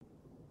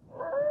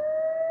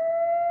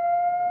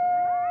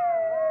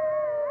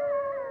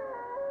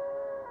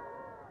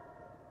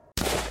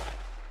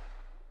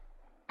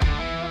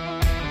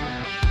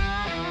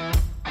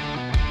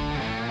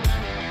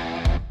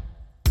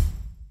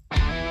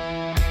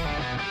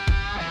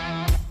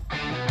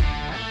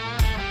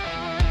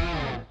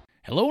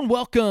Hello and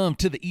welcome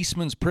to the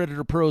Eastman's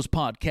Predator Pros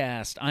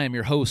podcast. I am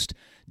your host,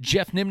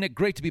 Jeff Nimnick.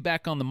 Great to be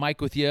back on the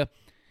mic with you.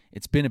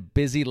 It's been a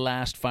busy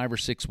last 5 or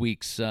 6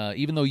 weeks.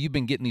 Even though you've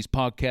been getting these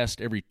podcasts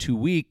every 2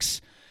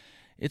 weeks,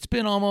 it's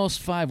been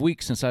almost 5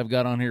 weeks since I've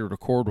got on here to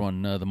record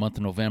one. The month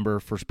of November,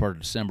 first part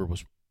of December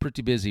was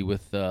pretty busy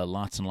with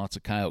lots and lots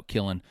of coyote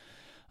killing.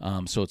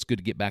 So it's good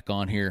to get back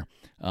on here.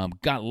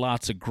 Got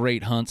lots of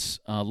great hunts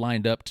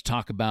lined up to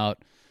talk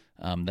about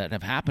that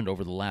have happened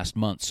over the last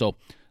month. So,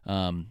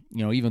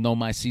 even though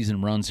my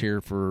season runs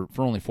here for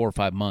only 4 or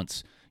 5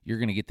 months, you're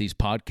going to get these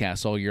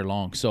podcasts all year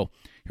long. So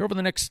here over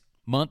the next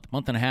month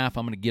and a half,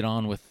 I'm going to get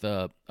on with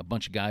a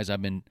bunch of guys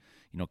I've been,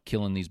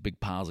 killing these big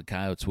piles of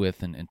coyotes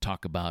with and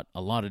talk about a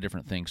lot of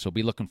different things. So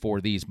be looking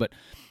for these. But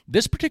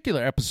this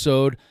particular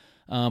episode,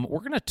 we're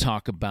going to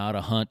talk about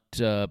a hunt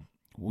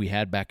we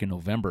had back in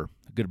November.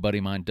 A good buddy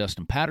of mine,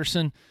 Dustin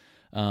Patterson,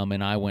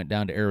 and I went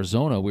down to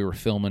Arizona. We were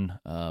filming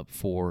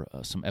for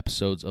some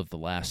episodes of The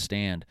Last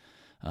Stand.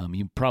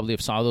 You probably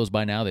have saw those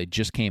by now. They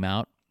just came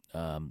out.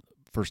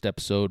 First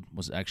episode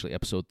was actually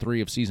episode 3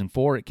 of season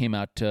 4. It came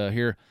out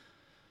here,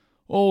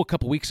 a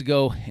couple weeks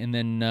ago. And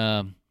then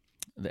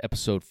the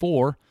episode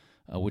 4,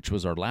 which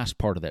was our last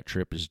part of that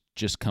trip, is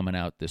just coming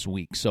out this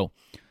week. So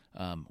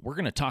we're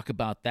going to talk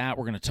about that.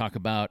 We're going to talk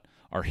about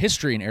our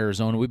history in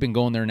Arizona. We've been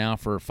going there now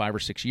for 5 or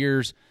 6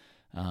 years.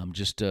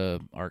 Just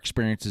our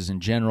experiences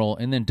in general.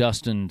 And then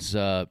Dustin's,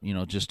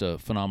 just a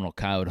phenomenal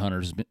coyote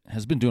hunter,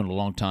 has been doing it a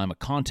long time, a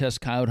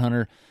contest coyote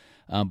hunter,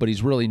 but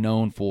he's really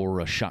known for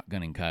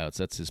shotgunning coyotes.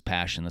 That's his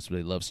passion. That's what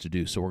he loves to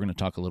do. So we're going to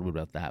talk a little bit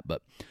about that.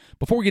 But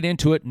before we get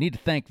into it, need to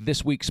thank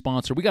this week's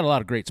sponsor. We got a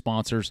lot of great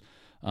sponsors.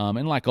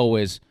 And like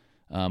always,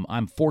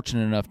 I'm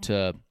fortunate enough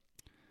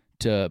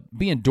to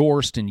be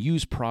endorsed and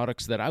use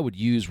products that I would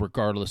use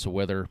regardless of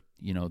whether,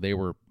 they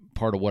were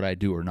part of what I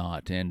do or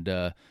not.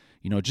 And,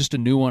 just a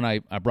new one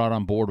I brought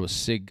on board was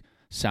Sig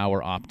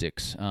Sauer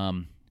Optics.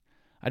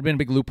 I'd been a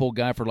big loophole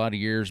guy for a lot of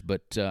years,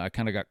 but I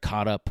kind of got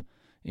caught up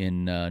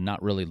in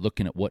not really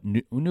looking at what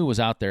new was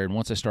out there. And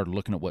once I started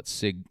looking at what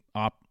Sig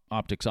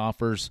Optics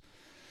offers,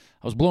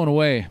 I was blown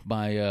away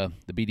by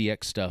the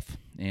BDX stuff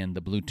and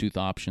the Bluetooth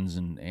options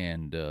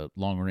and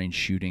long-range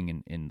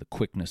shooting and the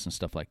quickness and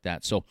stuff like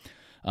that. So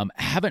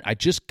I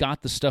just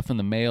got the stuff in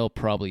the mail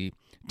probably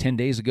 10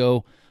 days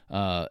ago.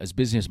 As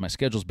busy as my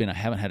schedule's been, I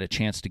haven't had a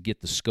chance to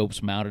get the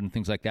scopes mounted and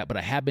things like that, but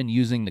I have been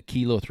using the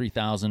Kilo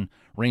 3000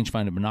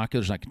 rangefinder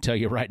binoculars, and I can tell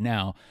you right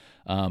now,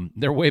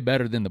 they're way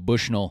better than the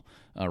Bushnell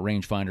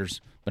rangefinders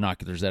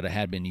binoculars that I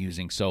had been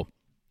using. So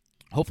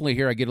hopefully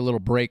here I get a little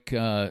break.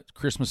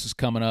 Christmas is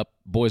coming up.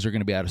 Boys are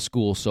going to be out of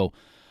school, so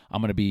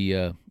I'm going to be,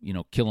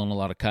 killing a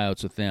lot of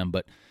coyotes with them.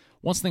 But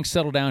once things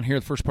settle down here,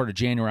 the first part of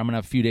January, I'm going to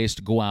have a few days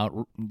to go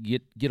out,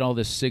 get all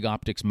this Sig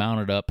Optics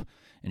mounted up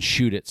and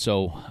shoot it.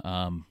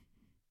 So,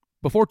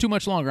 before too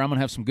much longer, I'm going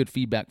to have some good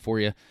feedback for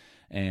you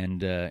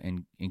and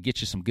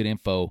get you some good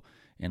info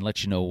and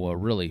let you know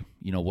really,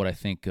 what I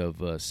think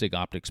of Sig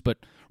Optics. But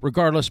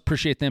regardless,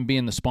 appreciate them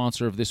being the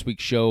sponsor of this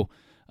week's show.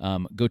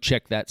 Go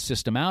check that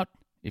system out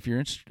if you're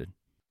interested.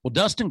 Well,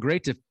 Dustin,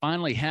 great to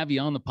finally have you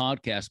on the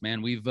podcast,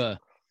 man. We've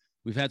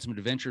had some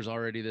adventures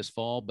already this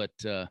fall, but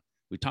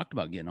we talked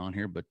about getting on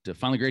here, but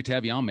finally great to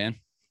have you on, man.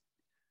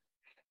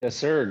 Yes,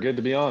 sir. Good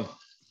to be on.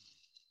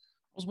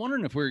 I was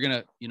wondering if we were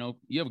gonna, you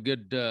have a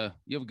good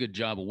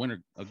job,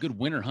 a good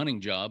winter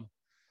hunting job.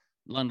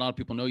 A lot of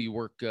people know you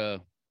work. Well,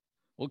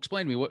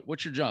 explain to me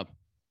what's your job?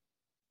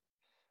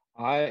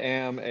 I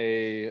am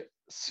a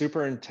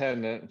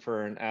superintendent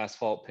for an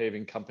asphalt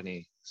paving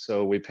company.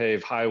 So we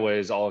pave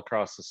highways all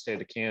across the state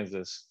of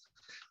Kansas.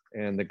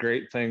 And the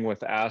great thing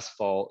with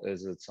asphalt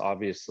is it's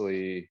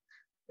obviously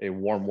a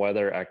warm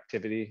weather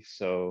activity.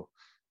 So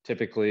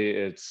typically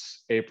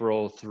it's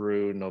April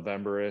through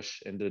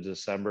November-ish into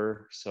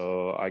December.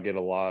 So I get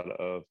a lot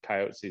of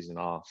coyote season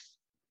off.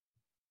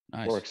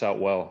 Nice. Works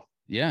out well.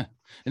 Yeah.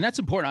 And that's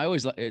important.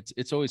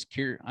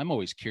 I'm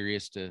always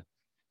curious to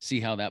see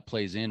how that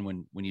plays in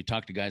when you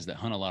talk to guys that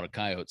hunt a lot of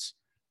coyotes.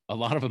 A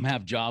lot of them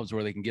have jobs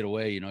where they can get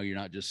away. You're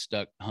not just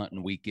stuck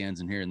hunting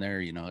weekends and here and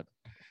there,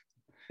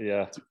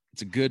 Yeah.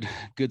 It's a good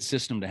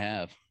system to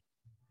have.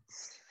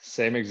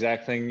 Same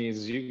exact thing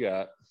as you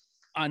got.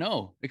 I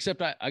know,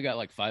 except I got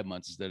like 5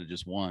 months instead of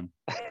just 1.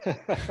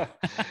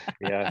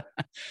 Yeah.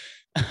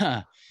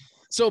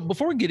 So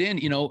before we get in,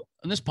 on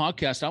this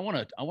podcast, I want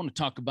to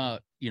talk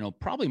about,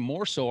 probably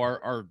more so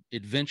our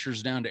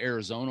adventures down to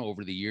Arizona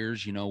over the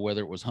years,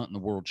 whether it was hunting the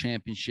World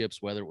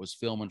Championships, whether it was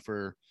filming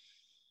for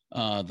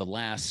the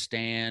Last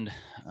Stand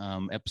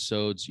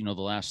episodes, the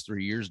last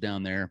 3 years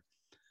down there.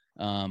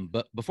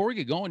 But before we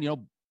get going,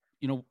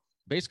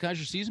 basically, how's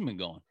your season been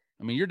going?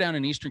 I mean, you're down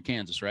in Eastern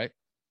Kansas, right?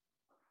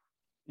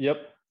 Yep.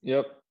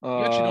 You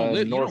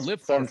actually don't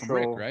live far from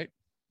Rick, right?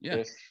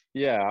 Yeah.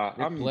 Yeah. Rick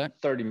I'm Blatt.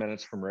 30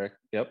 minutes from Rick.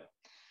 Yep.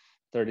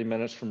 30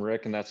 minutes from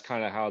Rick. And that's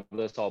kind of how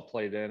this all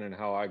played in and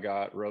how I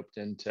got roped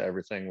into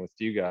everything with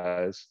you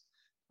guys.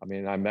 I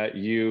mean, I met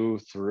you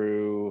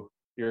through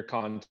your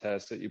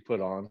contest that you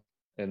put on,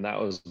 and that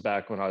was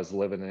back when I was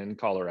living in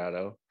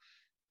Colorado.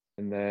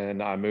 And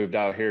then I moved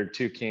out here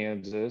to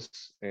Kansas,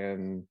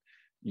 and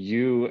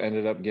you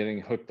ended up getting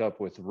hooked up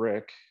with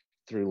Rick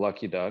through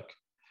Lucky Duck.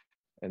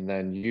 And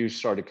then you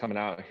started coming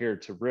out here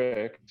to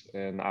Rick,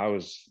 and I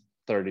was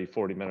 30,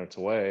 40 minutes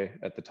away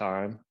at the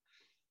time.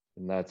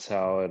 And that's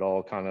how it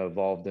all kind of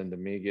evolved into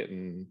me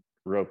getting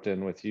roped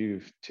in with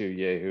you two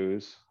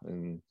yahoos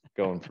and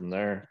going from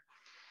there.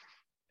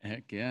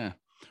 Heck yeah.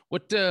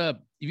 What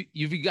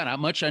you've got out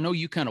much? I know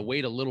you kind of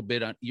wait a little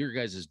bit on your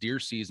guys' deer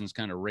seasons,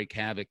 kind of wreak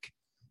havoc.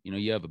 You know,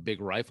 you have a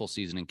big rifle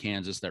season in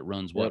Kansas that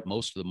runs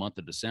most of the month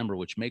of December,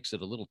 which makes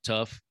it a little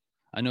tough.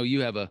 I know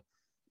you have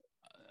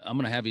I'm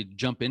going to have you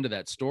jump into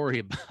that story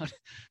about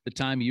the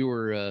time you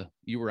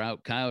were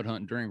out coyote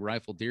hunting during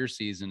rifle deer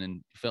season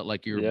and felt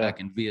like you were back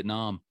in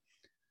Vietnam.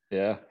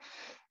 Yeah.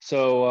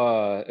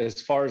 So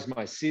as far as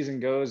my season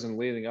goes and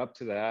leading up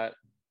to that,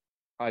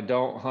 I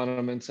don't hunt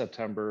them in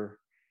September.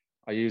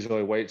 I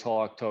usually wait till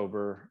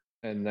October.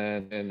 And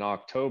then in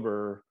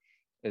October,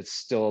 it's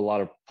still a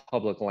lot of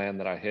public land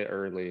that I hit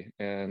early.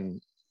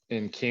 And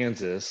in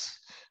Kansas,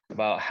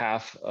 about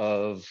half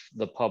of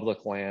the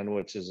public land,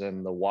 which is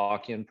in the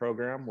walk-in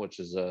program, which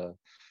is a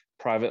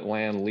private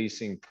land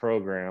leasing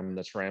program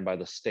that's ran by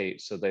the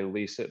state. So they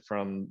lease it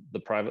from the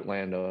private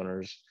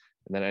landowners,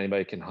 and then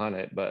anybody can hunt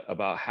it. But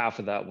about half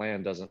of that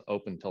land doesn't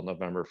open till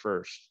November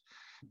 1st.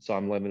 So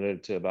I'm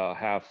limited to about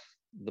half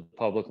the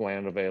public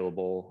land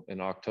available in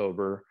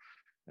October.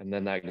 And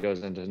then that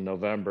goes into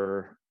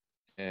November.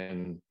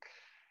 And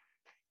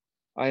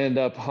I end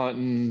up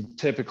hunting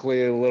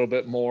typically a little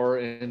bit more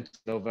into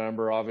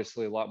November.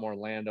 Obviously, a lot more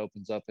land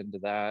opens up into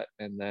that.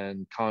 And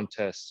then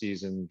contest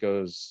season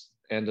goes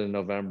end of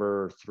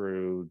November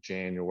through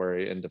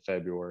January into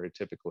February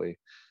typically.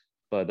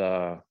 But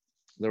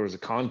there was a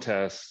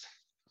contest,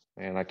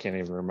 and I can't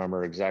even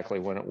remember exactly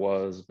when it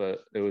was, but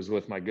it was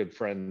with my good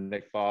friend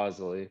Nick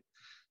Bosley.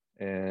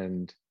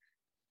 And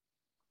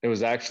it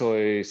was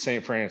actually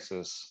St.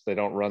 Francis. They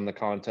don't run the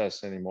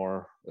contest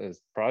anymore. It's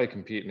probably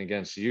competing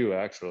against you,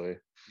 actually.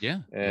 Yeah.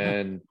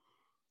 And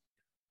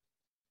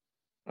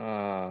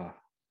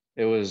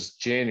it was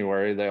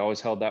January. They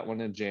always held that one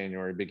in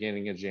January,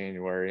 beginning of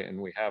January. And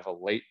we have a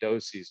late doe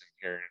season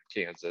here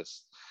in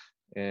Kansas.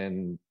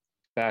 And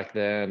back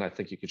then, I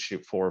think you could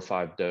shoot 4 or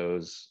 5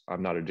 does.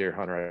 I'm not a deer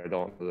hunter. I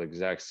don't know the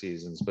exact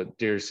seasons, but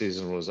deer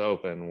season was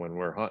open when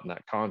we're hunting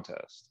that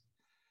contest.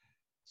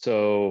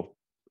 So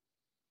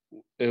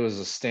it was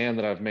a stand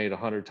that I've made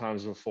 100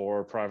 times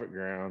before, private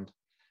ground.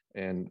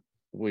 And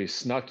we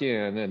snuck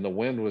in, and the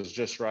wind was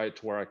just right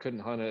to where I couldn't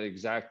hunt it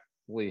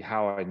exactly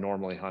how I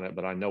normally hunt it,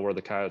 but I know where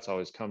the coyotes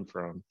always come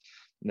from.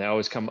 And they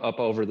always come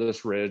up over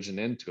this ridge and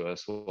into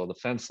us. Well, the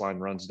fence line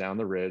runs down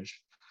the ridge.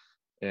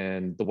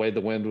 And the way the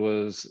wind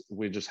was,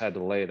 we just had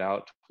to lay it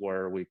out to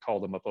where we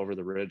called them up over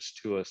the ridge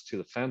to us to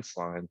the fence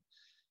line.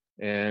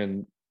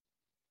 And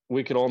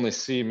we could only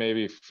see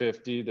maybe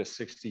 50 to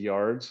 60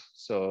 yards.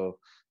 So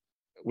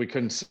we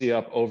couldn't see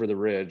up over the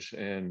ridge.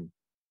 And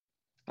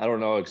I don't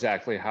know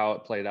exactly how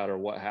it played out or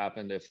what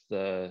happened, if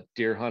the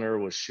deer hunter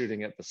was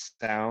shooting at the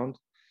sound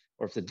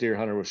or if the deer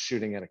hunter was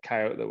shooting at a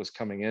coyote that was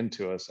coming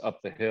into us up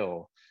the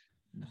hill.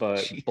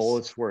 But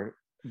bullets were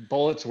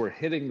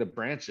hitting the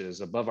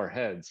branches above our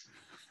heads.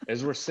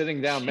 As we're sitting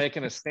down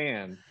making a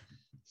stand,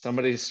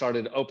 somebody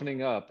started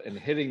opening up and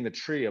hitting the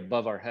tree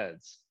above our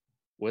heads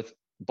with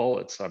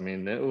bullets. I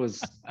mean, it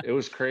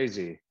was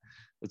crazy.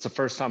 It's the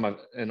first time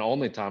and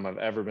only time I've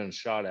ever been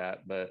shot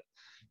at, but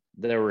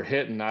they were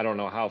hitting, I don't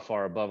know how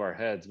far above our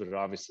heads, but it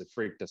obviously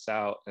freaked us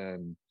out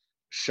and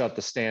shut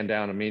the stand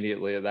down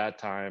immediately at that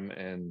time.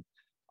 And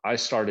I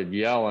started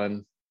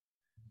yelling,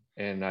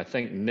 and I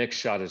think Nick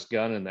shot his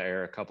gun in the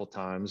air a couple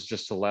times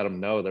just to let him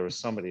know there was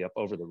somebody up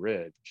over the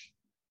ridge.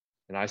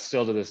 And I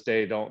still to this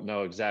day don't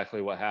know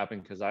exactly what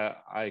happened, because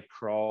I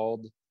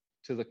crawled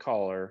to the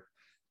collar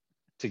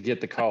to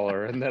get the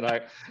collar,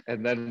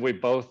 and then we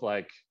both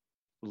like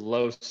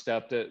low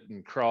stepped it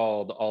and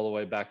crawled all the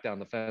way back down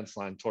the fence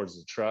line towards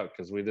the truck,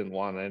 because we didn't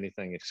want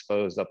anything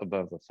exposed up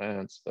above the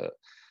fence. But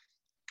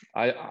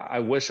I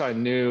wish I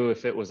knew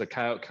if it was a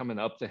coyote coming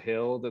up the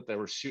hill that they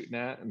were shooting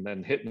at and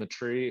then hitting the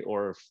tree,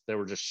 or if they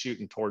were just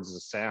shooting towards the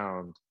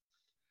sound.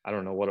 I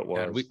don't know what it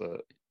was.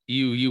 But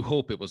you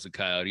hope it was a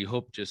coyote. You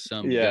hope just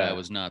some guy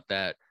was not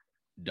that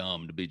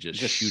dumb to be just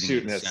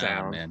shooting at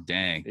sound, man.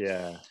 Dang.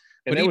 Yeah.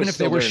 But even if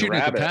they were shooting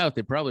at the coyote,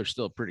 they probably are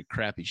still a pretty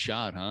crappy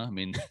shot, huh? I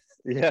mean,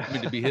 yeah. I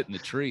mean, to be hitting the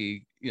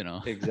tree, you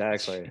know.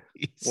 Exactly.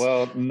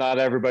 Well, not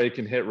everybody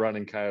can hit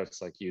running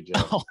coyotes like you,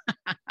 Jeff. Oh.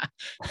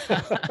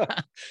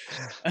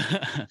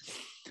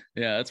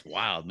 Yeah, that's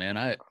wild, man.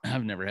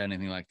 I've never had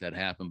anything like that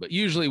happen. But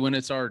usually when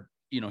it's our,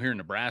 here in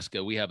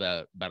Nebraska, we have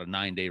about a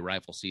 9-day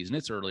rifle season.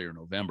 It's earlier in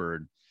November.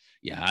 And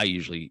yeah,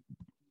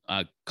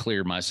 I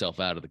clear myself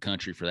out of the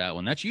country for that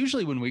one. That's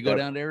usually when we go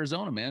down to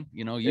Arizona, man.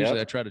 Usually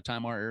I try to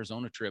time our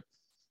Arizona trip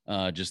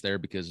just there,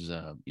 because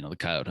the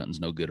coyote hunting's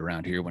no good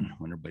around here when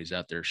everybody's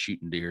out there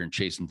shooting deer and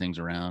chasing things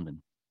around and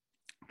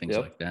things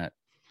like that.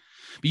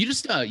 But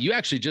you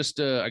actually just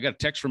I got a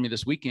text from you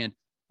this weekend.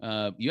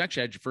 You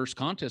actually had your first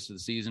contest of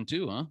the season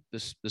too, huh?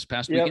 This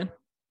past weekend.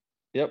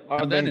 Yep,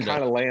 How'd I've that been end up?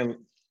 kind of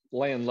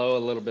laying low a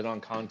little bit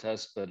on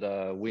contests,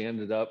 but we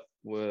ended up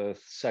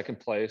with second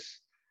place.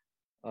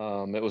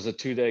 It was a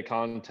 2-day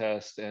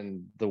contest,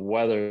 and the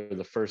weather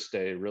the first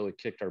day really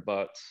kicked our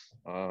butts.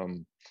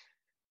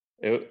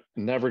 It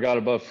never got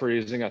above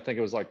freezing. I think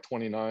it was like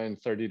 29,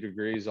 30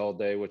 degrees all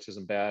day, which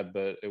isn't bad,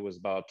 but it was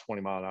about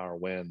 20-mile-an-hour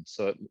wind.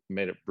 So it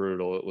made it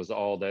brutal. It was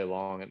all day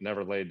long. It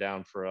never laid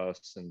down for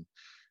us. And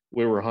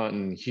we were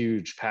hunting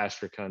huge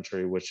pasture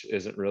country, which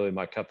isn't really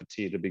my cup of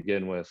tea to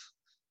begin with.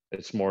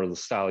 It's more of the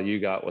style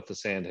you got with the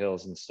sand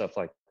hills and stuff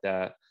like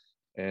that.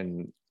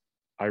 And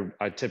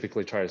I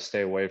typically try to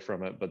stay away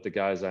from it, but the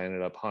guys I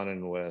ended up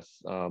hunting with,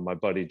 my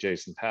buddy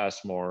Jason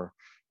Passmore,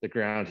 the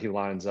ground he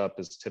lines up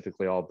is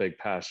typically all big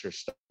pasture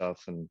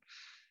stuff, and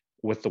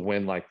with the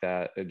wind like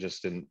that, it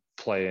just didn't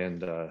play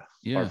into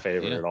our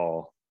favor at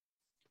all.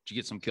 Did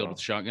you get some killed with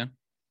a shotgun?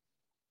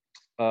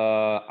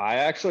 I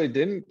actually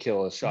didn't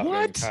kill a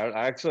shotgun coyote.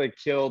 I actually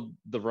killed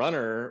the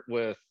runner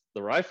with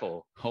the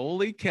rifle.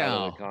 Holy cow!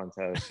 Out of the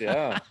contest,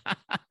 yeah.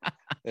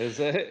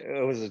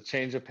 It was a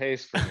change of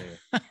pace for me.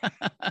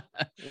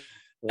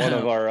 One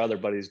of our other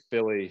buddies,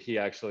 Billy, he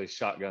actually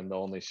shotgunned the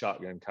only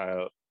shotgun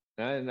coyote.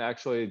 And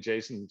actually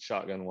Jason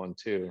shotgun one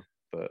too.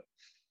 But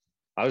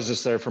I was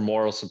just there for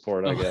moral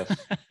support, I guess.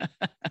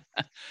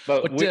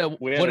 But we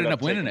ended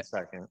up winning it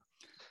second.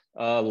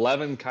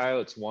 11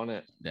 coyotes won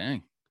it.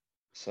 Dang.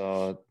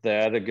 So they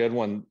had a good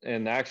one.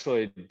 And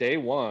actually day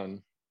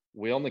one,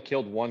 we only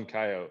killed one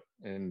coyote.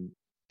 And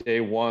day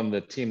one, the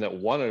team that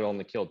won it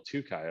only killed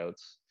 2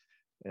 coyotes.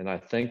 And I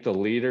think the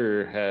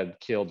leader had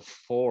killed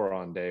 4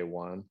 on day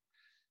one.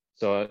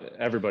 So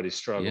everybody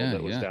struggled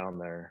that was down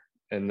there.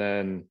 And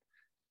then,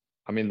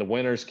 I mean, the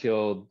winners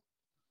killed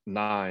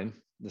 9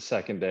 the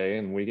second day,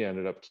 and we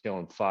ended up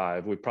killing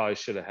 5. We probably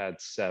should have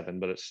had 7,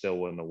 but it still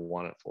wouldn't have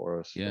won it for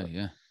us. Yeah,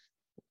 yeah.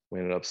 We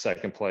ended up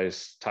second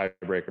place,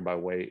 tiebreaker by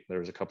weight. There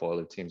was a couple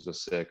other teams with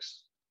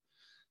 6.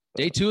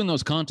 Day 2 in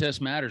those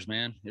contests matters,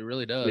 man. It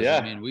really does. Yeah.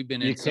 I mean, we've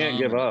been in you can't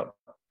give up.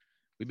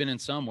 We've been in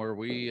some where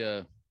we,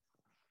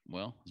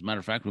 well, as a matter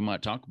of fact, we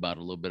might talk about it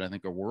a little bit. I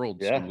think our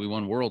worlds, when we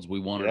won worlds, we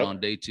won it on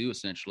day 2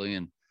 essentially.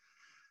 And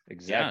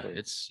exactly,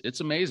 yeah, it's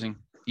amazing.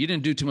 You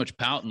didn't do too much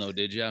pouting though,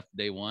 did you, after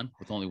day 1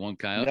 with only 1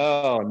 coyote?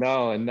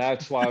 No. And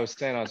that's why I was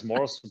saying I was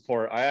moral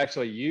support. I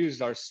actually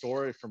used our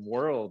story from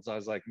worlds. I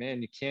was like,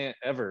 man, you can't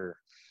ever,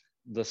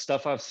 the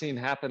stuff I've seen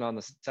happen on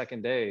the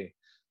second day,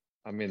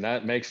 I mean,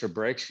 that makes or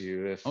breaks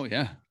you. If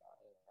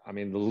I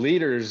mean, the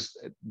leaders,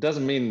 it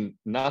doesn't mean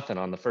nothing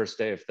on the first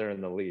day if they're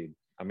in the lead.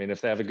 I mean,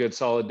 if they have a good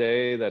solid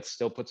day, that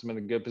still puts them in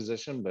a good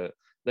position, but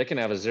they can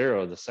have a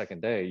 0 the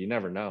second day. You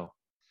never know.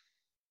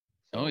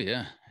 So. Oh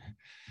yeah.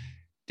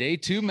 Day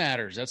 2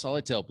 matters. That's all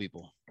I tell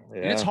people.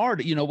 Yeah. And it's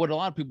hard. You know what, a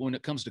lot of people, when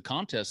it comes to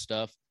contest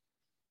stuff,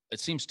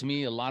 it seems to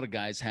me a lot of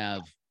guys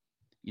have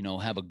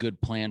a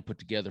good plan put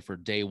together for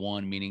day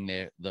 1, meaning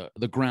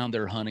the ground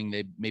they're hunting,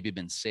 they've maybe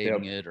been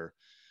saving it, or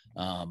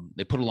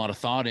they put a lot of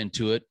thought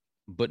into it,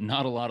 but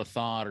not a lot of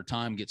thought or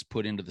time gets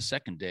put into the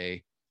second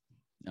day.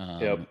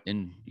 And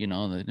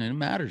it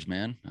matters,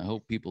 man. I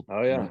hope people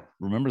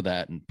remember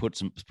that and put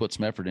some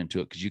effort into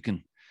it, because you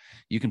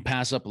can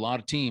pass up a lot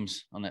of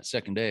teams on that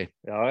second day.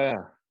 Oh yeah.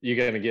 You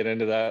going to get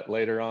into that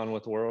later on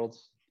with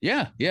Worlds?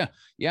 Yeah.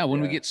 When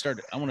we get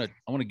started, I want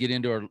to get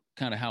into our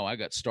kind of how I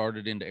got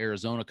started into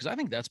Arizona, because I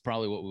think that's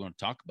probably what we want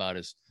to talk about.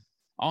 Is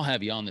I'll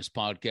have you on this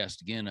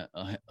podcast again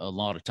a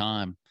lot of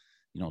time,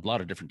 a lot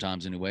of different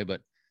times anyway.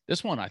 But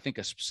this one, I think,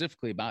 is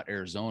specifically about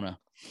Arizona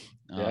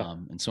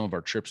and some of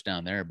our trips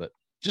down there. But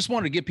just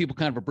wanted to give people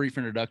kind of a brief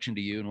introduction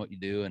to you and what you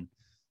do, and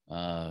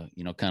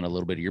kind of a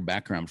little bit of your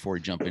background before we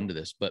jump into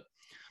this. But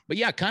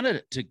yeah, kind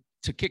of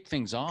to kick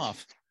things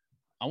off,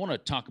 I want to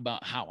talk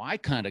about how I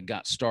kind of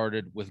got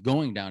started with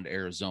going down to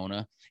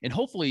Arizona. And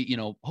hopefully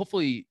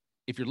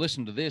if you're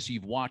listening to this,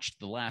 you've watched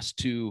the last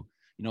 2,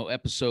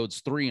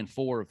 episodes 3 and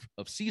 4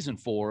 of season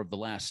 4 of The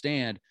Last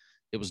Stand.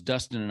 It was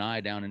Dustin and I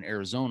down in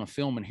Arizona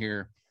filming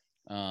here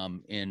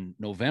in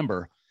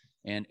November.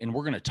 And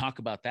we're going to talk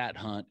about that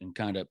hunt and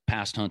kind of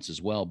past hunts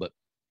as well. But,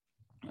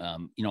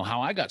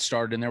 how I got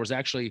started, and there was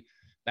actually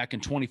back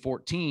in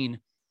 2014,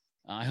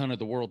 I hunted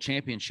the world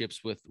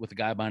championships with a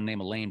guy by the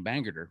name of Lane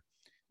Bangerter.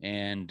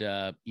 And,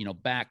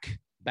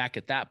 back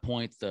at that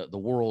point, the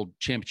world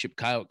championship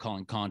coyote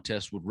calling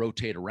contest would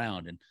rotate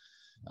around, and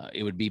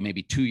it would be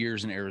maybe 2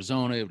 years in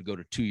Arizona. It would go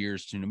to 2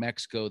 years to New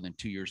Mexico, then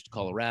 2 years to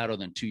Colorado,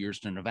 then 2 years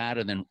to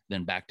Nevada,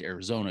 then back to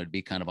Arizona. It'd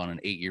be kind of on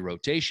an 8-year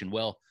rotation.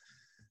 Well,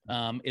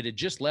 it had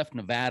just left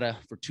Nevada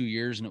for 2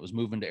 years, and it was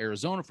moving to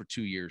Arizona for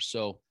 2 years.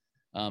 So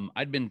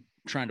I'd been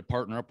trying to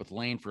partner up with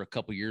Lane for a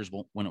couple of years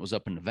when it was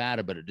up in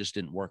Nevada, but it just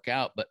didn't work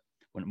out. But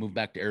when it moved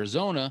back to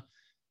Arizona,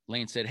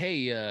 Lane said,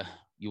 hey,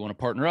 you want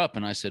to partner up?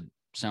 And I said,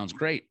 sounds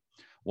great.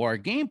 Well, our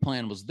game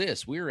plan was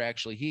this.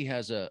 He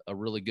has a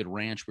really good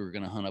ranch we were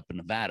going to hunt up in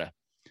Nevada.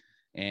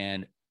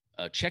 And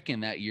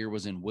check-in that year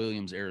was in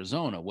Williams,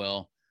 Arizona.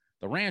 Well,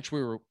 the ranch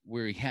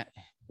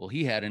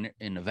he had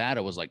in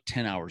Nevada was like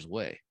 10 hours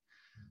away.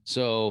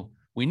 So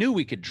we knew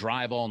we could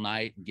drive all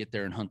night and get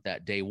there and hunt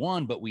that day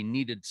one, but we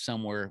needed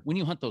somewhere. When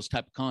you hunt those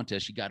type of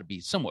contests, you got to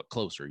be somewhat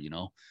closer,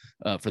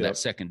 for that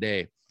second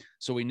day.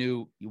 So we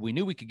knew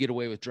we could get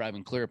away with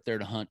driving clear up there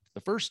to hunt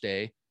the first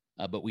day,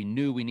 but we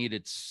knew we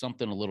needed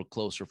something a little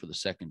closer for the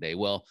second day.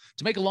 Well,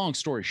 to make a long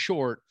story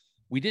short,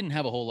 we didn't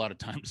have a whole lot of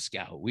time to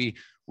scout. We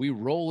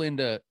roll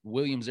into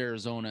Williams,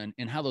 Arizona,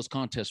 and how those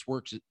contests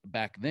works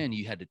back then,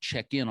 you had to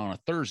check in on a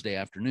Thursday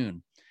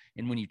afternoon.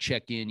 And when you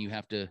check in, you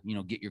have to,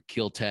 get your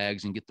kill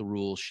tags and get the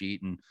rule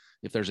sheet. And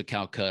if there's a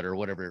cow cut or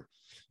whatever,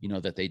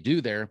 that they do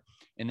there.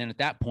 And then at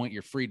that point,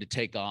 you're free to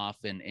take off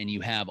and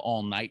you have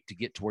all night to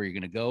get to where you're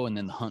going to go. And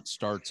then the hunt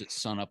starts at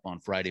sunup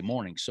on Friday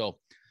morning. So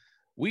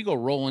we go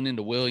rolling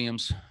into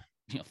Williams,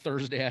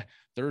 Thursday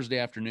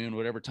afternoon,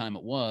 whatever time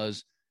it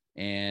was.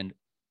 And,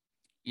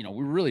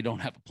 we really don't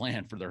have a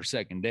plan for their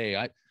second day.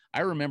 I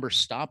remember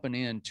stopping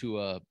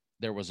into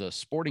there was a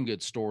sporting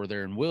goods store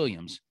there in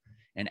Williams.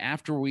 And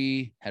after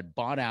we had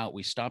bought out,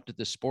 we stopped at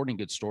this sporting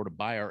goods store to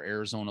buy our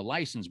Arizona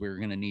license we were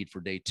going to need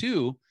for day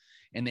 2.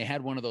 And they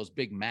had one of those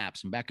big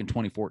maps. And back in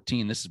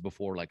 2014, this is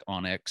before like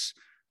Onyx,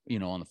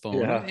 on the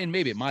phone. Yeah. And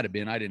maybe it might have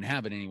been. I didn't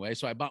have it anyway.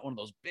 So I bought one of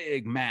those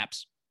big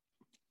maps,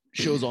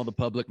 shows all the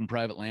public and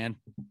private land.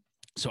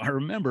 So I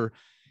remember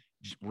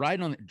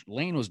riding on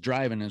Lane was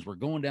driving as we're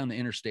going down the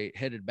interstate,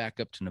 headed back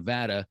up to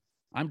Nevada.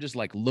 I'm just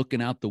like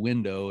looking out the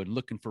window and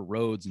looking for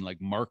roads and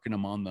like marking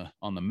them on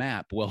the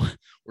map. Well,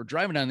 we're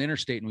driving down the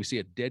interstate and we see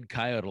a dead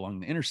coyote along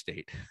the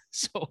interstate.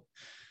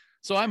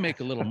 So I make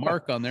a little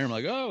mark on there. I'm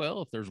like, oh,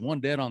 well, if there's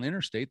one dead on the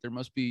interstate, there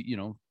must be,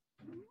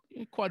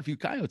 quite a few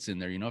coyotes in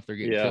there, if they're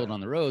getting killed on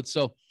the road.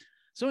 So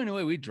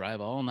anyway, we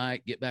drive all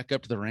night, get back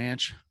up to the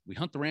ranch. We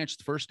hunt the ranch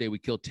the first day, we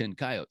killed 10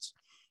 coyotes.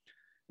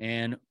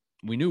 And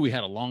we knew we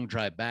had a long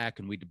drive back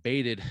and we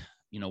debated,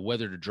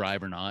 whether to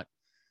drive or not.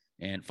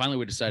 And finally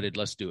we decided,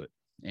 let's do it.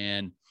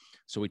 And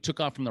so we took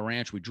off from the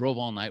ranch. We drove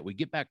all night. We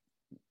get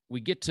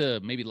to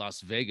maybe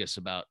Las Vegas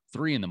about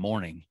 3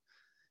 a.m.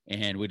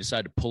 and we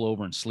decided to pull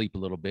over and sleep a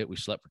little bit. We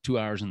slept for 2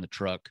 hours in the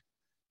truck.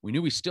 We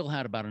knew we still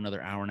had about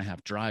another hour and a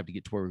half drive to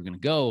get to where we were going to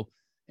go.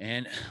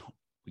 And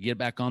we get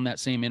back on that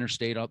same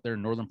interstate out there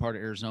in northern part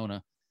of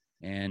Arizona.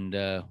 And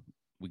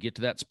we get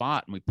to that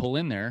spot and we pull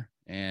in there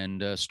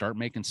and start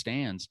making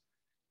stands.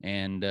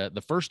 And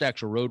the first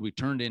actual road we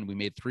turned in, we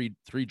made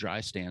three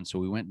dry stands. So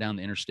we went down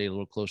the interstate a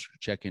little closer to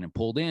check in and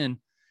pulled in.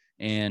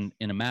 And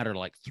in a matter of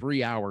like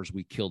 3 hours,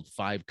 we killed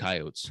 5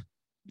 coyotes,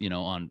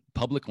 on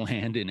public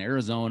land in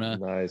Arizona.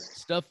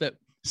 Nice stuff that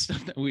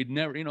we'd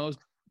never, it was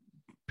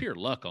pure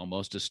luck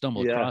almost to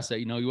stumble across that.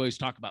 You always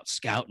talk about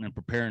scouting and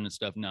preparing and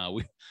stuff. No,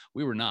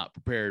 we were not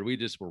prepared. We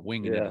just were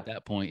winging it at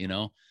that point,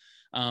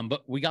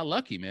 but we got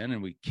lucky, man.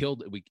 And we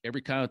killed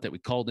every coyote that we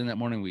called in that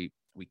morning. We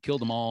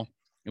killed them all.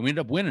 And we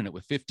ended up winning it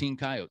with 15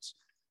 coyotes.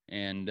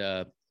 And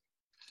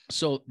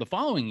so the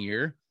following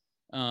year,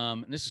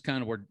 and this is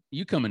kind of where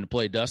you come into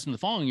play, Dustin. The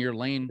following year,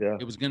 Lane,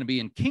 it was going to be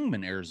in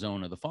Kingman,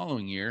 Arizona the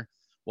following year.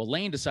 Well,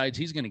 Lane decides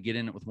he's going to get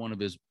in it with one of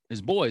his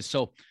boys.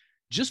 So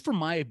just from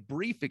my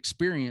brief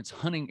experience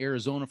hunting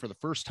Arizona for the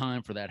first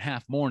time for that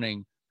half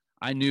morning,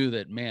 I knew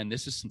that, man,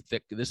 this is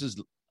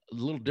a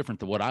little different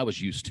than what I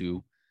was used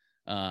to.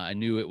 I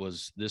knew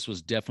this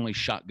was definitely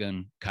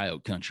shotgun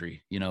coyote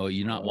country.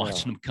 You're not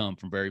watching them come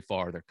from very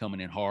far. They're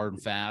coming in hard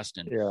and fast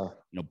and,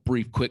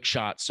 brief, quick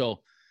shots.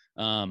 So,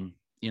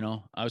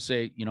 I would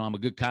say, I'm a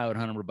good coyote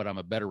hunter, but I'm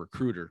a better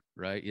recruiter,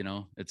 right?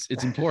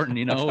 It's important,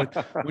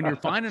 when you're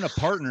finding a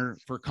partner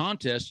for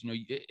contests,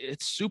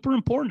 it's super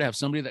important to have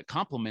somebody that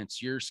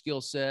complements your skill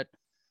set.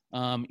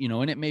 And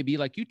it may be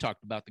like you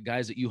talked about the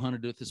guys that you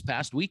hunted with this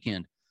past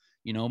weekend,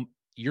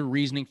 your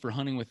reasoning for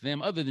hunting with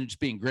them, other than just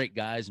being great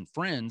guys and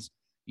friends,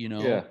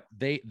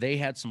 they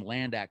had some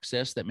land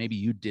access that maybe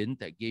you didn't,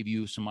 that gave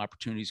you some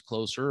opportunities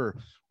closer,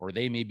 or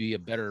they may be a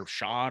better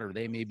shot, or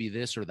they may be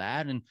this or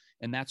that. And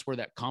that's where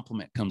that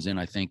compliment comes in.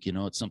 I think,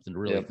 it's something to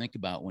really think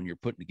about when you're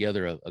putting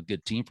together a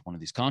good team for one of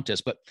these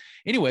contests. But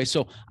anyway,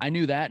 so I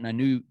knew that, and I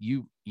knew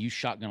you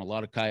shotgun a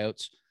lot of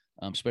coyotes,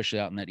 especially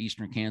out in that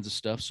Eastern Kansas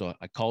stuff. So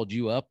I called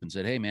you up and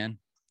said, hey man,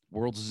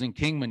 Worlds is in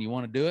Kingman. You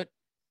want to do it?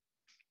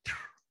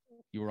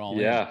 You were all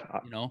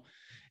in,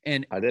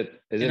 and I did.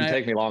 It didn't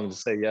take me long to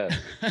say yes.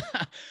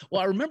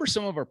 Well, I remember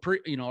some of our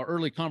our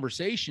early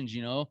conversations,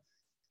 you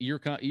were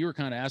kind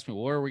of asking me,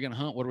 well, where are we going to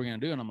hunt? What are we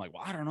going to do? And I'm like,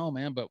 well, I don't know,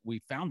 man, but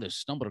we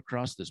stumbled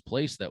across this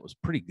place that was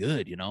pretty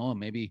good, and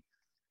maybe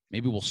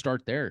we'll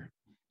start there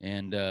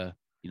and,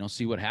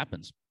 see what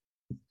happens.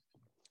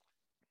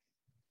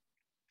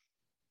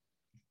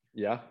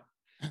 Yeah.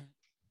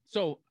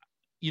 So,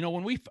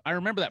 I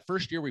remember that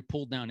first year we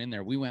pulled down in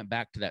there, we went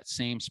back to that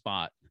same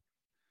spot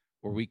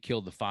where we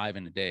killed the 5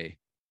 in a day.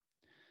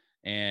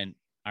 And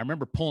I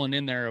remember pulling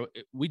in there.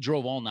 We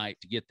drove all night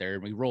to get there,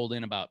 and we rolled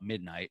in about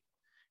midnight.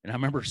 And I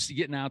remember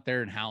getting out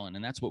there and howling.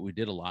 And that's what we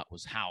did a lot,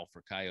 was howl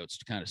for coyotes,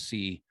 to kind of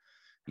see,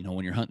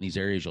 when you're hunting these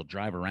areas, you'll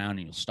drive around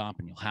and you'll stop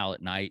and you'll howl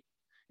at night.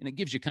 And it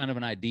gives you kind of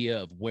an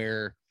idea of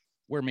where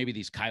maybe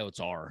these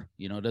coyotes are.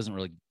 It doesn't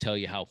really tell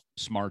you how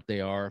smart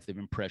they are, if they've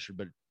been pressured,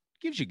 but it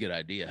gives you a good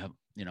idea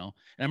And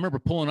I remember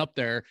pulling up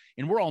there,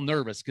 and we're all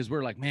nervous because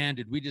we're like, man,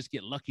 did we just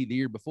get lucky the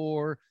year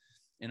before?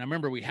 And I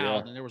remember we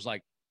howled, and there was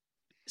like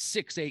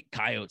 6-8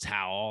 coyotes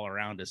howl all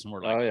around us, and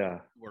we're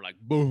like,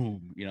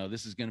 boom,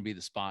 this is going to be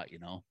the spot.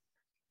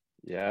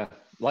 Yeah,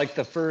 like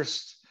the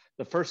first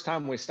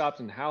time we stopped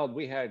and howled,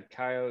 we had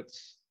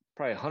coyotes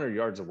probably 100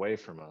 yards away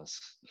from us,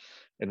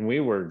 and we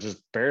were just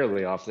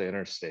barely off the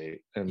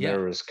interstate, and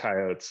there was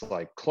coyotes,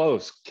 like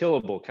close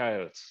killable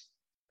coyotes,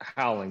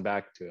 howling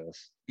back to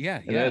us.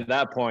 And at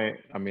that point,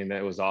 I mean,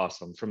 it was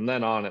awesome. From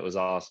then on, it was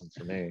awesome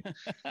for me.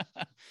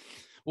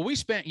 Well, we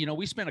spent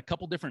a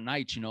couple different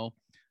nights,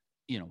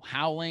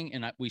 howling,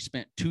 and we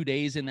spent 2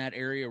 days in that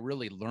area,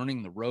 really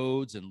learning the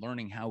roads and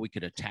learning how we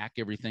could attack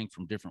everything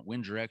from different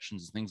wind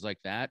directions and things like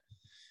that.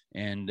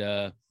 And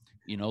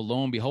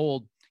lo and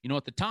behold,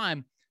 at the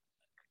time,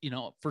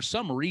 for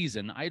some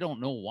reason, I don't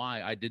know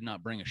why I did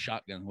not bring a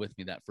shotgun with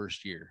me that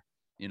first year.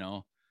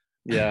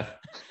 Yeah.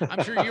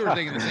 I'm sure you were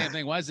thinking the same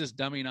thing. Why does this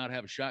dummy not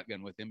have a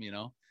shotgun with him?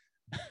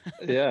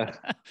 Yeah,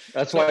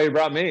 that's why he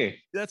brought me.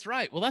 That's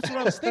right. Well, that's what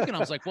I was thinking. I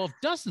was like, well, if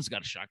Dustin's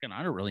got a shotgun,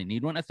 I don't really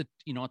need one. At the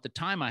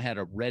time, I had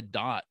a red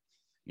dot,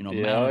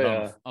 mounted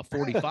on a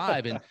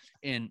 45,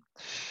 and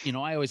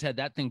I always had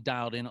that thing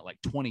dialed in at like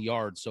 20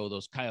 yards. So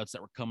those coyotes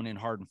that were coming in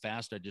hard and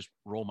fast, I'd just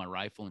roll my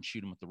rifle and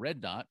shoot them with the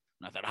red dot.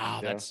 And I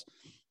thought, that's,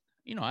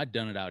 I'd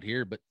done it out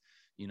here, but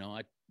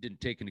I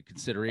didn't take into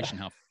consideration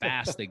how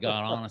fast they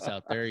got on us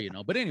out there.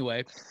 But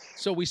anyway,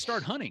 so we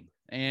start hunting,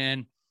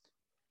 and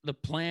the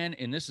plan,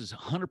 and this is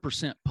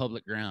 100%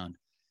 public ground,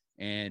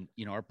 and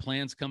our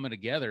plan's coming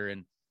together,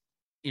 and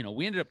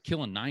we ended up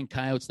killing 9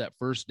 coyotes that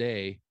first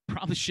day.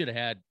 Probably should have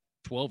had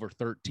 12 or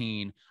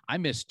 13. I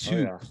missed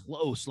 2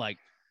 close, like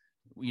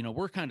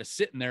we're kind of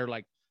sitting there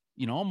like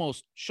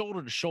almost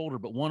shoulder to shoulder,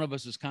 but one of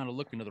us is kind of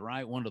looking to the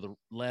right, one to the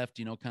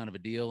left, kind of a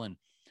deal. And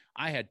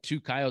I had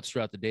 2 coyotes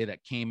throughout the day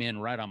that came in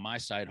right on my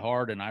side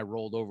hard, and I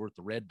rolled over with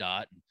the red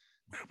dot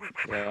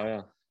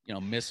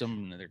and miss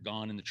them, and they're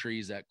gone in the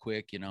trees that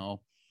quick.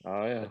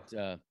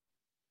 But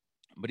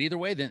either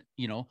way, then,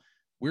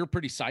 we were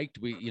pretty psyched.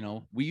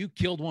 You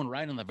killed one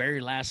right on the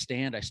very last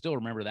stand. I still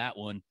remember that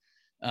one.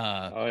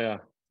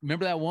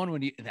 Remember that one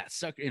when that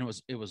sucker, and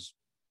it was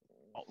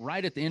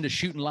right at the end of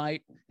shooting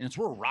light, and it's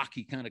real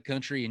rocky kind of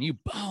country, and you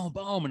boom,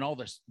 boom, and all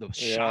the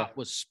shot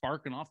was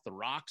sparking off the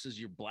rocks as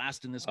you're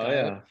blasting this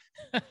coyote.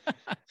 That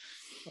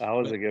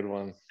was a good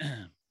one.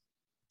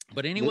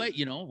 But anyway,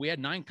 we had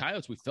 9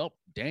 coyotes. We felt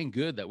dang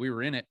good that we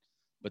were in it.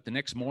 But the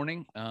next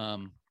morning,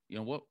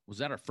 what was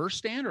that, our first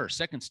stand or our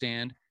second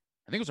stand?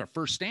 I think it was our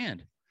first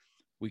stand.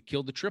 We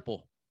killed the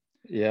triple.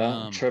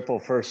 Triple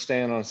first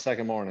stand on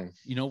second morning.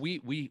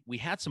 We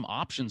had some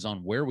options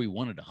on where we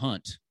wanted to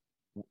hunt,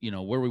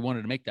 where we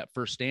wanted to make that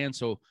first stand.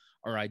 So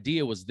our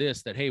idea was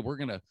this, that, hey, we're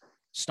going to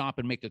stop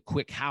and make a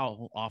quick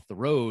howl off the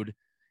road.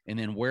 And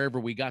then wherever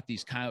we got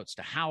these coyotes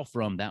to howl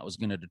from, that was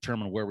going to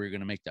determine where we were going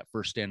to make that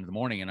first stand in the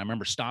morning. And I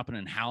remember stopping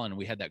and howling, and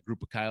we had that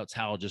group of coyotes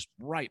howl just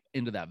right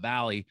into that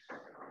valley.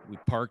 We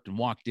parked and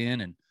walked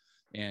in,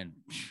 and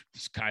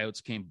these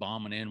coyotes came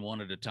bombing in one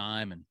at a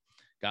time, and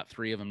got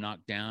 3 of them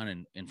knocked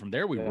down. And from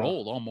there we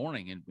rolled all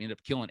morning, and we ended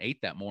up killing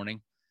 8 that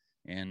morning,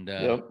 and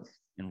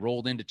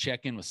rolled in to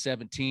check in with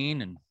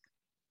 17, and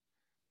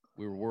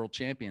we were world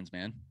champions,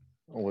 man.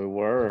 We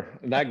were.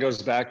 And that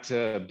goes back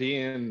to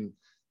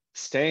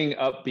staying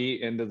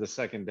upbeat into the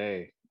second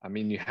day. I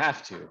mean, you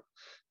have to,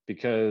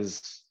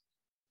 because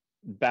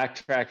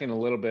backtracking a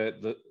little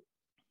bit,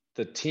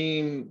 the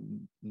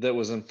team that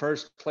was in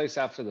first place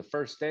after the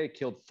first day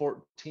killed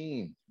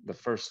 14 the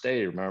first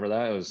day. Remember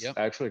that? It was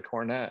actually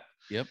Cornette.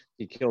 Yep.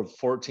 He killed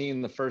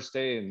 14 the first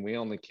day, and we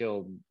only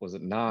killed, was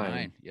it 9?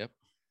 9. Yep.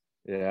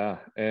 Yeah.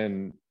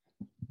 And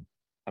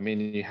I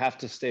mean, you have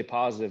to stay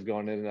positive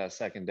going into that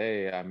second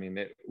day. I mean,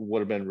 it would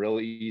have been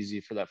really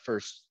easy for that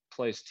first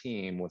place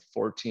team with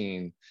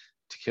 14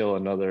 to kill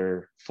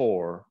another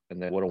 4,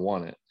 and they would have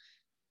won it,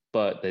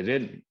 but they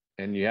didn't.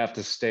 And you have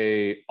to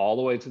stay all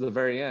the way to the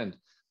very end.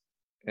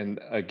 And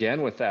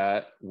again, with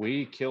that,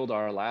 we killed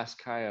our last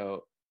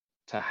coyote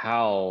to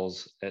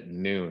howls at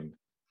noon.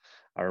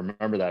 I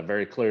remember that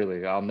very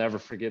clearly. I'll never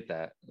forget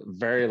that.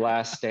 Very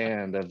last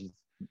stand of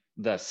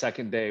the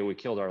second day, we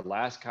killed our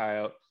last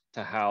coyote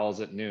to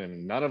howls at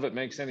noon. None of it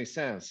makes any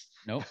sense.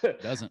 Nope,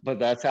 it doesn't. But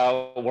that's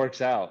how it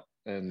works out.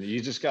 And you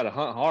just got to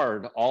hunt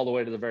hard all the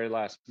way to the very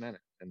last minute.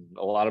 And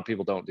a lot of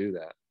people don't do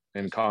that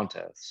in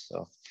contests.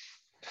 So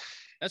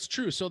that's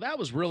true. So that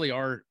was really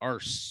our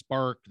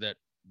spark that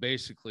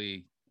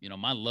basically,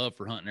 my love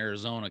for hunting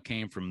Arizona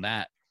came from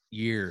that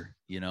year,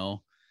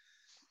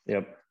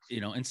 Yep.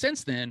 And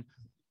since then,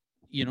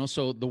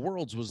 so the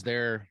Worlds was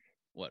there,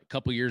 a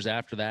couple years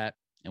after that.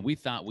 And we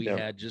thought we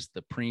had just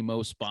the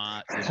primo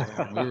spot.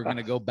 And we were going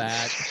to go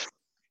back.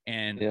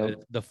 And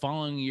the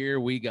following year,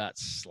 we got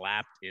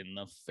slapped in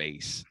the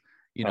face.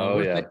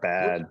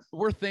 Bad.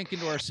 We're thinking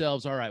to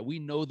ourselves, all right, we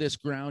know this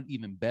ground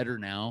even better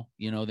now,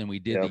 than we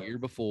did the year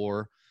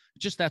before.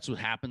 Just that's what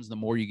happens. The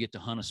more you get to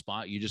hunt a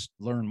spot, you just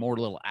learn more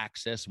little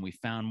access. And we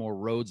found more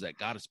roads that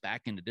got us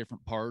back into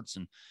different parts.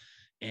 And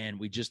and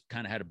we just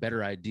kind of had a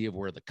better idea of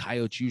where the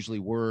coyotes usually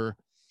were.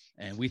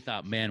 And we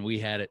thought, man, we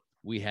had it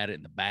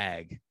in the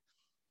bag.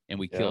 And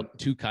we killed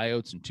 2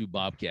 coyotes and 2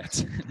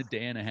 bobcats in a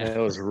day and a half. It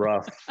was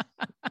rough.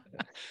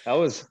 that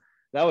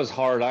was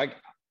hard.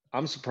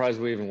 I'm surprised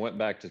we even went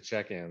back to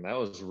check in. That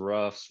was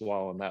rough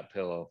swallowing that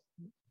pillow.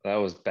 That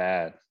was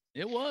bad.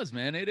 It was,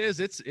 man. It is.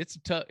 It's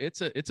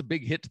a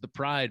big hit to the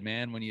pride,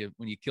 man. When you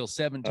kill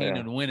 17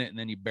 and win it, and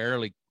then you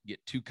barely get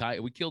 2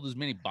 coyotes. We killed as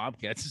many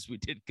bobcats as we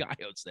did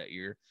coyotes that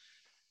year.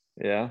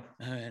 Yeah,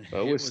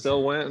 but we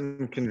still went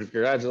and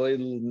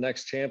congratulated the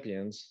next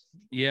champions.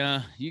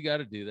 Yeah, you got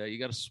to do that. You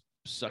got to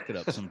suck it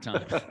up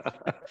sometime.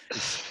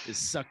 as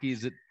sucky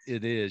as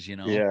it is, you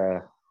know.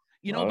 Yeah.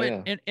 You know,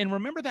 and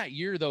remember that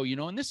year though, you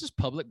know, and this is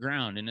public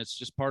ground, and it's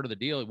just part of the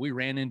deal. We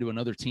ran into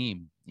another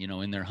team, you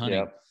know, in their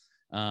hunting.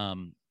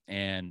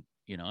 And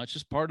you know, it's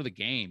just part of the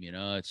game. You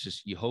know, it's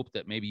just, you hope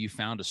that maybe you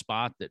found a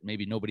spot that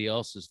maybe nobody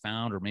else has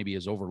found or maybe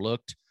is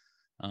overlooked.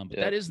 But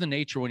that is the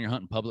nature when you're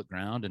hunting public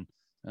ground,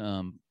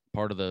 and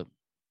part of the,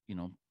 you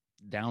know,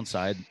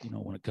 downside, you know,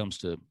 when it comes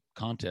to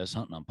contests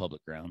hunting on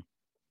public ground.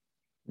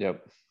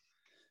 Yep.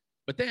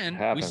 But then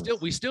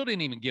we still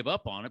didn't even give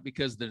up on it,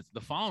 because the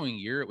following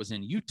year it was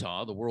in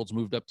Utah. The Worlds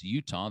moved up to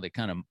Utah. They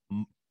kind of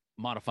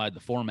modified the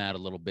format a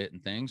little bit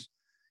and things.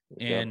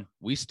 And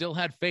we still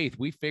had faith.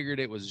 We figured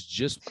it was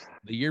just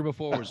the year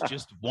before was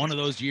just one of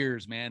those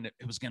years, man.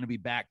 It was going to be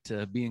back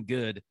to being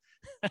good.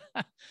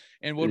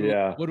 And what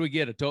do we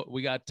get?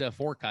 We got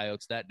 4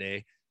 coyotes that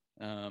day.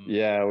 We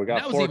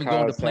got 4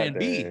 coyotes Plan that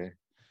B. day.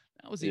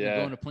 That was even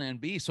going to Plan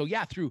B. So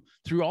yeah,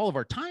 through all of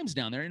our times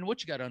down there, and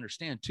what you got to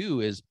understand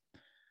too is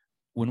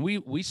when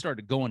we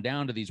started going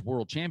down to these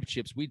world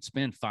championships, we'd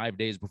spend 5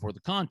 days before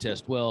the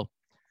contest. Well,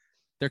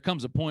 there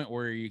comes a point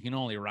where you can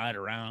only ride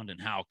around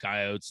and howl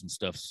coyotes and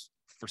stuff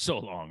for so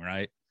long,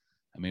 right?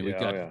 I mean,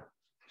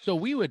 so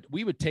we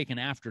would take an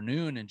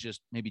afternoon and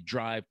just maybe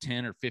drive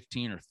 10 or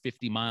 15 or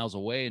 50 miles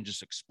away and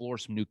just explore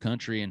some new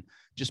country and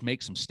just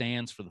make some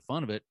stands for the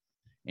fun of it.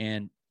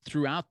 And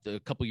throughout the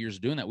couple of years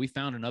of doing that, we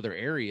found another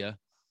area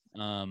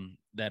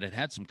that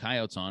had some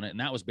coyotes on it. And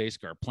that was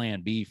basically our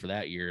Plan B for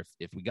that year.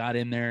 If we got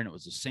in there and it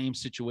was the same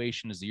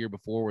situation as the year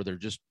before where there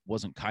just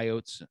wasn't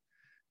coyotes,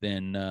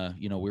 then,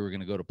 you know, we were going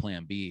to go to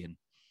Plan B. And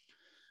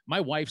my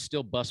wife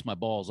still busts my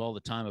balls all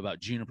the time about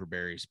juniper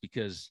berries,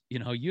 because, you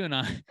know, you and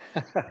I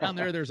down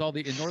there,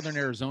 in northern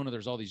Arizona,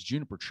 there's all these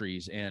juniper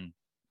trees, and,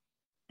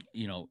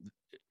 you know,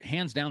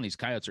 hands down, these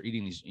coyotes are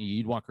eating these.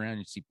 You'd walk around and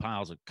you'd see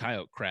piles of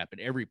coyote crap,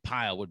 and every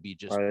pile would be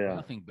just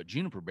nothing but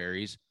juniper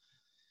berries.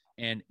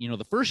 And, you know,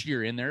 the first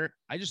year in there,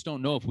 I just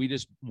don't know if we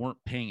just weren't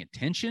paying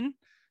attention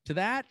to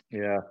that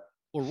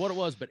or what it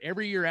was. But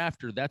every year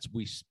after,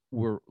 we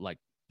were like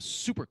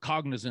super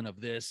cognizant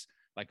of this,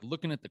 like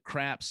looking at the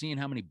crap, seeing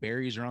how many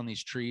berries are on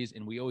these trees.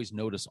 And we always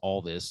notice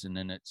all this. And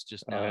then it's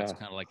just now it's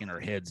kind of like in our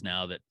heads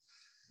now that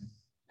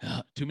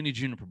too many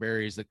juniper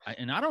berries.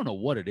 And I don't know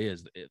what it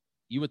is.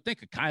 You would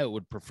think a coyote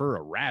would prefer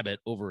a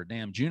rabbit over a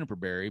damn juniper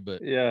berry,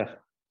 but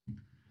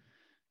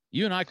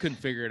you and I couldn't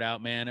figure it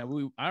out, man.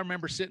 I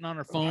remember sitting on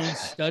our phones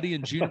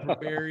studying juniper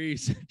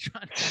berries,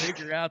 trying to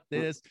figure out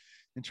this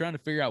and trying to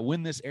figure out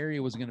when this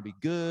area was going to be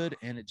good.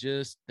 And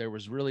there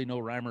was really no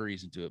rhyme or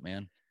reason to it,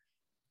 man.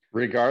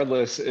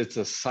 Regardless, it's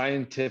a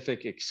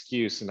scientific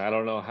excuse. And I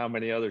don't know how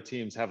many other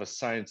teams have a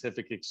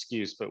scientific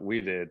excuse, but we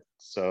did.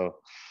 So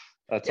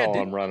that's all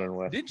I'm running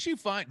with. Didn't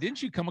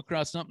you come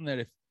across something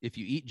that if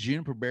you eat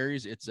juniper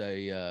berries, it's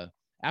a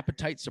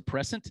appetite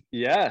suppressant?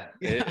 Yeah.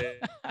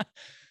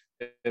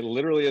 It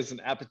literally is an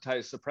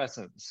appetite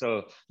suppressant.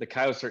 So the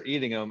coyotes are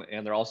eating them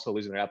and they're also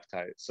losing their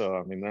appetite. So,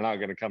 I mean, they're not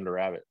going to come to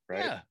rabbit,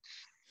 right?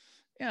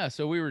 Yeah.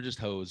 So we were just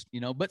hosed,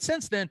 you know, but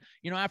since then,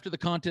 you know, after the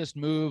contest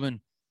move and,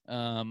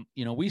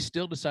 you know, we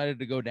still decided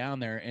to go down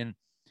there. And,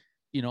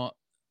 you know,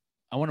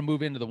 I want to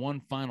move into the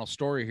one final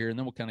story here, and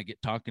then we'll kind of get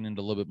talking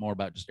into a little bit more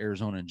about just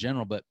Arizona in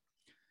general. But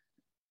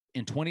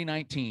in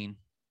 2019,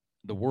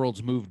 the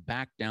Worlds moved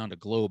back down to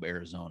Globe,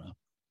 Arizona.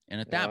 And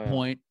at that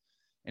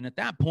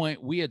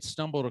point, we had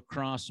stumbled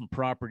across some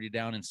property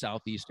down in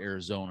Southeast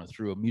Arizona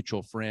through a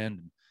mutual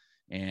friend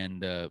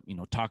and you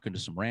know, talking to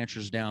some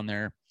ranchers down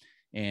there.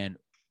 And,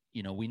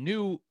 you know, we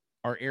knew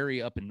our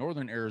area up in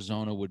northern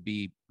Arizona would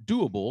be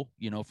doable,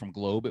 you know, from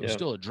Globe. It was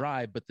still a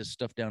drive, but the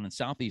stuff down in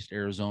Southeast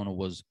Arizona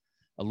was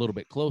a little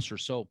bit closer.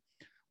 So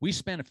we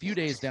spent a few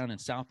days down in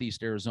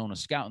Southeast Arizona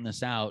scouting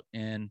this out.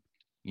 And,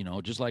 you know,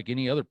 just like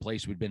any other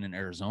place we'd been in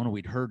Arizona,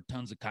 we'd heard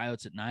tons of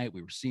coyotes at night.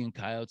 We were seeing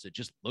coyotes. It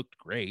just looked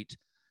great,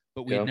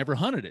 but we had never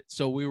hunted it.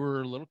 So we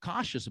were a little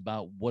cautious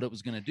about what it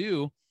was going to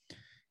do.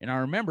 And I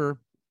remember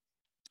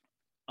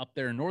up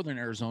there in northern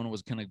Arizona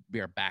was going to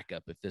be our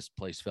backup if this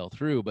place fell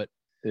through. But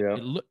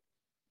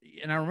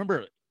and I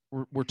remember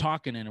we're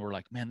talking and we're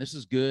like, man, this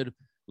is good.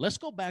 Let's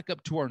go back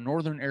up to our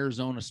northern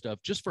Arizona stuff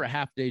just for a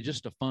half day,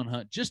 just a fun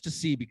hunt, just to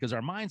see, because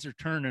our minds are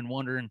turned and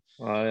wondering,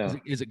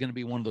 is it going to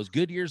be one of those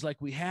good years like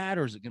we had,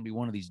 or is it going to be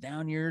one of these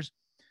down years?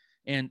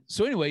 And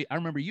so anyway, I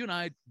remember you and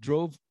I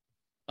drove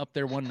up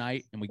there one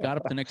night and we got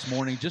up the next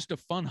morning just to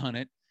fun hunt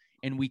it.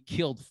 and we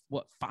killed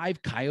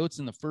 5 coyotes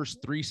in the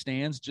first 3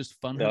 stands, just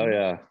fun Oh hunting.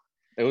 yeah,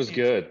 it was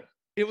good.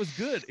 It was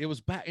good. It was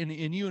bad. And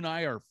you and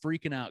I are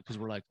freaking out because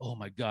we're like, oh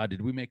my God,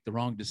 did we make the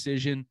wrong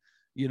decision?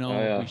 You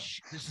know,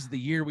 this is the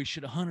year we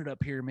should have hunted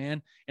up here,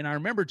 man. And I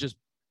remember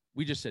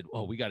we just said,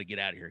 oh, we got to get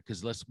out of here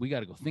because we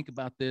got to go think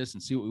about this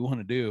and see what we want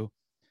to do.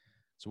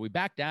 So we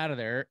backed out of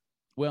there.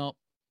 Well,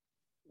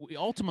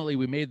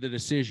 we made the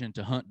decision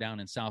to hunt down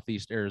in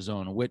Southeast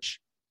Arizona, which,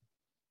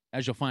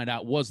 as you'll find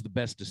out, was the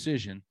best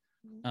decision.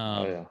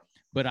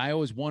 But I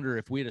always wonder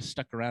if we'd have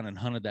stuck around and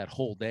hunted that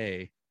whole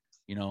day,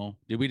 you know,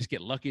 did we just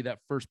get lucky that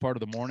first part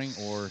of the morning,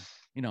 or,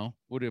 you know,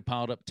 would have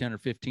piled up 10 or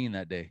 15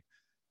 that day?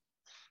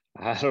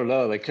 I don't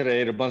know. They could have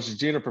ate a bunch of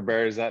juniper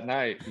berries that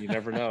night. You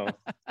never know.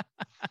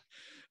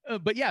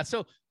 But yeah,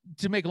 so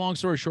to make a long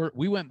story short,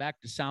 we went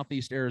back to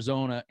Southeast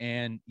Arizona,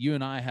 and you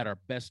and I had our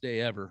best day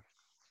ever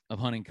of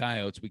hunting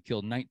coyotes. We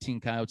killed 19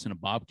 coyotes and a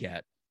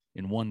bobcat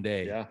in one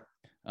day.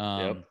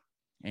 Yeah.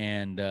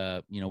 And,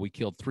 you know, we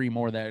killed 3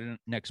 more that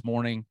next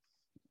morning,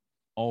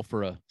 all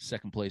for a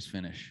second place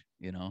finish,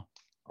 you know.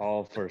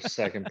 All for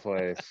second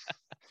place.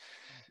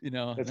 You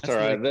know, it's all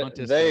right.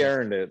 They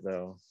earned it,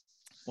 though.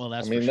 Well,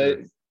 that's for sure.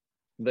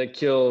 They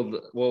killed,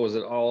 what was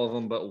it, all of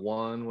them but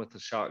one with the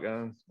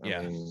shotgun.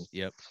 I mean,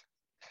 yep.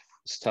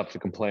 It's tough to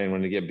complain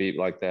when you get beat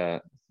like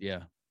that.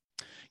 Yeah.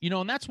 You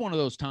know, and that's one of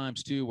those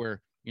times, too,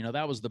 where, you know,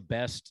 that was the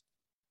best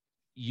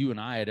you and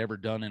I had ever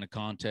done in a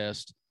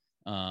contest.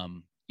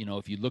 You know,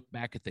 if you look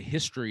back at the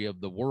history of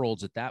the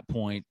worlds at that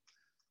point,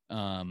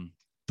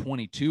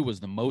 22 was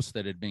the most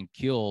that had been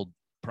killed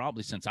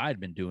probably since I had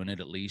been doing it,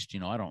 at least.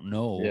 You know, I don't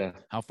know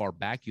how far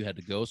back you had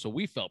to go. So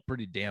we felt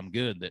pretty damn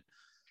good that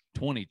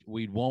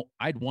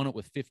I'd won it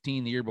with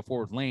 15 the year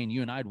before with Lane.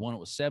 You and I'd won it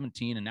with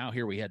 17, and now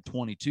here we had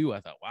 22.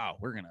 I thought, wow,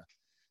 we're gonna.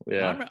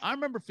 Yeah, I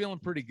remember feeling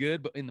pretty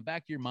good, but in the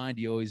back of your mind,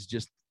 you always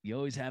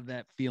have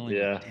that feeling.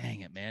 Yeah. Like,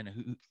 dang it,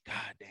 man.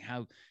 God dang,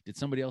 how did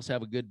somebody else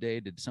have a good day?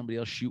 Did somebody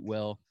else shoot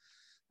well?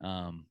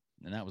 And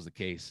that was the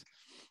case.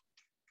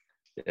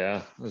 Yeah,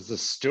 it was the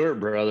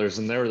Stewart brothers,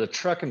 and they were the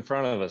truck in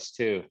front of us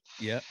too.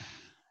 Yeah,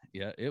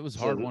 it was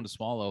hard one to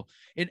swallow.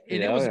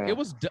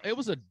 It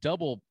was a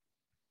double,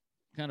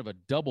 kind of a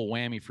double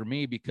whammy for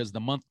me, because the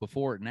month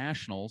before at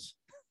Nationals,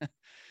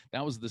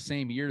 that was the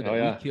same year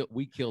that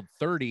we killed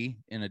 30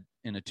 in a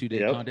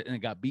 2-day contest, and it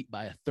got beat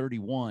by a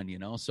 31. You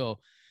know, so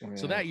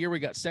that year we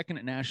got second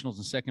at Nationals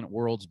and second at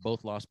Worlds,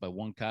 both lost by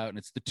 1 coyote, and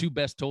it's the 2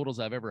 best totals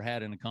I've ever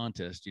had in a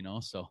contest. You know,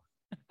 so.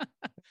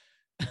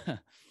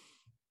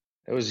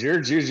 It was your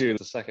juju,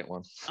 the second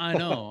one. I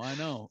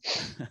know.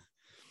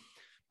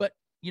 But,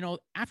 you know,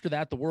 after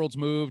that, the world's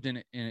moved,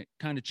 and it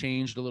kind of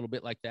changed a little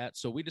bit like that.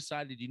 So we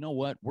decided, you know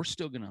what, we're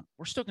still gonna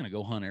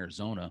go hunt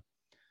Arizona.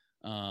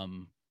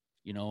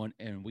 You know,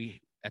 and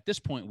we, at this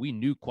point, we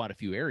knew quite a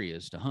few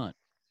areas to hunt.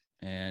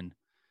 And,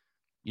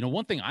 you know,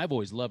 one thing I've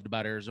always loved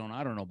about Arizona,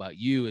 I don't know about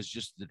you, is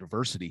just the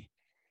diversity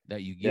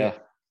that you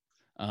get.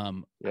 I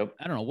don't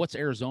know, what's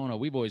Arizona?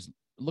 We've always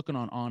looking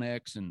on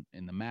Onyx and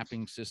the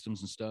mapping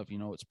systems and stuff, you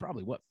know, it's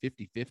probably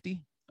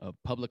 50-50 of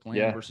public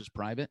land versus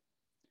private,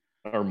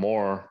 or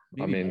more.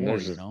 Maybe I mean, more,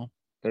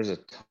 there's a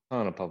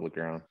ton of public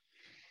ground.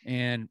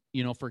 And,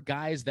 you know, for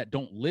guys that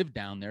don't live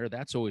down there,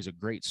 that's always a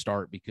great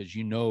start, because,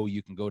 you know,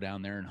 you can go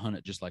down there and hunt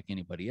it just like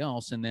anybody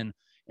else. And then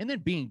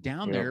being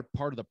down there,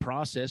 part of the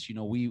process, you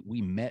know,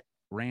 we met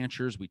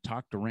ranchers, we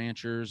talked to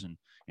ranchers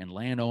and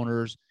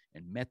landowners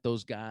and met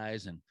those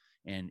guys.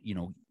 And, you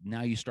know,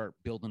 now you start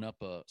building up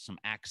some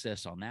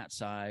access on that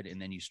side.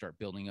 And then you start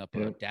building up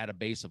a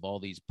database of all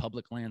these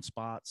public land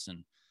spots.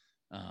 And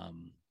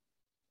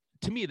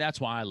to me, that's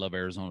why I love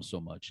Arizona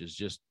so much, is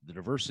just the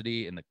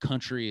diversity, and the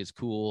country is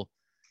cool.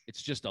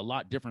 It's just a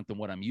lot different than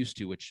what I'm used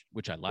to, which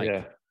I like.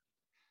 Yeah.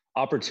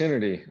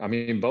 Opportunity. I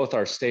mean, both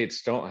our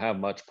states don't have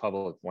much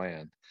public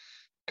land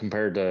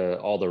compared to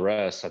all the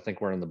rest. I think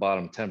we're in the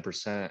bottom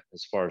 10%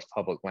 as far as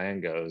public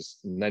land goes.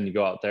 And then you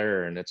go out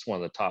there and it's one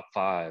of the top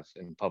 5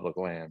 in public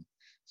land.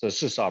 So it's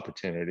just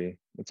opportunity.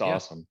 It's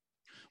awesome.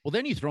 Well,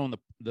 then you throw in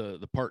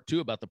the part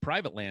too about the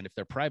private land. If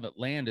their private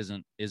land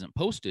isn't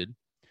posted,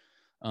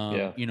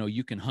 you know,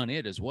 you can hunt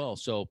it as well.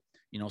 So,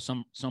 you know,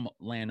 some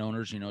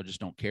landowners, you know,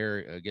 just don't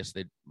care. I guess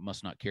they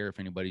must not care if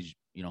anybody's,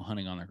 you know,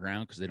 hunting on their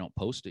ground, because they don't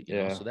post it. You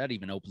know? So that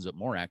even opens up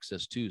more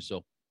access too.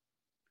 So,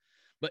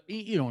 but,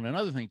 you know, and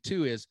another thing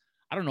too is,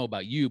 I don't know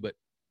about you, but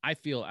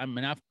I've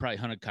probably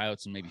hunted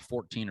coyotes in maybe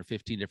 14 or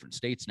 15 different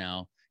states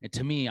now. And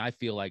to me, I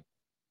feel like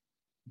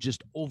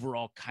just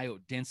overall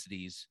coyote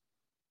densities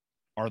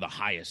are the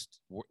highest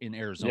in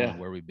Arizona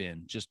where we've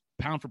been. Just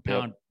pound for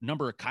pound,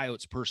 number of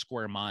coyotes per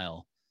square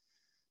mile.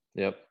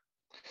 Yep.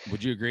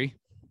 Would you agree?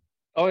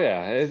 Oh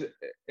yeah.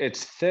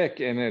 It's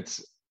thick, and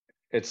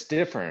it's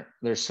different.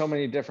 There's so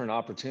many different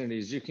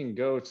opportunities. You can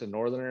go to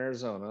northern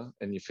Arizona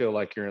and you feel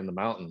like you're in the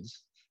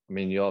mountains. I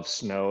mean, you'll have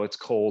snow. It's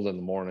cold in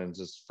the mornings.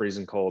 It's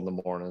freezing cold in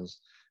the mornings.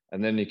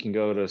 And then you can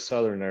go to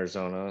southern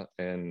Arizona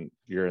and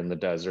you're in the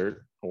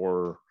desert,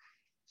 or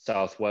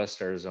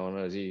southwest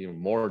Arizona is even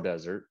more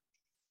desert.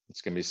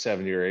 It's going to be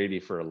 70 or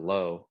 80 for a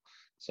low.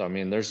 So, I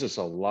mean, there's just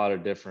a lot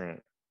of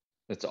different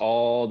It's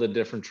all the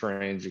different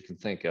terrains you can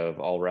think of,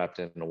 all wrapped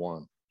into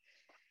one.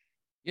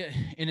 Yeah,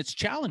 and it's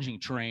challenging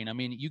terrain. I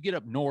mean, you get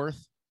up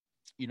north,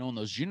 you know, in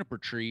those juniper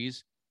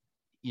trees,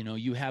 you know,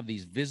 you have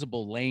these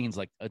visible lanes,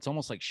 like it's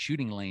almost like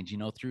shooting lanes, you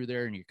know, through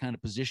there, and you're kind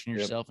of positioning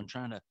yourself and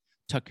trying to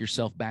tuck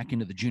yourself back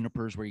into the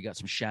junipers where you got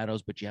some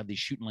shadows, but you have these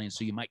shooting lanes,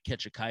 so you might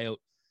catch a coyote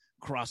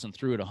crossing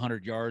through at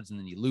 100 yards, and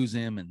then you lose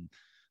him, and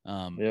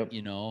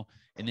you know,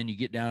 and then you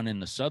get down in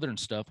the southern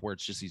stuff where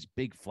it's just these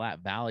big flat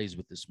valleys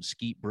with this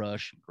mesquite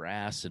brush and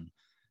grass, and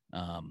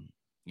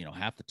you know,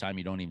 half the time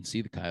you don't even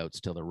see the coyotes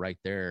till they're right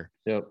there.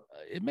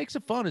 It makes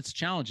it fun. It's a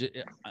challenge.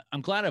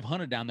 I'm glad I've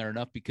hunted down there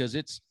enough, because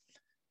it's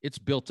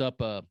built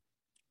up a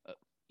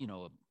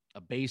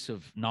base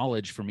of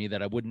knowledge for me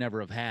that I would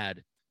never have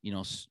had, you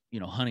know,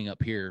 hunting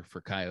up here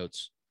for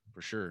coyotes,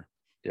 for sure.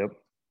 Yep,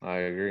 I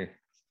agree.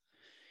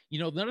 You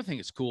know, another thing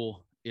that's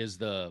cool is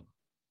the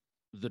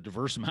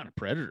diverse amount of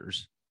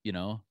predators. You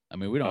know, I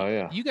mean, we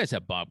don't. You guys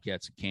have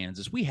bobcats in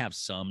Kansas. We have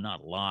some, not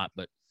a lot,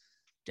 but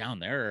down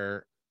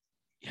there,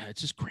 yeah,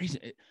 it's just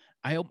crazy.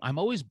 I'm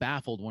always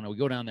baffled when we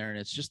go down there, and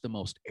it's just the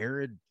most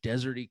arid,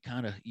 deserty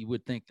kind of. You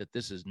would think that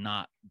this is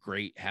not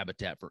great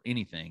habitat for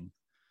anything,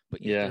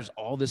 but yet there's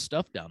all this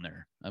stuff down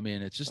there. I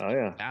mean, it just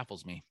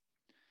baffles me.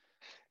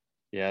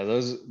 Yeah,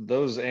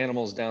 those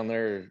animals down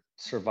there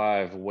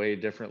survive way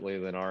differently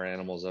than our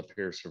animals up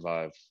here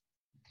survive.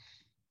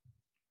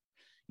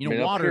 You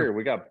know, water. Up here,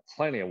 we got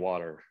plenty of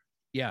water.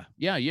 Yeah.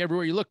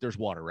 Everywhere you look, there's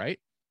water, right?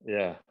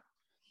 Yeah.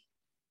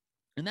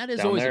 And that is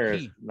down always there, a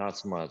key. Not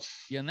so much.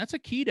 Yeah, and that's a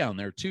key down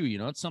there too. You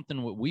know, it's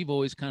something what we've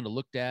always kind of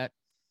looked at.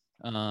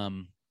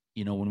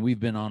 You know, when we've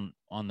been on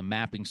the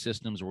mapping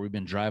systems, where we've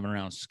been driving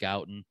around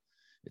scouting,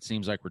 it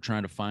seems like we're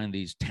trying to find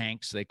these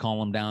tanks. They call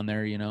them down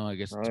there. You know, I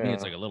guess to me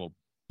it's like a little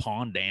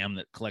pond dam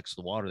that collects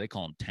the water. They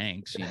call them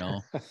tanks. You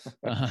know,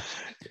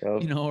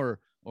 you know,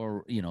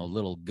 or you know,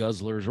 little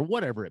guzzlers or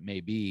whatever it may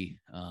be.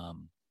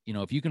 You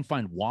know, if you can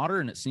find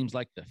water, and it seems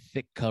like the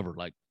thick cover,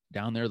 like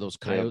down there, those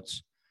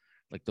coyotes.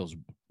 Like those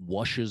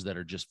washes that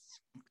are just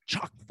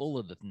chock full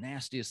of the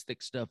nastiest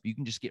thick stuff. You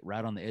can just get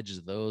right on the edges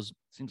of those.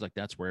 Seems like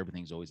that's where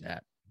everything's always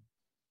at.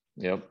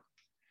 Yep.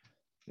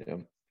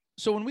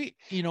 So when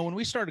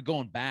we started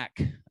going back,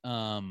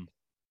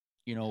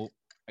 you know,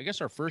 I guess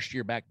our first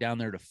year back down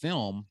there to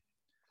film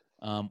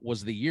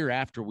was the year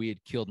after we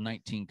had killed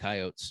 19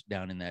 coyotes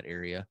down in that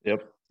area.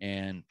 Yep.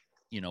 And,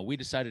 you know, we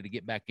decided to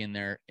get back in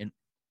there. And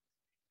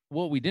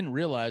what we didn't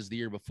realize the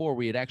year before,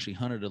 we had actually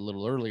hunted a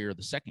little earlier,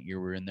 the second year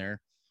we were in there.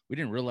 We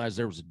didn't realize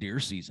there was a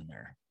deer season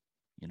there,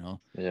 you know?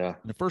 Yeah.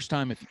 And the first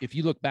time, if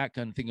you look back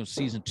and think of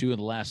season 2 of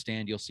The Last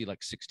Stand, you'll see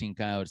like 16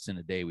 coyotes in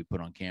a day we put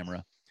on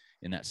camera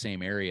in that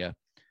same area.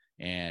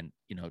 And,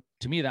 you know,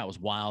 to me, that was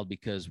wild,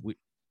 because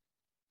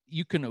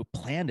you couldn't have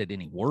planned it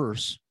any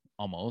worse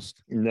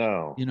almost.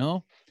 No. You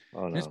know?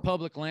 Oh, no. This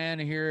public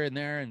land here and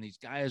there, and these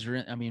guys are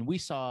in, I mean, we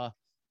saw,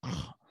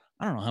 I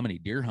don't know how many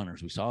deer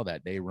hunters we saw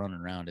that day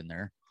running around in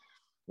there.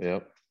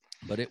 Yep.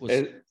 But it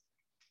was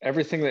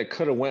everything that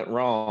could have went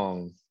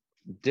wrong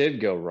did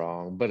go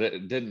wrong, but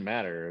it didn't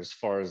matter as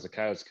far as the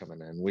coyotes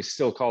coming in. We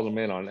still called them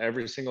in on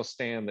every single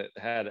stand that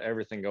had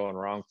everything going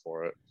wrong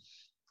for it.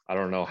 I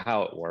don't know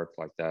how it worked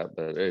like that,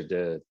 but it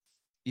did.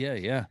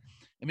 Yeah.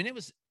 I mean, it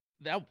was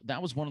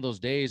that was one of those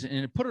days, and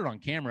it put it on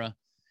camera,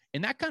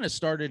 and that kind of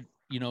started,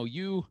 you know,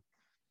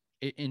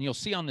 and you'll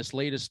see on this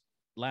latest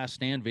Last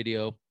Stand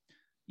video,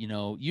 you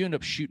know, you end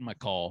up shooting my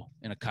call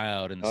and a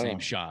coyote in the same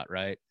shot,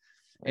 right?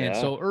 And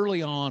so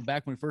early on,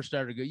 back when we first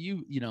started to go,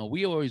 you know,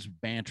 we always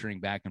bantering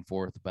back and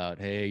forth about,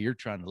 hey, you're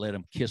trying to let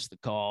him kiss the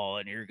call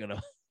and you're going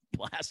to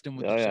blast him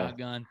with the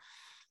shotgun.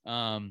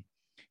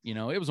 You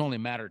know, it was only a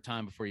matter of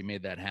time before you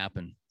made that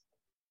happen.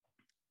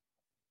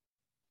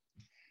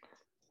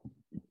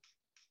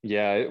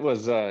 Yeah, it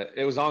was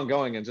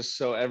ongoing. And just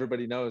so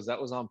everybody knows,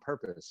 that was on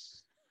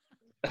purpose.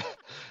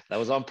 That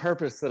was on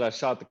purpose that I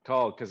shot the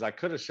call, because I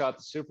could have shot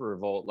the Super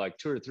Revolt like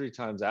 2 or 3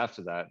 times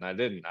after that, and I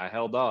didn't. I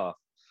held off.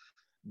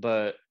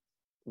 But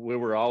we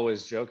were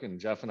always joking.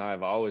 Jeff and I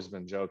have always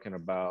been joking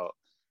about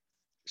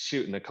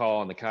shooting the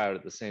call and the coyote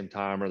at the same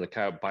time, or the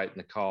coyote biting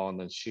the call and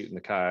then shooting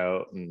the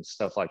coyote and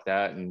stuff like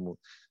that. And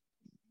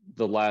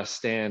the Last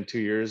Stand 2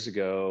 years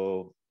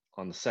ago,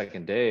 on the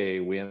second day,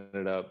 we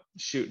ended up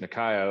shooting a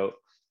coyote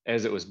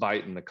as it was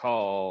biting the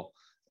call,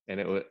 and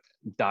it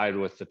died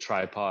with the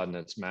tripod in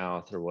its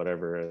mouth or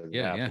whatever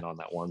happened on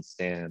that one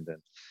stand.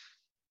 And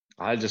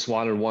I just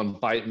wanted one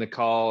biting the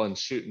call and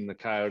shooting the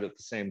coyote at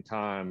the same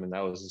time, and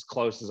that was as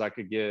close as I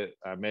could get.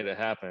 I made it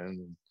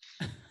happen.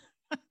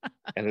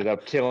 Ended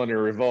up killing a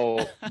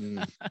revolt.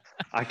 And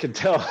I could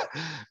tell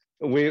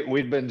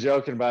we'd been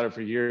joking about it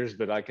for years,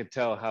 but I could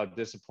tell how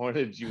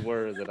disappointed you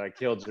were that I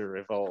killed your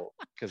revolt,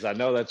 because I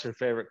know that's your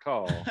favorite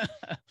call.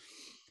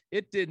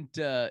 It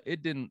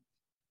didn't.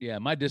 Yeah,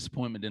 my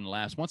disappointment didn't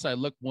last. Once I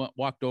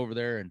walked over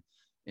there,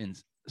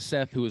 and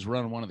Seth, who was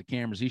running one of the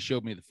cameras, he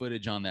showed me the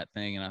footage on that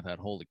thing, and I thought,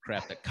 holy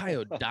crap, that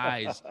coyote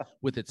dies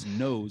with its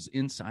nose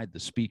inside the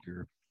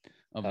speaker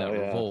of that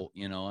revolt.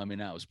 You know, I mean,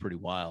 that was pretty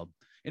wild.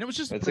 And it was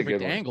just a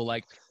perfect angle.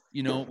 Like,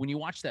 when you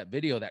watch that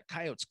video, that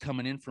coyote's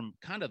coming in from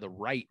kind of the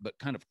right, but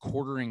kind of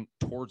quartering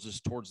towards us,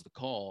 towards the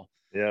call.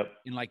 Yep.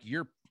 And like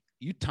you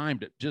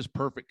timed it just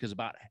perfect, because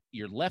about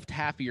your left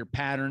half of your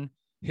pattern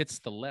hits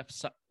the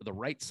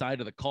right side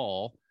of the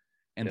call,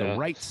 and the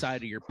right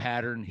side of your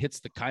pattern hits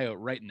the coyote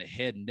right in the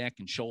head, neck,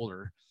 and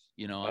shoulder.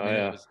 It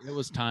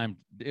was timed.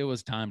 It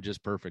was timed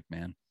just perfect,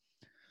 man.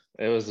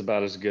 It was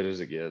about as good as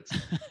it gets.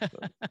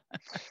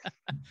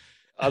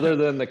 Other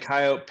than the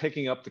coyote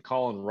picking up the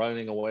call and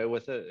running away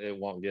with it, it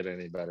won't get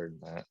any better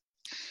than that.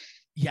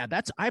 Yeah,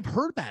 I've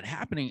heard that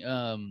happening.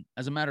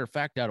 As a matter of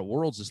fact, out of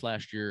Worlds this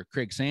last year,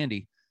 Craig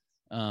Sandy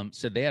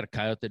said they had a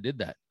coyote that did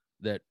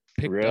that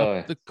picked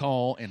up the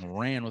call and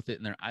ran with it.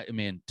 And I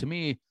mean, to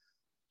me,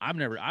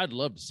 I'd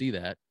love to see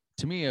that.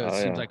 To me, it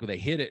seems like they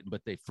hit it,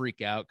 but they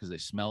freak out because they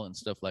smell it and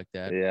stuff like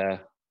that. Yeah.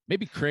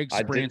 Maybe Craig's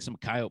spraying some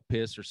coyote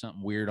piss or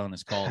something weird on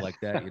his call like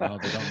that. They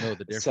don't know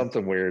the difference.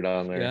 Something weird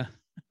on there. Yeah.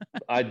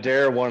 I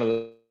dare one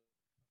of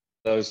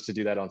those to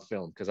do that on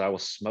film, because I will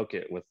smoke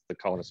it with the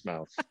call in its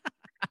mouth.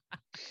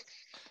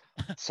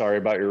 Sorry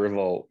about your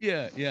revolt.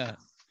 Yeah.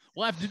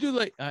 Well, I have to do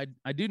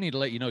I do need to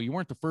let you know, you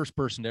weren't the first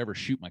person to ever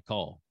shoot my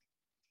call.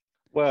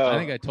 Well, I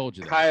think I told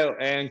you that. Coyote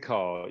and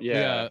call.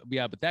 Yeah.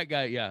 But that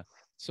guy, yeah.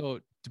 So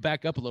to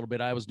back up a little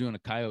bit, I was doing a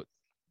coyote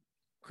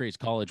craze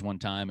college one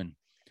time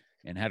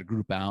and had a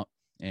group out,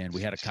 and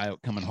we had a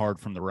coyote coming hard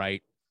from the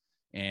right.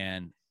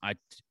 And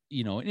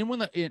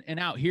and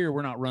out here,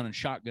 we're not running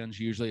shotguns.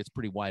 Usually it's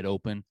pretty wide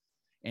open.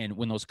 And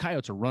when those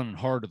coyotes are running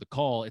hard to the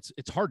call,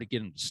 it's hard to get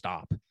them to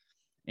stop.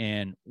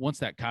 And once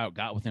that coyote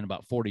got within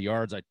about 40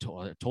 yards, I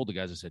told the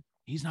guys, I said,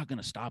 he's not going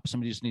to stop.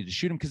 Somebody just needs to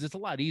shoot him, because it's a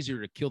lot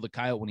easier to kill the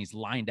coyote when he's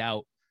lined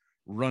out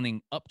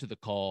running up to the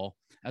call,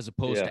 as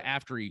opposed to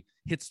after he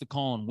hits the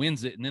call and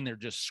wins it, and then they're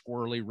just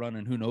squirrely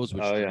running who knows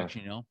which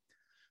direction,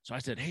 So I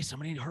said, hey,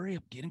 somebody hurry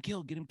up, get him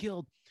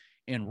killed.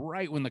 And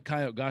right when the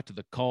coyote got to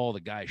the call,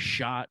 the guy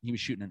shot. He was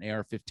shooting an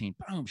AR-15.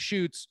 Boom,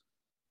 shoots.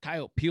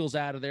 Coyote peels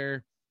out of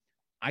there.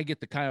 I get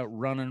the coyote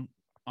running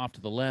off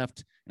to the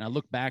left, and I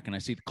look back and I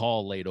see the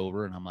call laid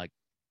over, and I'm like,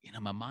 in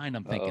my mind,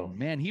 I'm thinking,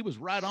 man, he was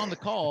right on the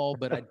call,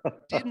 but I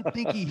didn't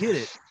think he hit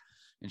it.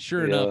 And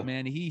sure enough,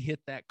 man, he hit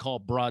that call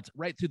broad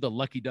right through the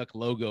Lucky Duck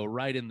logo,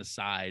 right in the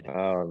side,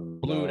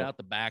 blew it out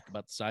the back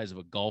about the size of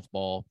a golf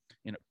ball,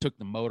 and it took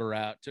the motor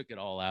out, took it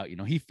all out.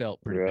 He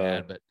felt pretty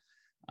bad, but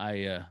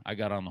I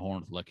got on the horn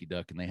with Lucky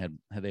Duck, and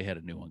they had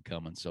a new one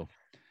coming. So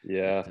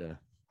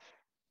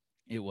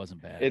it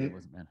wasn't bad. It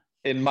wasn't bad.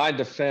 In my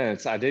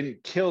defense, I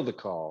didn't kill the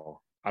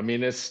call. I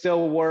mean, it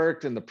still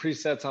worked, and the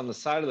presets on the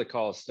side of the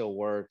call still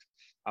worked.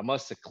 I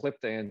must have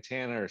clipped the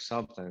antenna or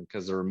something,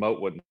 because the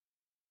remote wouldn't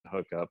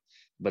hook up,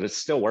 but it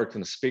still worked,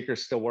 and the speaker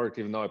still worked,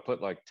 even though I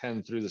put like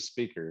 10 through the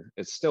speaker.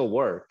 It still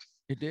worked.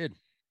 It did.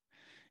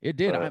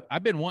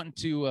 I've been wanting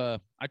to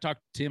I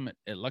talked to Tim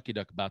at Lucky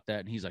Duck about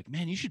that, and he's like,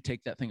 man, you should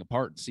take that thing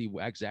apart and see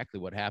exactly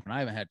what happened. I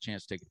haven't had a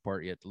chance to take it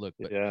apart yet to look,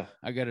 but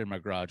I got it in my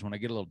garage. When I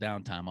get a little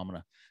downtime, I'm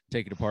gonna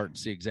take it apart and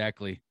see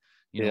exactly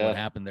what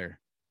happened there.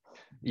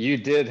 You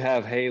did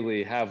have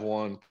Haley have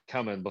one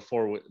coming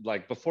before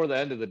the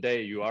end of the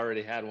day. You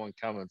already had one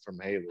coming from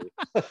Haley.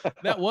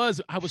 I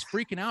was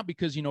freaking out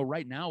because,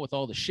 right now with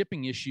all the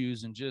shipping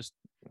issues and just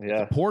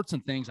the ports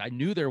and things, I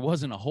knew there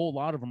wasn't a whole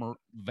lot of them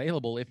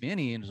available, if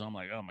any. And so I'm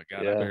like, oh my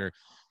God,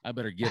 I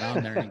better get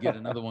on there and get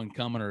another one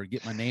coming, or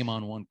get my name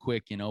on one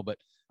quick, but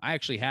I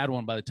actually had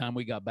one by the time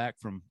we got back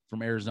from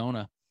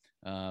Arizona.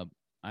 I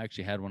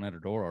actually had one at her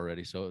door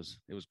already. So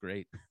it was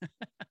great.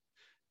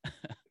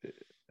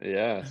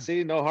 Yeah.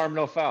 See, no harm,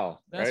 no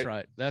foul. That's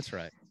right.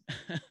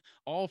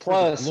 All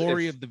for the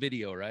glory of the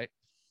video, right?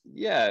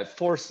 Yeah. It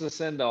forced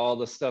us into all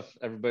the stuff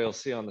everybody will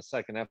see on the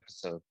second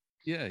episode.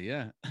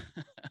 Yeah.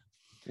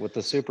 With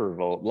the Super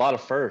Revolt. A lot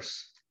of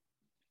firsts.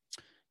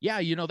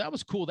 Yeah. That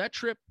was cool. That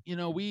trip,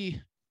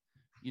 we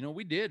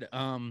did,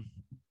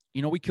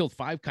 we killed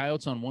 5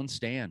 coyotes on one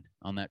stand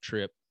on that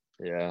trip.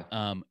 Yeah.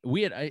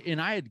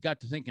 I had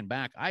got to thinking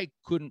back. I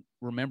couldn't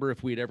remember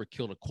if we'd ever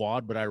killed a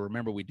quad, but I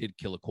remember we did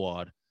kill a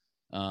quad.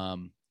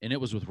 And it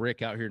was with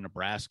Rick out here in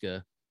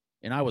Nebraska,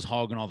 and I was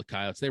hogging all the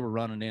coyotes. They were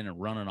running in and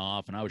running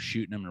off, and I was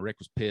shooting them, and Rick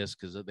was pissed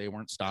because they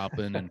weren't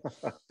stopping. And,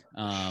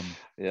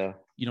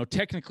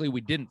 technically we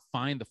didn't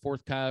find the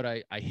 4th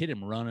coyote. I hit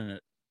him running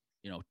at,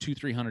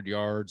 200-300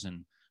 yards,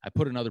 and I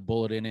put another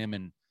bullet in him,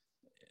 and,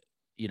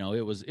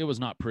 it was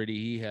not pretty.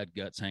 He had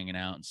guts hanging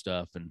out and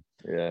stuff. And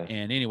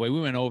anyway,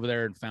 we went over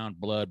there and found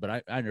blood,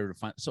 but I never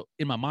found. So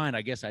in my mind,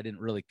 I guess I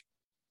didn't really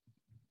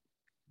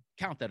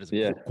count that as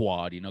a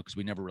quad, because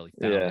we never really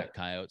found that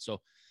coyote. So,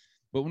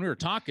 but when we were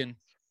talking,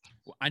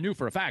 I knew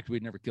for a fact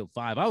we'd never killed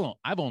 5.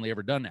 I've only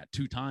ever done that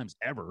 2 times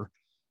ever,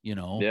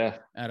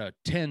 at a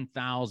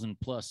 10,000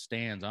 plus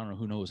stands. I don't know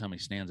who knows how many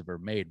stands I've ever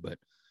made, but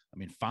I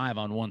mean, 5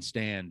 on one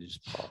stand is,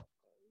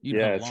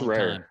 it's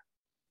rare. Time.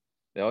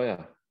 Oh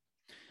yeah.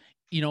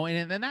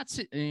 And then that's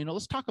it.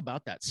 Let's talk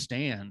about that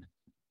stand.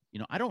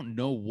 I don't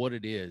know what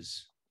it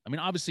is. I mean,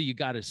 obviously you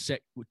got to set,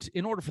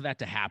 in order for that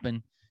to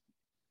happen,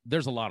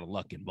 there's a lot of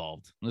luck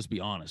involved. Let's be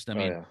honest. I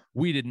mean, yeah.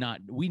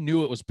 we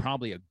knew it was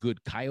probably a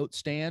good coyote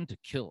stand to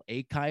kill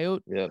a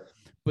coyote, Yep.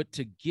 but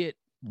to get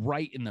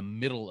right in the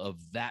middle of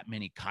that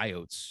many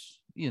coyotes,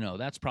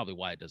 that's probably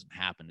why it doesn't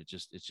happen. It's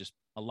just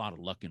a lot of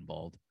luck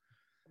involved.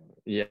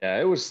 Yeah,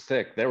 it was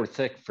thick. They were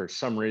thick for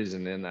some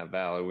reason in that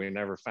valley. We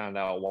never found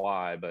out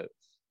why, but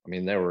I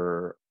mean, it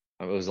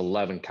was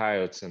 11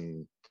 coyotes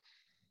and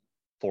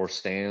 4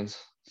 stands,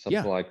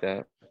 Yeah. something like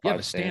that. Yeah. 5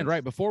 The stand stands.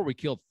 right before we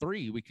killed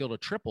 3, we killed a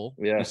triple.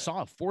 Yeah. We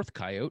saw a 4th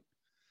coyote.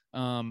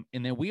 And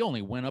then we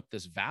only went up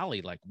this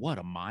valley, like what,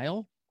 a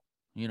mile,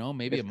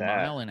 maybe If a that.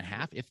 mile and a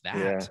half, if that.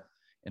 Yeah.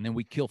 And then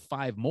we kill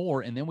 5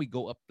 more. And then we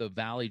go up the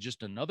valley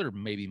just another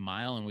maybe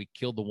mile, and we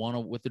killed the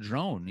one with the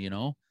drone,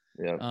 Yeah.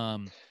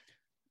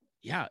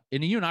 Yeah.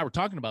 And you and I were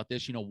talking about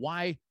this,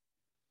 why,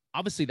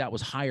 obviously that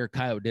was higher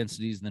coyote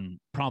densities than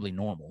probably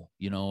normal,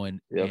 and,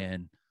 Yep.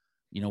 and,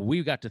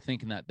 we got to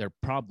thinking that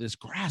this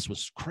grass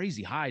was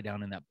crazy high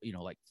down in that,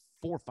 like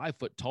 4 or 5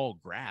 foot tall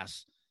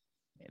grass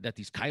that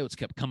these coyotes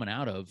kept coming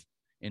out of.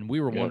 And we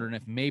were wondering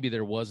if maybe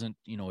there wasn't,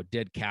 a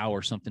dead cow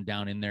or something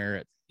down in there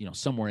at,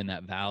 somewhere in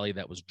that valley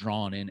that was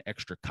drawing in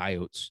extra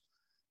coyotes.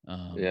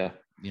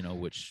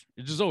 Which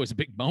is always a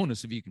big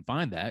bonus if you can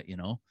find that,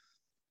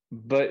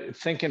 But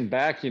thinking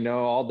back,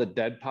 all the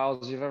dead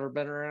piles you've ever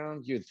been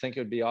around, you'd think it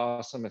would be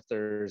awesome if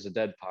there's a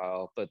dead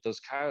pile, but those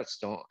coyotes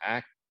don't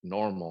act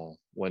normal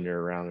when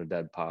you're around a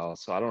dead pile.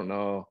 So I don't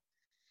know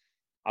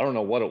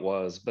what it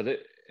was, but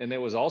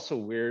it was also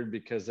weird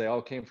because they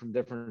all came from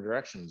different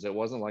directions. It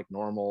wasn't like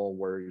normal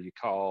where you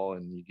call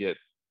and you get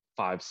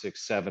 5,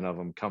 6, 7 of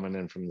them coming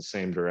in from the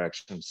same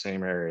direction,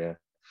 same area.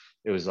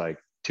 It was like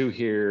 2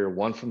 here,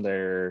 1 from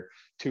there,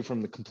 2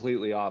 from the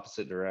completely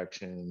opposite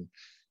direction.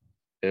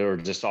 They were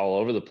just all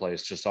over the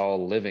place, just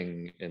all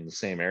living in the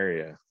same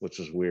area, which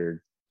was weird.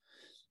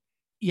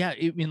 Yeah,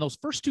 I mean, those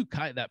first 2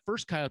 that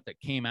first coyote that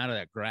came out of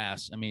that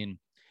grass, I mean,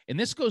 and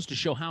this goes to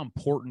show how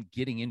important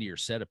getting into your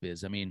setup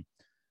is. I mean,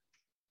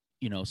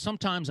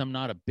 sometimes I'm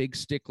not a big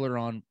stickler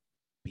on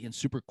being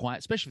super quiet,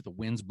 especially if the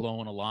wind's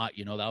blowing a lot,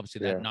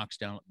 obviously that knocks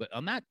down. But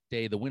on that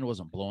day, the wind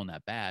wasn't blowing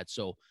that bad.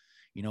 So,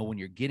 when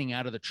you're getting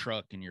out of the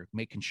truck and you're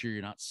making sure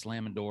you're not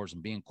slamming doors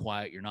and being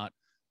quiet, you're not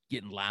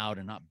getting loud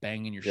and not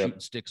banging your shooting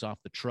sticks off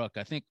the truck.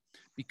 I think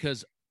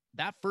because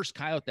that first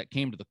coyote that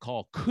came to the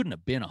call couldn't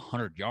have been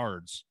 100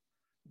 yards.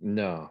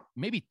 No,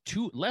 maybe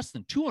less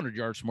than 200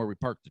 yards from where we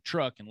parked the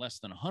truck and less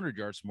than 100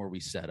 yards from where we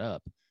set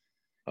up.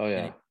 Oh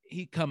yeah. And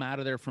he come out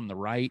of there from the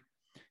right.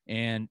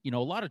 And, a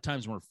lot of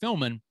times when we're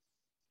filming,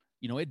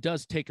 it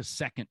does take a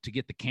second to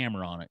get the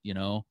camera on it,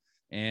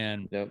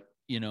 and,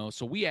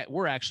 so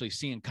we're actually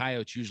seeing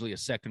coyotes usually a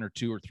second or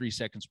 2 or 3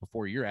 seconds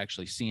before you're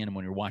actually seeing them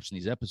when you're watching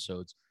these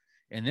episodes.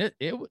 And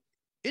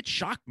it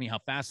shocked me how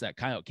fast that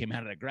coyote came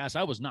out of that grass.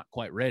 I was not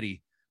quite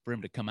ready for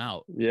him to come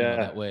out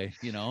that way,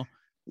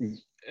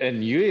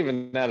 And you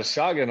even had a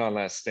shotgun on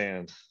that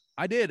stand.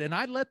 I did. And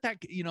I let that,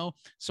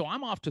 so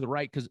I'm off to the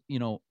right because,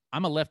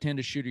 I'm a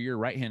left-handed shooter, you're a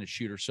right-handed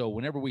shooter. So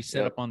whenever we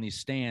set up on these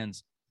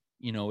stands,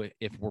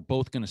 if we're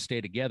both going to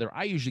stay together,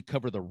 I usually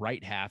cover the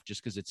right half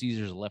just because it's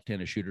easier as a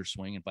left-handed shooter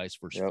swing and vice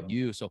versa for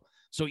you. So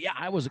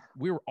yeah,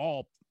 we were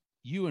all,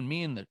 you and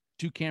me and the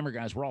 2 camera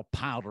guys were all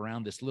piled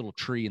around this little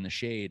tree in the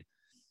shade.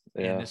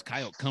 And this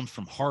coyote comes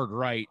from hard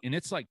right. And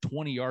it's like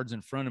 20 yards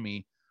in front of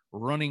me,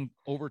 running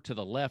over to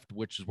the left,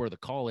 which is where the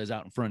call is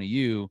out in front of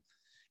you.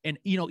 And,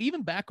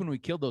 even back when we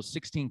killed those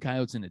 16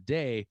 coyotes in a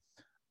day,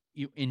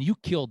 you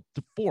killed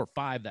 4 or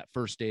 5 that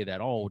first day, that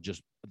all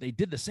just, they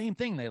did the same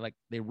thing.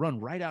 They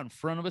run right out in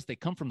front of us. They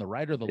come from the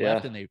right or the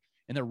left, and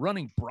they're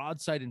running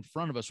broadside in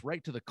front of us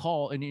right to the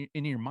call. And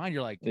in your mind,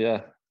 you're like,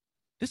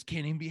 this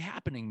can't even be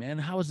happening, man.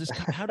 How does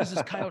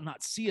this coyote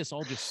not see us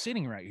all just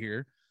sitting right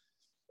here?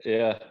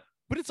 Yeah.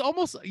 But it's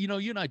almost, you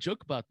and I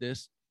joke about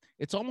this.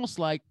 It's almost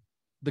like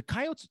the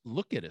coyotes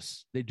look at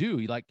us. They do.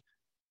 Like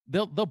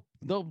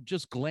they'll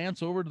just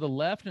glance over to the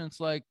left, and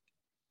it's like,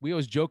 we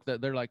always joke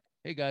that they're like,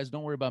 hey guys,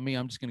 don't worry about me.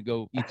 I'm just going to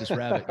go eat this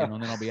rabbit, and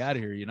then I'll be out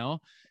of here.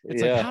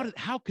 It's like,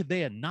 how could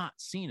they have not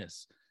seen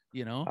us?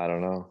 I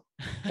don't know.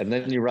 And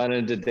then you run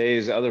into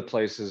days, other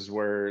places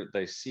where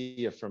they see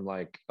you from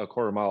like a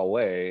quarter mile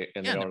away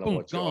and they don't know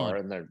what you are.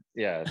 And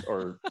they're,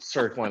 or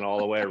circling all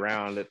the way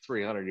around at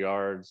 300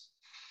 yards.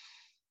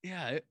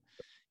 Yeah.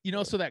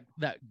 So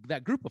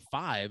that group of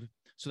 5,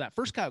 so that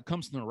first coyote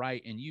comes to the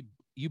right, and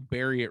you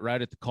bury it right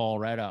at the call,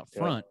 right out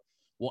front.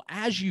 Well,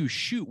 as you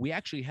shoot, we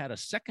actually had a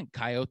second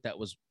coyote that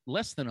was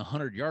less than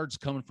 100 yards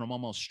coming from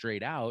almost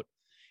straight out.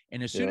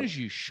 And as soon as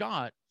you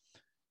shot,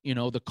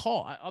 the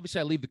call, obviously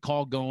I leave the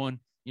call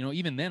going,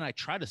 even then I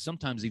try to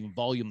sometimes even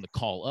volume the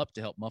call up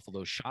to help muffle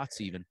those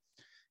shots even.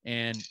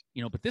 And,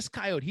 but this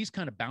coyote, he's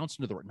kind of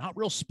bouncing to the right, not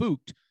real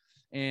spooked.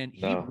 And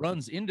he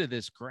runs into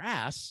this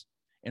grass,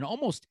 and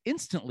almost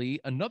instantly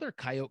another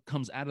coyote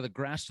comes out of the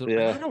grass.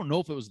 I don't know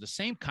if it was the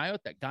same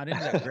coyote that got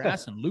into that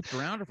grass and looped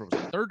around, or if it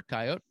was a third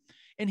coyote.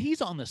 And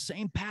he's on the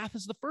same path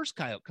as the first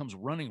coyote, comes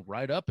running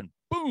right up, and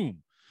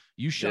boom,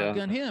 you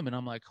shotgun him. And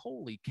I'm like,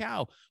 holy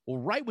cow.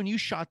 Well, right when you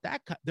shot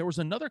that, there was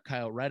another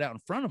coyote right out in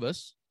front of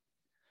us.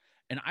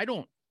 And I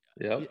don't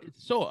Yep.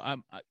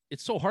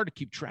 It's so hard to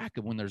keep track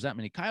of when there's that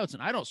many coyotes.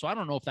 And I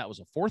don't know if that was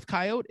a fourth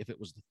coyote, if it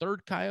was the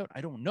third coyote,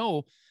 I don't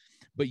know.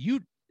 But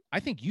I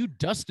think you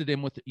dusted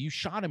him you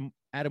shot him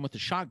at him with a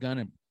shotgun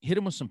and hit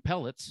him with some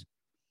pellets.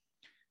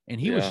 And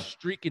he was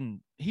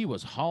streaking, he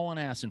was hauling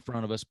ass in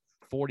front of us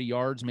 40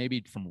 yards,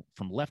 maybe from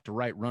left to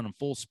right, running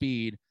full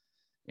speed.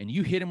 And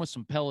you hit him with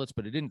some pellets,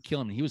 but it didn't kill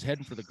him. And he was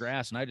heading for the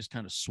grass. And I just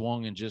kind of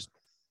swung and just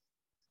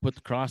put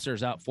the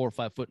crosshairs out 4 or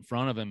 5 foot in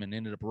front of him and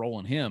ended up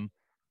rolling him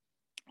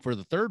for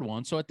the third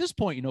one. So at this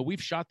point,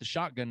 we've shot the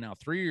shotgun now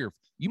 3, or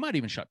you might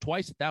even shot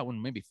twice at that one,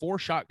 maybe 4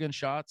 shotgun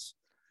shots.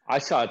 I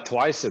shot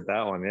twice at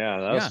that one. Yeah.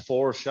 That was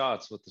 4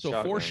 shots with the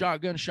shotgun. So 4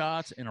 shotgun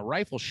shots and a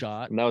rifle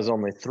shot. And that was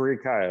only 3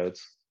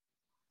 coyotes.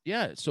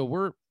 Yeah. So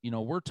we're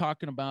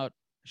talking about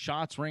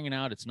shots ringing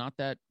out. It's not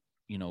that,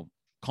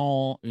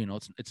 call,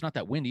 it's not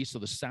that windy. So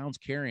the sound's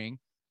carrying,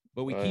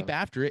 but we keep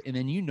after it. And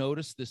then you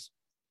notice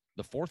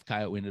the fourth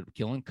coyote we ended up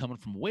killing coming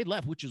from way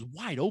left, which is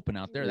wide open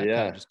out there. That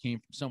coyote just came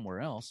from somewhere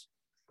else.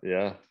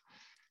 Yeah.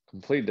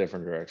 Complete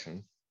different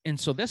direction. And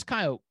so this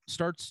coyote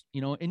starts,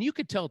 and you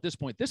could tell at this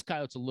point, this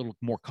coyote's a little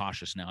more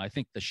cautious now. I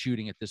think the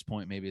shooting at this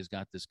point maybe has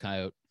got this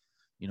coyote,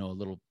 a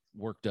little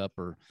worked up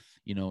or,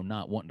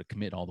 not wanting to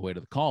commit all the way to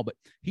the call, but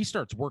he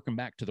starts working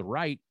back to the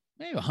right,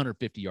 maybe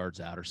 150 yards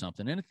out or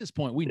something. And at this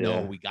point, we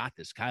know we got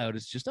this coyote.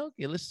 It's just,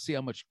 okay, let's see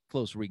how much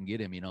closer we can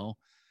get him,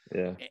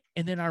 Yeah.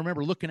 And then I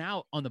remember looking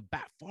out on the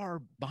back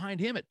far behind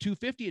him at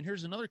 250, and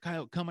here's another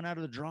coyote coming out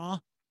of the draw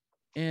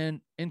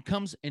and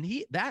comes, and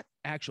that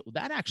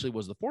actually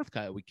was the fourth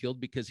coyote we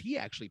killed, because he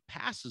actually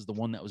passes the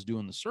one that was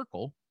doing the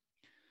circle.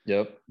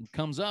 Yep.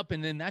 Comes up,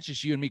 and then that's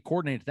just you and me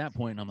coordinated at that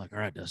point. And I'm like, all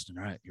right, Dustin,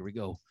 all right, here we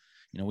go.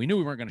 We knew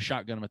we weren't going to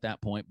shotgun him at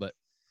that point, but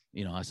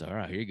I said, all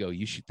right, here you go.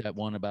 You shoot that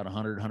one about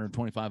 100,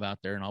 125 out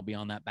there, and I'll be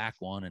on that back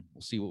one, and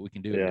we'll see what we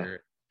can do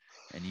here.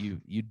 And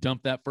you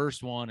dump that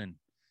first one, and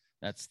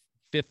that's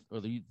the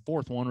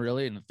fourth one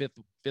really, and the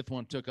fifth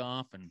one took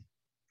off. And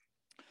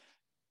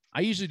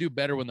I usually do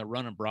better when they're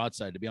running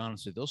broadside, to be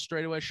honest with you. Those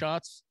straightaway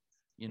shots,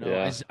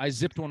 I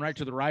zipped one right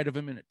to the right of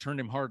him, and it turned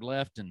him hard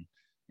left,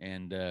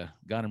 and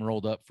got him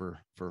rolled up for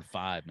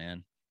 5,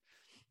 man.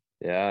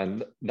 Yeah,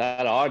 and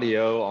that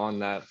audio on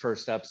that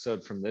first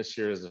episode from this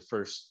year is the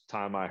first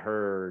time I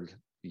heard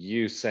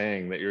you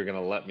saying that you're going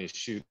to let me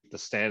shoot the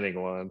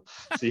standing one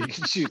so you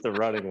can shoot the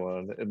running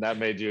one, and that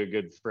made you a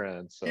good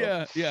friend. So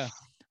yeah.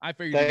 I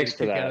figured you'd get a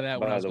kick out of that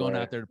when I was going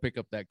out there to pick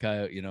up that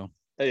coyote,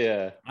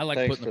 Yeah. I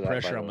like putting the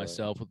pressure on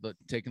myself with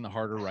taking the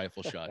harder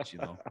rifle shots,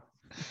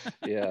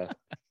 Yeah.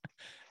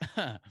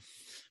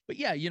 But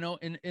yeah,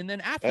 and then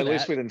after at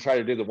least we didn't try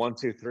to do the 1,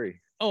 2, 3.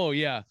 Oh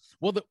yeah.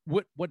 Well,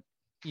 what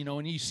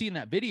and you see in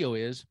that video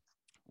is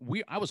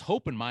I was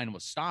hoping mine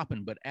was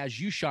stopping, but as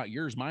you shot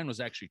yours, mine was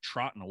actually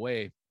trotting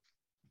away.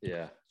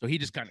 Yeah. So he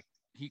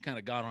kind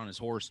of got on his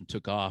horse and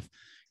took off,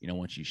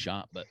 once you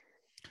shot. But,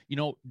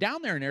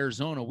 down there in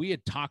Arizona, we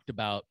had talked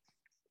about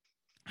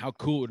how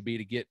cool it would be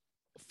to get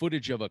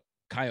footage of a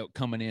coyote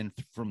coming in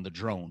from the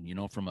drone,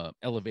 from a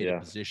elevated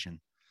position,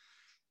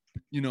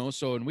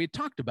 so, and we had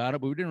talked about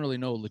it, but we didn't really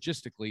know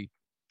logistically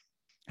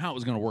how it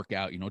was going to work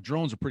out.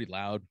 Drones are pretty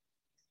loud,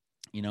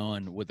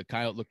 and would the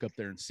coyote look up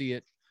there and see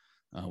it?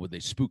 Would they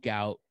spook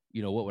out?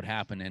 What would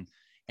happen?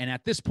 And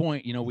at this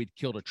point, we'd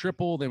killed a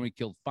triple, then we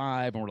killed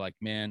 5, and we're like,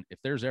 man, if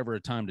there's ever a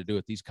time to do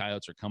it, these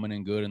coyotes are coming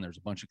in good, and there's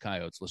a bunch of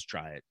coyotes. Let's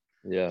try it.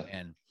 Yeah.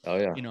 And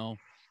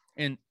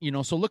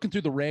so looking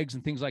through the regs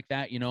and things like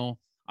that,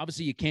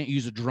 obviously you can't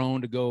use a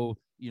drone to go,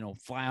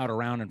 fly out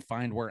around and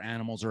find where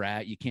animals are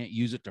at. You can't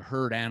use it to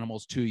herd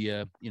animals to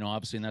you,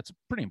 obviously, and that's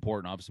pretty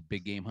important, obviously,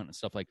 big game hunting and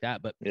stuff like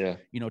that. But,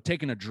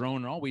 taking a drone,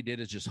 and all we did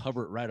is just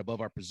hover it right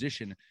above our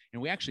position,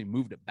 and we actually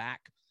moved it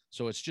back.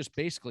 So it's just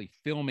basically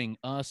filming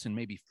us and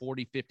maybe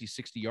 40, 50,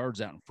 60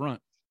 yards out in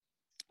front,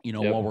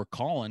 while we're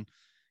calling.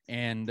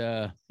 And,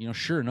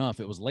 sure enough,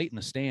 it was late in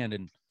the stand,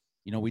 and,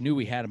 we knew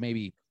we had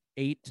maybe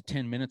 8 to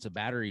 10 minutes of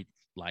battery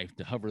life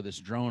to hover this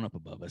drone up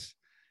above us.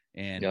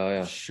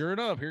 And sure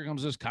enough, here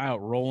comes this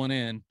coyote rolling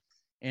in,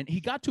 and he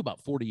got to about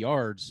 40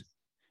 yards.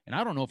 And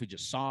I don't know if he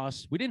just saw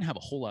us. We didn't have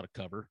a whole lot of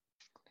cover.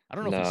 I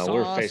don't know if he saw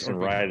us. We're facing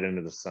right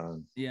into the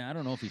sun. Yeah, I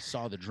don't know if he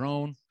saw the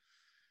drone,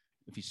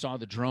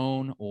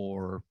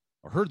 or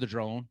heard the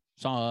drone,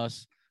 saw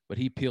us, but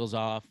he peels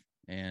off,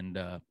 and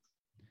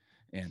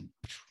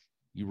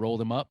you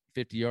rolled him up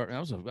 50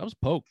 yards. That was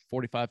a poke,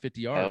 45,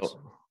 50 yards.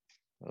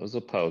 That was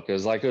a poke. It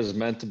was like it was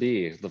meant to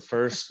be. The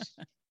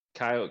first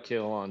coyote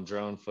kill on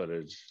drone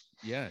footage.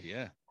 Yeah.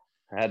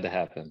 Had to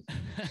happen.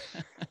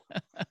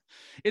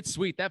 It's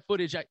sweet. That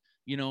footage,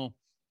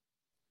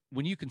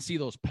 when you can see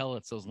those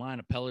line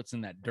of pellets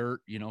in that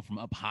dirt, from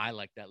up high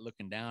like that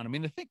looking down. I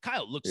mean, the thing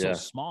coyote looks so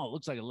small. It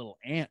looks like a little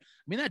ant.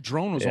 I mean, that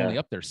drone was only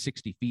up there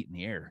 60 feet in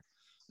the air.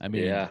 I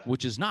mean,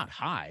 which is not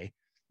high,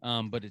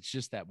 but it's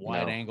just that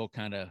wide angle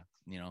kind of,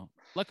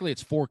 luckily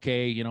it's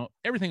 4K,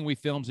 everything we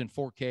film's in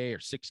 4K or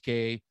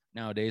 6K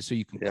nowadays. So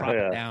you can crop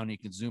it down, you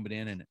can zoom it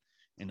in, and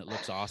it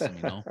looks awesome,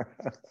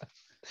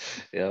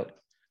 Yep.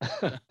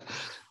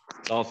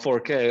 All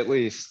 4K at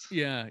least.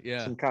 Yeah.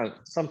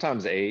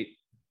 Sometimes 8.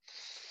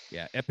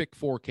 Yeah, epic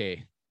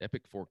 4K.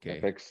 Epic 4K.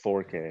 Epic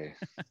 4K.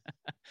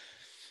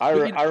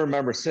 I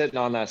remember sitting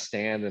on that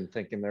stand and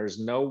thinking, there's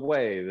no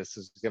way this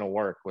is going to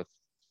work with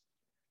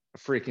a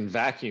freaking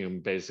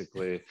vacuum,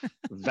 basically.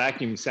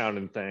 Vacuum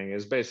sounding thing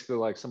is basically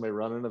like somebody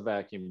running a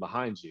vacuum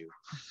behind you.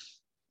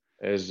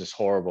 It was just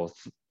horrible.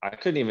 I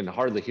couldn't even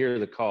hardly hear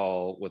the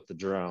call with the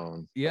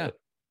drone. Yeah.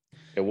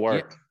 It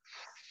worked.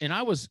 Yeah.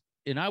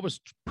 And I was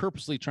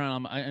purposely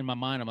trying, in my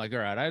mind, I'm like, all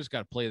right, I just got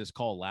to play this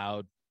call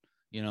loud,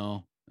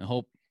 and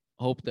hope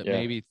that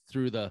maybe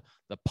through the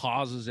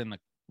pauses and the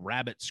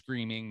rabbit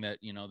screaming that,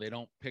 they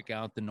don't pick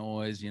out the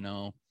noise,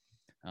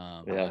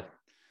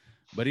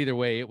 But either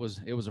way, it was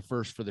a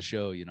first for the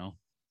show,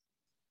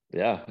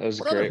 Yeah, it was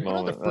a great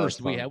moment. What other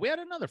first we had? We had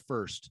another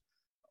first.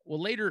 Well,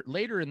 later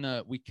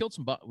we killed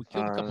a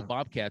couple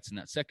bobcats in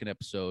that second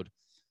episode.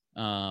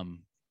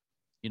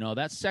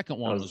 That second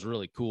one was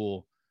really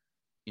cool.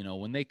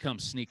 When they come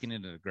sneaking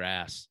into the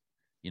grass,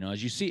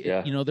 as you see,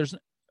 there's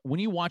when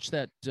you watch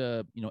that,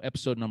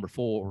 episode number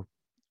 4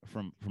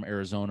 from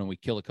Arizona, and we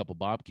kill a couple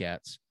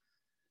bobcats.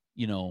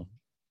 The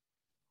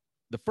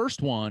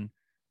first one,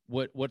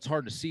 what's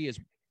hard to see is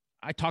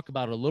I talk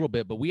about it a little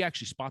bit, but we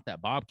actually spot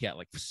that bobcat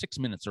like 6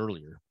 minutes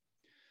earlier,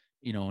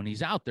 and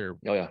he's out there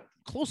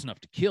close enough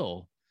to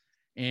kill.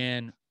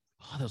 And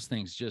those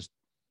things just,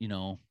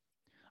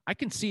 I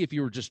can see if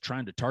you were just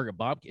trying to target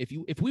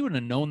if we would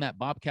have known that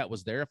bobcat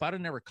was there, if I'd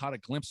have never caught a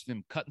glimpse of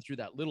him cutting through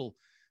that little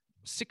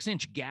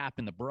 6-inch gap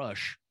in the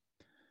brush,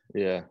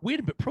 we'd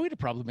have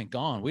probably been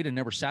gone. We'd have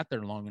never sat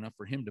there long enough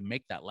for him to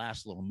make that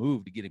last little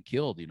move to get him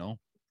killed, Oh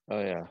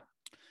yeah.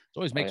 It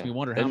always makes me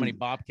wonder how many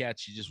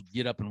bobcats you just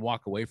get up and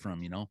walk away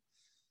from,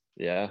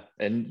 Yeah.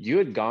 And you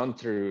had gone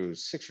through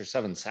 6 or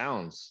 7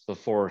 sounds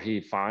before he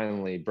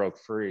finally broke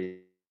free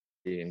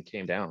and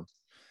came down.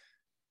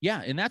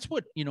 Yeah. And that's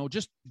what,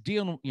 just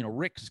dealing,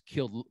 Rick's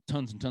killed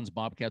tons and tons of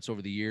bobcats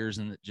over the years.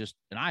 And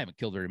I haven't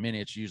killed very many.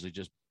 It's usually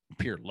just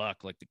pure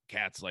luck. Like the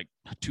cat's like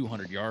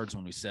 200 yards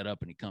when we set up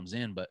and he comes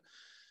in. But,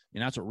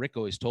 that's what Rick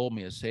always told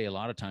me is, hey, a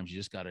lot of times you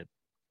just got to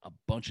a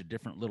bunch of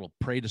different little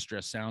prey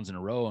distress sounds in a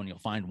row and you'll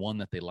find one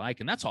that they like.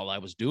 And that's all I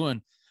was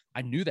doing.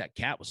 I knew that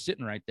cat was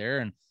sitting right there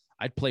and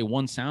I'd play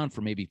one sound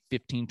for maybe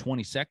 15,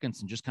 20 seconds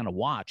and just kind of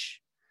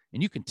watch.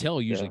 And you can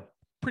tell usually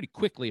pretty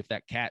quickly if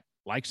that cat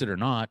likes it or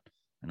not.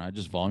 And I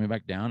just volume it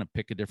back down and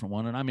pick a different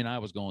one. And I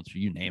was going through,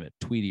 you name it,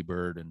 Tweety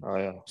bird and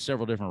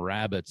several different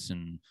rabbits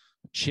and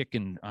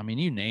chicken.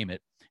 You name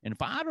it. And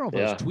if I don't know if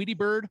it was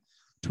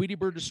Tweety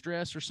bird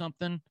distress or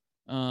something,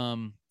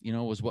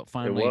 was what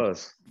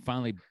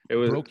finally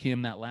broke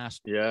him that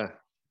last. Yeah.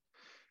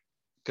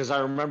 Because I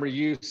remember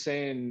you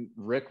saying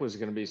Rick was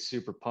going to be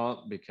super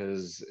pumped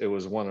because it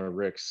was one of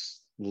Rick's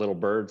little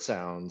bird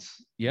sounds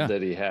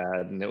that he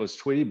had. And it was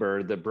Tweety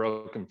bird that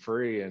broke him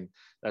free. And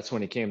that's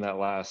when he came that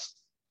last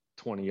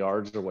 20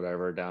 yards or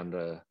whatever down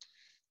to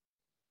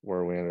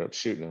where we ended up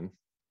shooting him.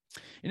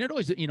 And it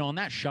always, on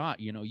that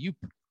shot, you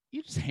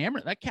just hammer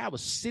it. That cat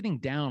was sitting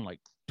down like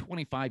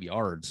 25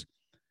 yards.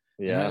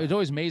 Yeah. It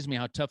always amazed me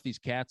how tough these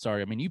cats are.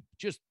 You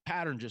just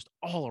pattern just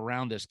all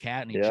around this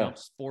cat and he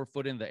jumps 4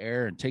 foot into the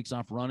air and takes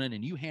off running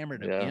and you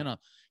hammered him again. I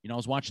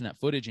was watching that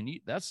footage and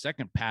that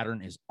second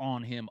pattern is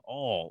on him,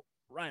 all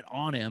right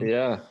on him.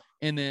 Yeah.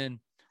 And then,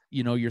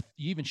 you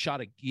even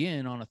shot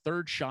again on a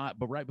third shot,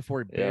 but right before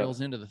he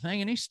bails into the thing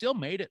and he still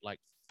made it like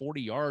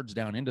 40 yards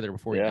down into there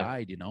before he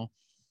died,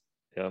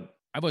 Yeah.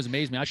 I've always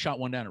amazed me. I shot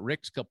one down at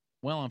Rick's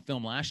on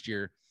film last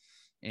year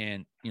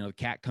and, the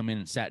cat come in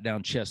and sat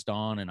down chest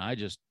on and I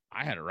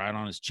had it right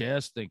on his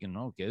chest thinking,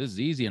 okay, this is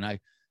easy. And I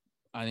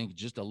think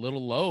just a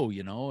little low,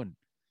 and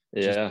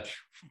just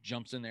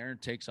jumps in there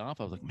and takes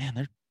off. I was like,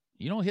 man,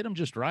 hit them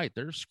just right.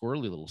 They're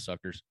squirrely little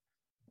suckers.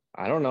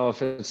 I don't know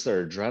if it's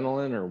their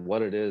adrenaline or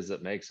what it is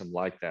that makes them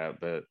like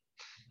that, but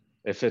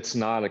if it's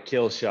not a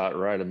kill shot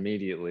right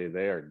immediately,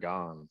 they are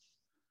gone.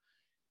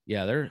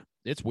 Yeah,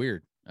 it's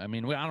weird. I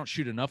don't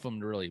shoot enough of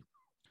them to really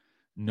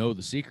know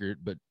the secret,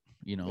 but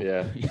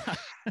Yeah.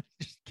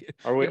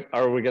 Are we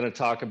going to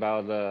talk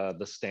about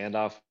the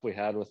standoff we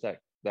had with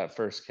that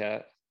first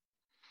cat?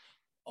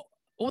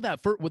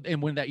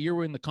 And when that year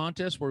we're in the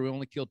contest where we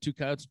only killed 2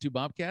 coyotes and 2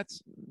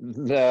 bobcats?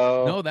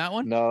 No, that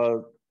one?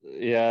 No.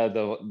 Yeah.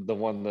 The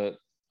one that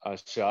I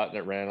shot and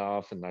it ran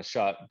off and I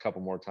shot a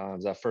couple more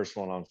times. That first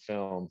one on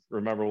film.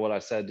 Remember what I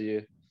said to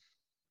you?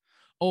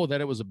 Oh,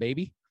 that it was a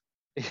baby?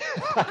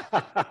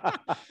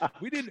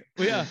 We didn't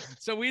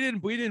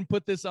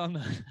put this on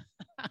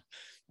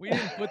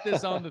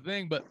the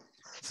thing, but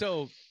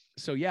so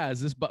yeah,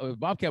 as this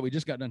bobcat we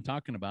just got done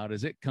talking about,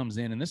 as it comes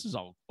in, and this is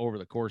all over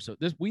the course of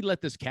this, we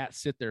let this cat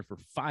sit there for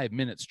 5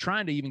 minutes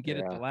trying to even get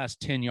it the last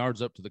 10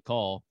 yards up to the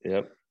call.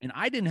 Yep. And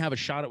I didn't have a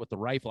shot at with the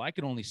rifle. I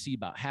could only see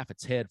about half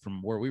its head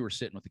from where we were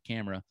sitting with the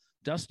camera.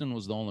 Dustin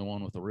was the only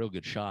one with a real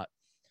good shot.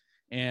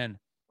 And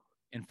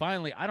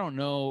finally, I don't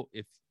know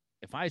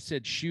if I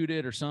said shoot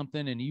it or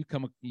something, and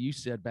you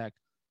said back,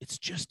 it's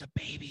just a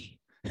baby.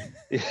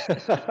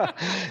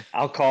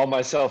 I'll call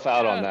myself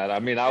out on that.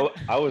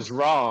 I was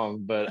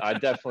wrong, but I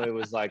definitely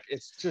was like,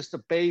 it's just a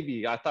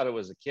baby. I thought it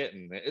was a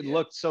kitten. It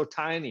looked so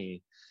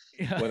tiny.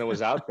 when it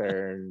was out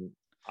there, and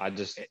I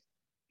just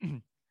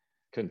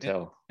couldn't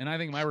tell. And I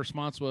think my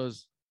response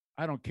was,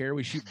 I don't care.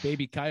 We shoot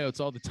baby coyotes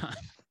all the time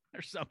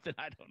or something.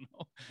 I don't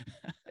know.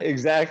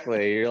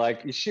 Exactly. You're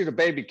like, you shoot a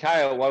baby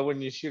coyote, why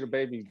wouldn't you shoot a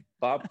baby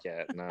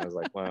bobcat? And I was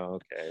like,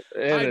 well, okay.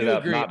 It ended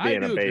up not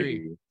being a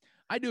baby.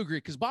 I do agree,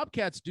 because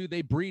bobcats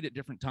they breed at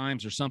different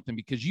times or something,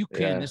 because you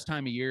can this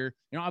time of year,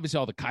 obviously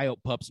all the coyote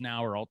pups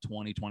now are all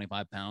 20,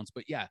 25 pounds,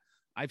 but yeah,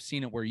 I've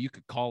seen it where you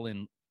could call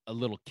in a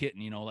little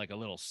kitten, like a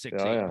little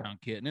 6-8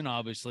 pound kitten. And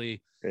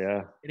obviously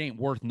it ain't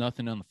worth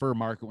nothing on the fur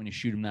market when you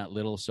shoot them that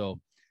little. So,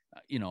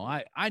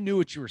 I knew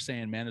what you were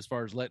saying, man, as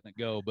far as letting it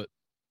go, but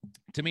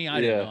to me,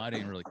 I didn't know. I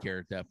didn't really care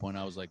at that point.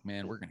 I was like,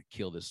 man, we're going to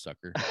kill this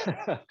sucker.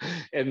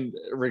 And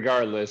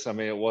regardless, I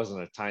mean, it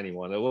wasn't a tiny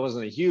one. It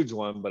wasn't a huge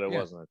one, but it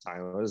wasn't a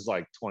tiny one. It was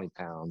like 20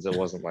 pounds. It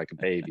wasn't like a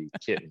baby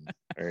kitten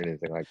or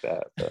anything like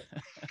that. But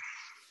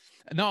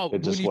no,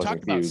 when you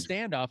talked about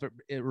standoff,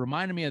 it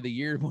reminded me of the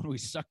year when we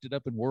sucked it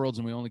up in Worlds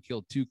and we only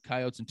killed 2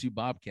 coyotes and 2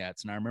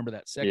 bobcats. And I remember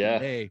that second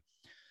day,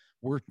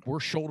 we're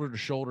shoulder to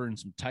shoulder in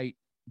some tight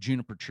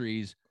juniper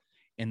trees,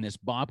 and this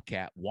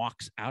bobcat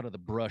walks out of the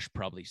brush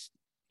probably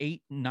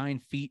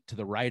 8-9 feet to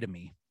the right of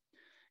me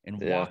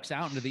and walks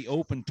out into the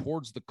open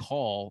towards the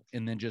call,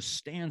 and then just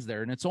stands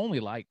there. And it's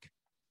only like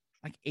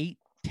 8-10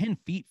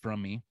 feet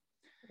from me.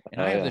 And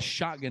I have this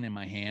shotgun in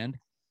my hand,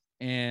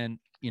 and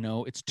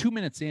it's 2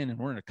 minutes in and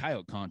we're in a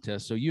coyote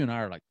contest. So you and I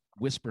are like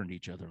whispering to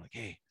each other, like,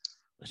 hey,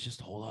 let's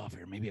just hold off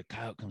here. Maybe a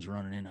coyote comes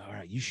running in. All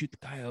right, you shoot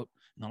the coyote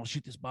and I'll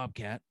shoot this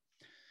bobcat.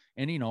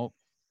 And,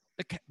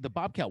 the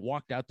bobcat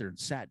walked out there and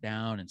sat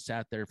down and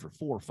sat there for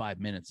 4 or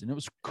 5 minutes. And it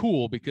was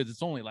cool because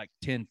it's only like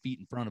 10 feet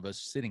in front of us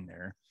sitting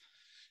there.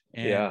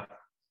 And,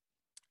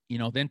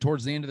 then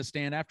towards the end of the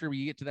stand, after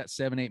we get to that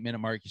 7-8 minute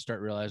mark, you start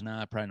realizing,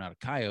 probably not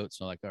a coyote.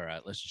 So like, all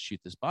right, let's just shoot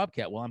this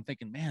bobcat. Well, I'm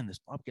thinking, man, this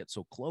bobcat's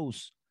so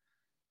close.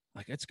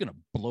 Like, it's going to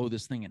blow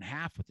this thing in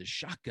half with this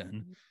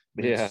shotgun.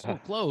 It's so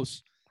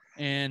close.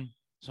 And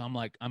so I'm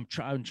like, I'm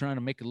trying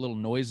to make a little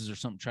noises or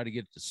something, try to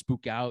get it to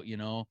spook out,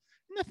 And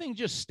the thing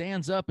just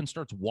stands up and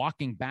starts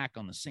walking back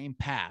on the same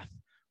path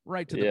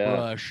right to the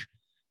brush.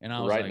 And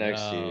I was right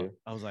next to you.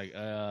 I was like,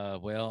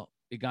 well,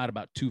 it got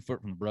about 2 foot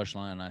from the brush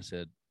line. And I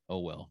said, oh,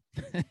 well.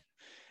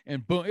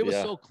 And boom, it was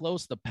so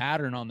close. The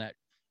pattern on that,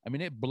 I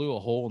mean, it blew a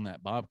hole in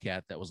that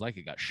bobcat that was like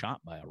it got shot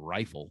by a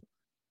rifle.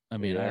 I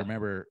mean, I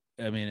remember,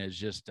 it's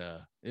just,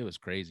 it was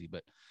crazy.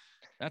 But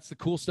that's the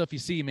cool stuff you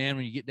see, man,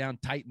 when you get down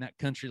tight in that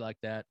country like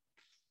that.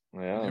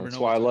 Yeah, that's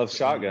why I love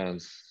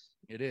shotguns.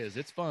 It is.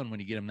 It's fun when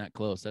you get them that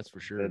close. That's for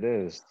sure. It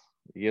is.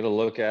 You get to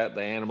look at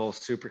the animal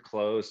super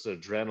close. The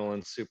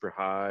adrenaline super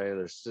high.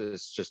 It's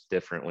just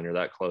different when you're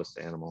that close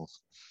to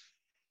animals.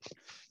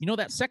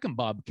 That second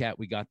bobcat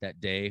we got that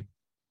day,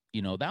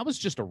 that was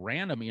just a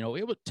random,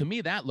 it was, to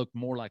me, that looked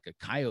more like a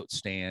coyote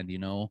stand,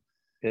 And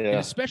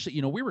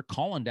especially, we were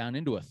calling down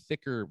into a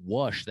thicker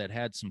wash that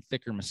had some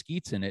thicker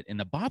mesquites in it. And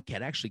the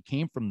bobcat actually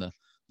came from the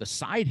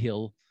side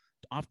hill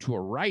off to a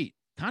right,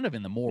 kind of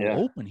in the more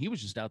open. He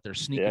was just out there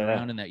sneaking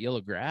around in that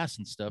yellow grass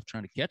and stuff,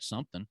 trying to catch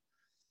something.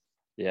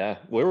 Yeah,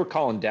 we were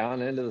calling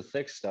down into the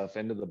thick stuff,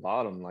 into the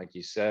bottom, like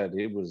you said.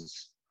 He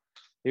was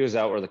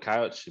out where the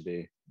coyote should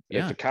be.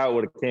 If the coyote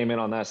would have came in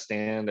on that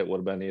stand, it would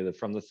have been either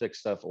from the thick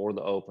stuff or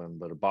the open.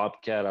 But a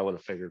bobcat, I would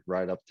have figured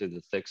right up through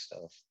the thick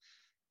stuff.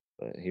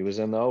 But he was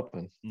in the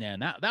open. Yeah,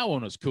 and that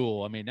one was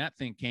cool. I mean, that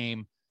thing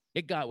came.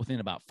 It got within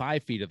about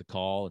 5 feet of the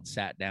call and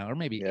sat down, or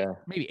maybe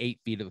 8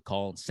 feet of the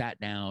call and sat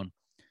down.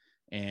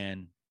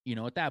 And,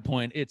 at that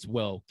point, it's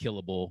well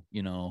killable,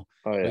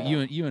 But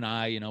you and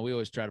I, we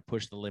always try to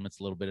push the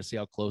limits a little bit to see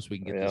how close we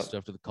can get this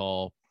stuff to the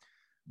call.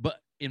 But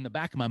in the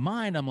back of my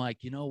mind, I'm like,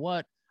 you know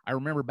what? I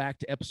remember back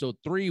to episode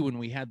 3 when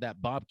we had that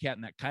bobcat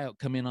and that coyote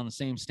come in on the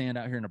same stand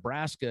out here in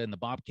Nebraska, and the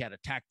bobcat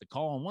attacked the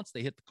call. And once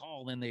they hit the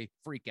call, then they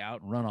freak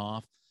out and run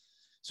off.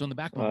 So in the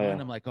back of my mind,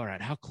 I'm like, all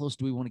right, how close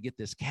do we want to get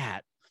this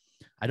cat?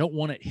 I don't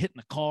want it hitting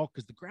the call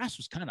because the grass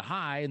was kind of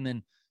high. And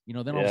then, then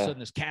all of a sudden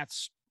this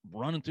cat's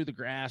running through the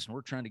grass and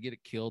we're trying to get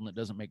it killed, and it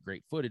doesn't make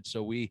great footage.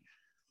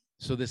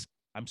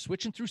 I'm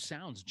switching through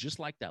sounds just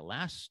like that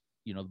last,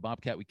 the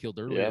bobcat we killed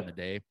earlier in the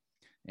day.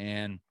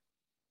 And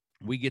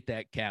we get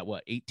that cat,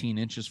 18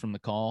 inches from the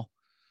call.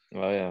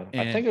 Oh yeah.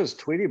 And I think it was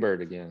Tweety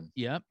Bird again.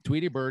 Yep.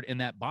 Tweety Bird.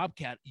 And that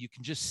bobcat, you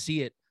can just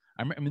see it.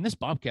 I mean, this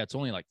bobcat's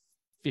only like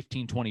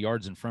 15, 20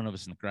 yards in front of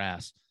us in the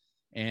grass.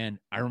 And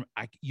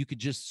you could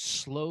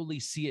just slowly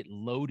see it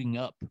loading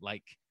up,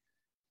 like,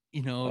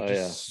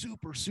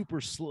 super, super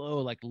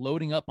slow, like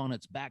loading up on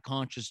its back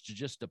haunches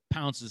to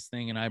pounce this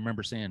thing. And I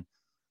remember saying,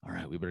 all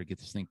right, we better get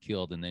this thing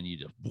killed. And then you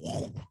just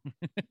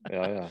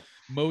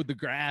mowed the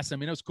grass. I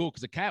mean, it was cool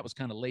because the cat was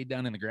kind of laid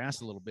down in the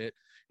grass a little bit,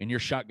 and your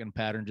shotgun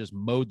pattern just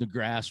mowed the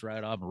grass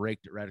right off and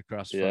raked it right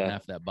across the front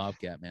half of that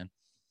bobcat, man.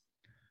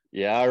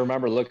 Yeah, I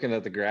remember looking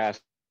at the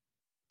grass,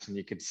 and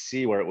you could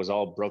see where it was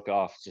all broke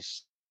off,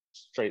 just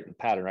straight the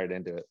pattern right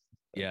into it.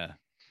 Yeah.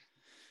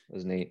 It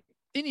was neat.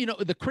 And,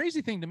 the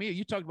crazy thing to me,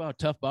 you talked about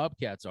how tough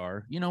bobcats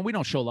are. We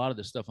don't show a lot of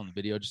this stuff on the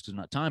video just because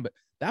not time, but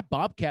that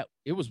bobcat,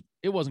 it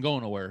wasn't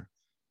going nowhere.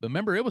 But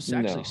remember, it was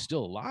actually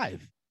still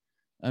alive.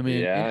 I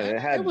mean,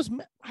 Yeah,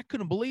 I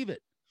couldn't believe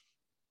it.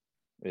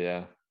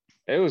 Yeah,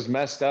 it was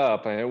messed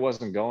up and it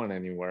wasn't going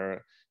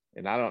anywhere.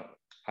 And I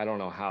don't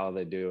know how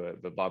they do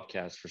it, but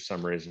bobcats for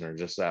some reason are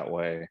just that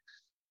way.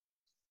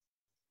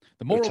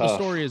 The They're moral of the tough.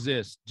 story is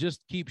this: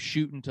 just keep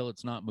shooting until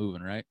it's not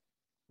moving, right?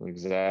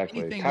 Exactly.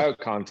 Anything with Coyote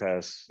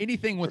contests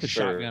anything for with a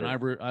shotgun,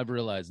 sure. I've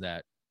realized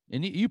that,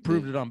 and you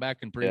proved it on back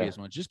in Yeah, previous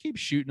ones. Just keep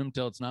shooting them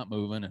till it's not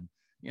moving,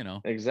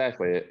 and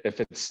exactly.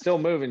 If it's still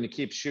moving, you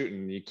keep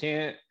shooting. You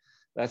can't.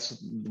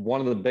 That's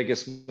one of the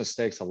biggest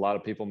mistakes a lot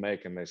of people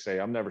make, and they say,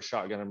 "I'm never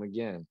shotgun them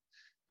again."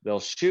 They'll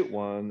shoot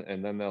one,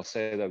 and then they'll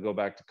say they'll go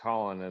back to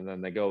calling, and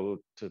then they go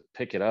to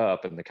pick it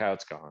up, and the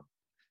coyote's gone.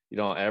 You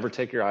don't ever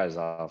take your eyes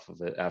off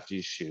of it after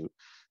you shoot.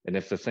 And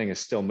if the thing is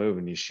still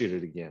moving, you shoot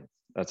it again.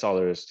 That's all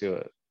there is to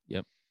it.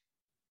 Yep.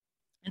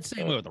 And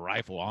same way with the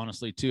rifle,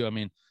 honestly, too. I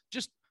mean,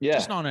 just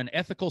Yeah, on an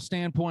ethical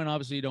standpoint,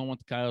 obviously you don't want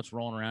the coyotes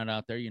rolling around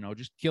out there.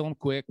 Just kill them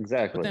quick. But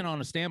exactly. then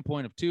on a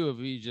standpoint of two, if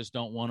you just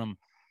don't want them,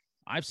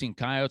 I've seen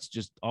coyotes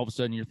just all of a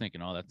sudden you're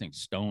thinking, oh, that thing's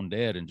stone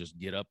dead, and just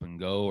get up and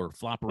go or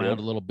flop around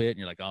a little bit, and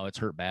you're like, oh, it's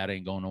hurt bad,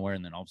 ain't going nowhere,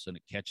 and then all of a sudden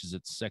it catches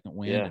its second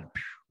wind,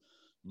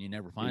 and you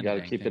never find you the got to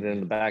dang keep thing. it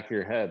in the back of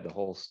your head the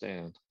whole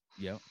stand.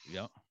 Yep.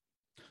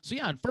 So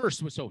yeah, at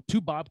first, so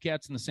 2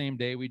 bobcats in the same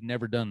day. We'd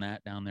never done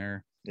that down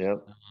there.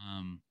 Yep.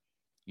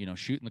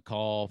 Shooting the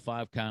call,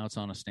 5 counts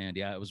on a stand.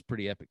 Yeah, it was a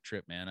pretty epic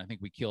trip, man. I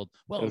think we killed.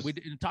 Well, we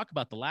didn't talk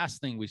about the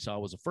last thing we saw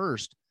was a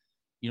first.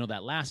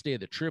 That last day of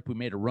the trip, we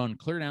made a run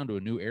clear down to a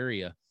new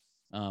area.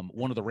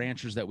 One of the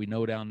ranchers that we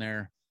know down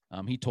there,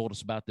 he told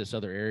us about this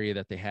other area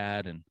that they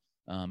had, and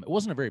it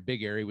wasn't a very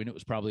big area. We knew it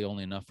was probably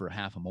only enough for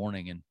half a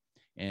morning,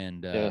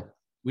 and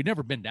we'd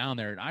never been down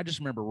there. And I just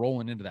remember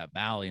rolling into that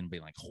valley and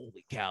being like,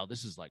 "Holy cow,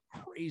 this is like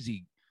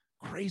crazy,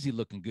 crazy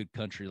looking good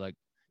country." Like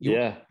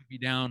you be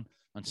down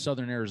on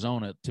southern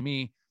Arizona. To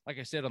me, like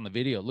I said on the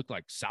video, it looked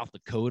like South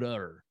Dakota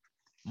or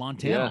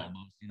Montana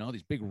almost.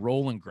 These big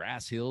rolling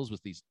grass hills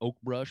with these oak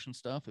brush and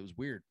stuff. It was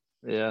weird.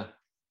 Yeah,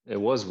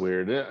 it was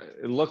weird.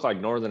 It looked like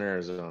northern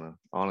Arizona,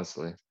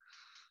 honestly,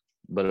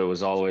 but it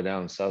was all the way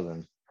down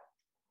southern.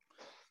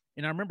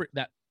 And I remember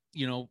that,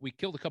 we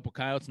killed a couple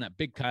coyotes, and that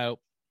big coyote,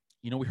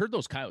 we heard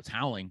those coyotes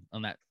howling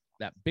on that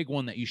big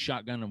one that you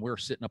shotgunned, and we were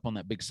sitting up on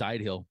that big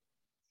side hill.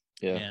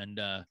 Yeah.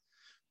 And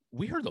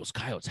we heard those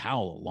coyotes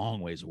howl a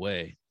long ways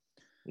away.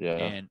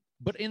 Yeah.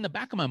 But in the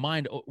back of my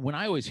mind, when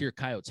I always hear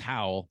coyotes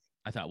howl,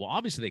 I thought, well,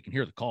 obviously they can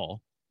hear the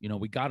call.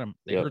 We got them.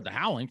 They heard the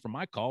howling from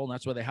my call, and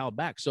that's why they howled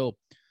back. So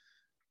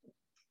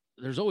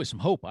there's always some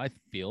hope, I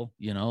feel,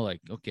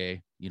 like,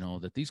 okay,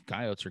 that these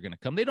coyotes are going to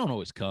come. They don't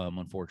always come,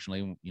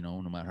 unfortunately,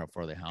 no matter how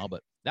far they howl.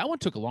 But that one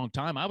took a long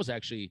time. I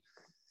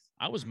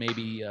was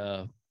maybe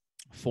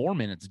 4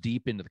 minutes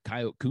deep into the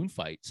coyote coon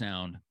fight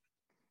sound.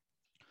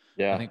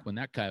 Yeah. I think when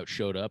that coyote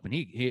showed up, and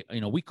he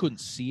we couldn't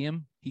see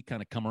him. He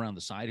kind of come around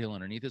the side hill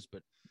underneath us,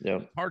 but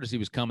as hard as he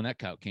was coming, that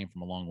coyote came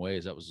from a long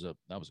ways. That was a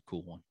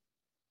cool one.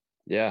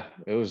 Yeah,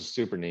 it was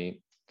super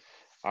neat.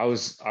 I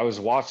was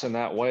watching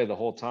that way the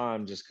whole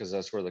time just because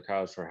that's where the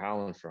coyotes were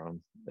howling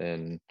from.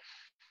 And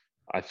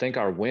I think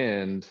our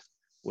wind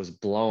was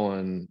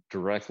blowing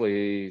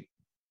directly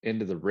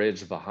into the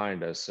ridge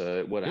behind us. So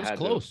it would have had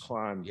to have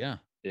climbed. Yeah.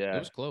 Yeah. It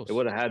was close. It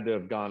would have had to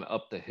have gone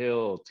up the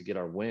hill to get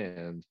our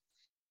wind.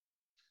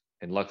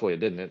 And luckily it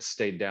didn't. It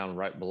stayed down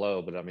right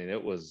below. But I mean,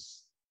 it was,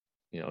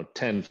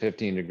 10,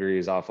 15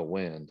 degrees off of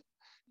wind.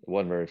 It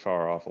wasn't very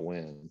far off of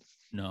wind.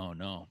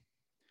 No.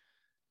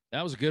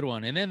 That was a good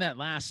one. And then the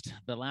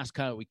last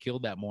coyote we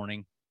killed that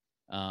morning,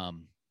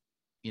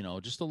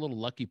 just a little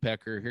lucky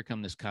pecker. Here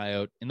come this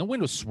coyote, and the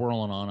wind was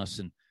swirling on us.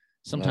 And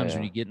sometimes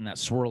when you get in that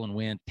swirling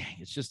wind, dang,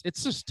 it's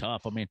just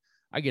tough. I mean,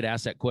 I get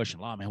asked that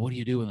question a lot, man. What do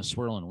you do in the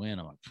swirling wind?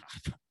 I'm like,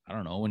 I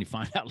don't know. When you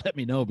find out, let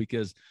me know,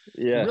 because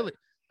really,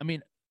 I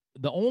mean,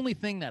 the only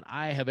thing that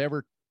I have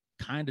ever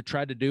kind of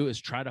tried to do is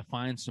try to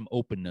find some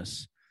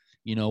openness,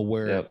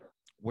 where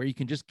you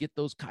can just get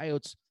those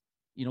coyotes,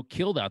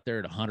 killed out there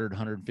at 100,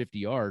 150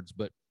 yards.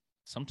 But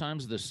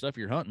sometimes the stuff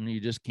you're hunting, you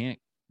just can't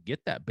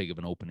get that big of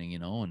an opening,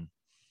 and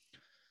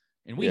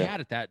we had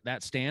it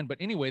that stand. But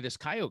anyway, this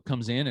coyote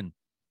comes in and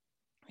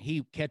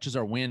he catches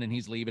our wind and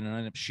he's leaving, and I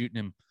end up shooting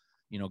him,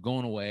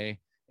 going away.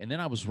 And then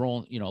I was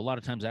rolling, a lot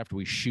of times after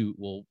we shoot,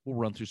 we'll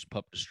run through some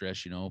pup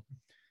distress,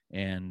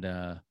 and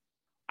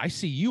I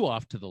see you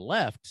off to the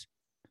left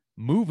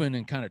moving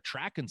and kind of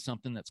tracking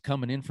something that's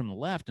coming in from the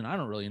left, and I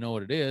don't really know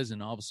what it is.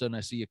 And all of a sudden I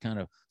see you kind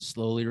of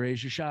slowly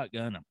raise your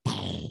shotgun, and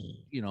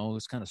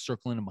it's kind of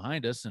circling in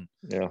behind us. And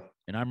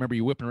I remember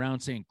you whipping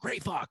around saying, "Gray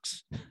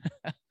fox."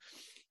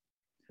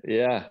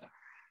 Yeah.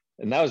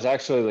 And that was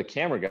actually the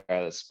camera guy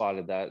that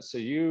spotted that. So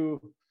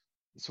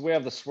we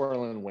have the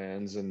swirling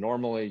winds, and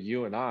normally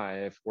you and I,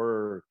 if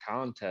we're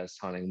contest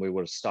hunting, we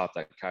would have stopped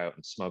that coyote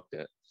and smoked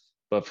it.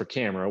 But for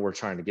camera, we're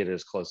trying to get it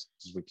as close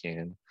as we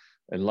can.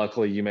 And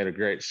luckily you made a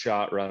great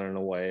shot running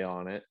away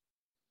on it.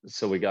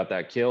 So we got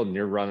that killed, and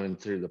you're running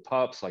through the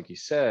pups, like you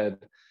said.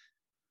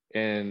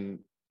 And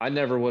I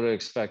never would have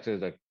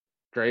expected a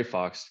gray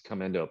fox to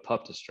come into a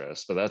pup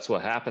distress, but that's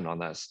what happened on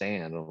that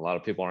stand. And a lot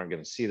of people aren't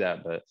going to see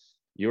that, but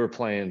You were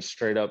playing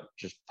straight up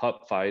just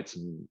pup fights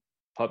and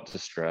pup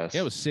distress.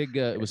 Yeah, it was Sig.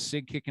 It was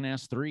Sig kicking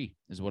ass 3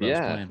 is what I was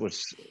Yeah, playing.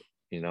 which,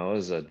 you know,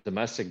 is a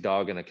domestic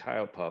dog and a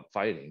coyote pup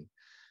fighting.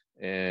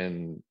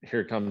 And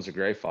here comes a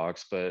gray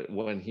fox. But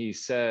when he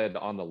said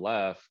on the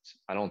left,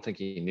 I don't think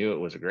he knew it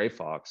was a gray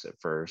fox at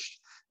first.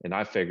 And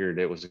I figured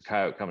it was a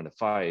coyote coming to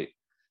fight.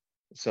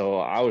 So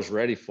I was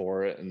ready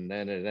for it. And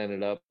then it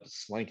ended up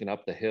slinking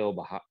up the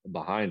hill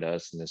behind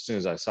us. And as soon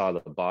as I saw the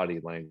body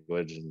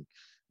language and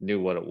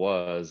knew what it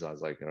was, I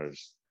was like,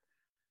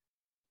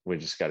 we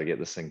just got to get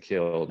this thing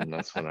killed. And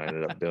that's when I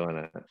ended up doing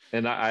it.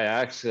 And I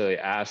actually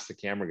asked the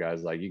camera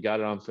guys, like, you got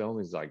it on film?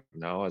 He's like,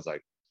 no. I was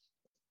like,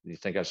 you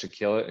think I should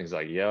kill it? And he's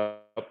like,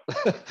 yep.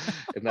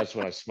 And that's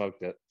when I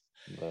smoked it.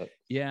 But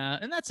yeah.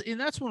 And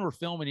that's when we're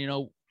filming, you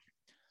know,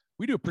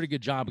 we do a pretty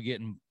good job of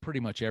getting pretty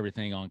much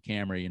everything on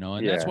camera, you know,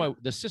 and that's why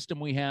the system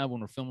we have when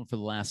we're filming for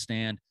The Last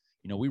Stand,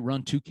 you know, we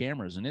run 2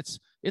 cameras and it's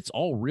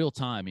all real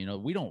time. You know,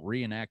 we don't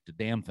reenact a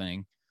damn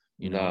thing,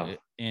 you know,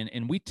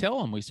 and we tell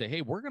them, we say,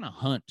 hey, we're going to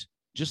hunt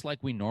just like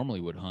we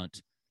normally would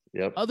hunt.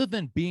 Yep. Other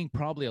than being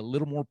probably a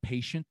little more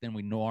patient than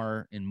we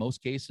are in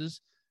most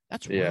cases.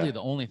 That's really the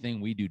only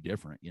thing we do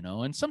different, you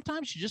know, and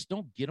sometimes you just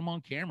don't get them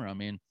on camera. I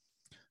mean,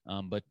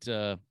 but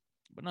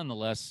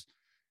nonetheless,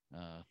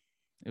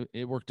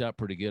 it worked out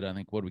pretty good. I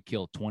think what we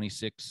killed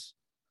 26,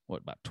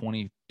 about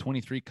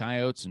 23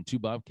 coyotes and 2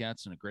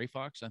 bobcats and a gray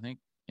fox, I think,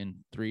 in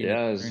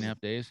 3.5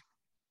 days.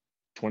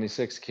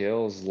 26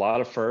 kills, a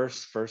lot of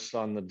first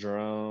on the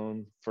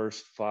drone,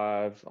 first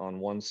 5 on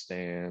one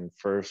stand,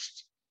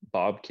 first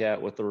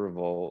bobcat with the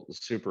revolt, the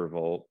super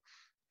revolt,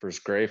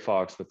 first gray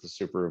fox with the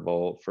super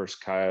revolt,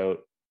 first coyote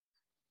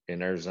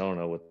in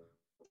Arizona with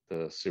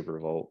the super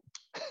revolt.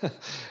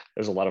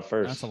 There's a lot of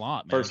firsts. That's a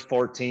lot, man. First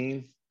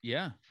 14.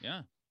 Yeah.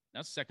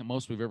 That's the second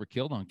most we've ever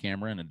killed on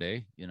camera in a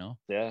day, you know?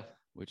 Yeah.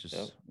 Which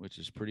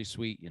is pretty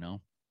sweet, you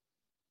know?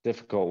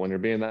 Difficult when you're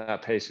being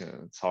that patient.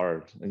 It's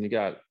hard. And you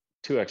got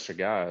 2 extra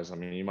guys. I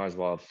mean, you might as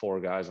well have 4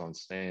 guys on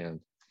stand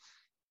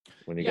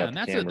when you got and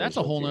the that's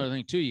a whole nother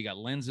thing too. You got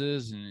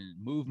lenses and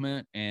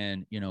movement,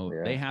 and you know,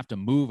 they have to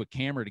move a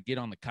camera to get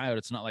on the coyote.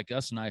 It's not like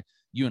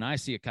you and I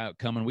see a coyote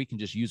coming, we can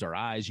just use our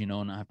eyes, you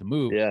know, and not have to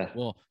move. Yeah.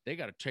 Well, they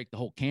got to take the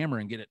whole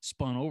camera and get it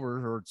spun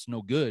over or it's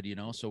no good, you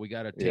know? So we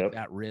got to take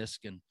that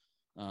risk. And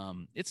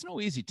it's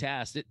no easy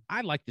task.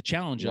 I like the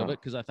challenge of it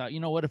because I thought, you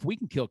know what, if we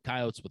can kill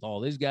coyotes with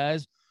all these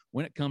guys,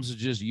 when it comes to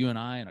just you and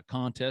I in a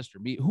contest or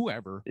me,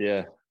 whoever,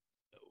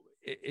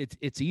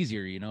 it's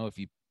easier, you know, if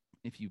you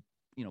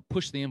you know,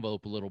 push the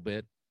envelope a little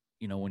bit,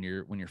 you know, when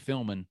you're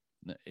filming,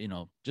 you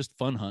know, just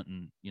fun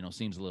hunting, you know,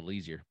 seems a little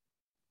easier.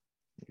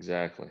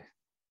 Exactly.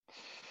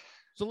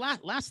 So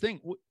last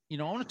thing, you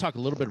know, I want to talk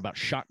a little bit about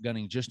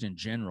shotgunning just in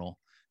general.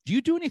 Do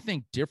you do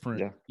anything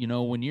different, you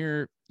know, when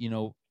you're, you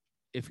know,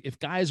 if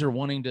guys are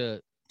wanting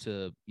to,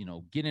 you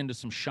know, get into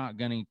some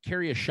shotgunning,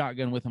 carry a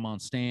shotgun with them on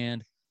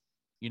stand,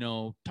 you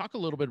know, talk a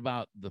little bit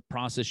about the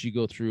process you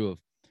go through of,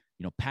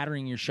 you know,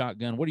 patterning your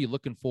shotgun. What are you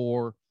looking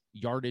for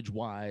yardage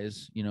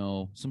wise, you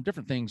know, some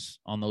different things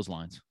on those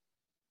lines?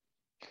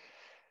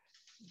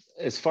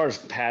 As far as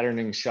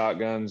patterning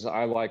shotguns,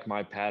 I like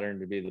my pattern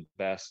to be the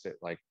best at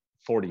like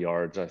 40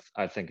 yards.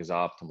 I think is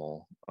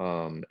optimal.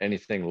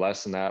 Anything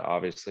less than that,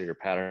 obviously your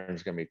pattern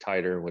is going to be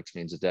tighter, which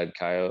means a dead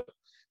coyote.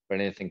 But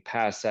anything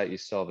past that, you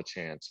still have a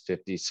chance.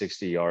 50,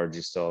 60 yards,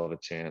 you still have a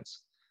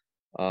chance.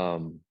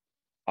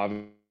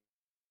 Obviously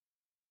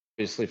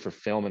for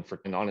film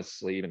and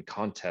honestly even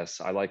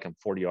contests, I like them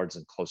 40 yards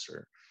and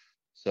closer.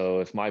 So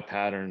if my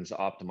pattern's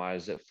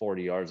optimized at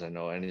 40 yards, I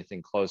know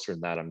anything closer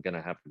than that, I'm going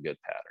to have a good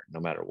pattern no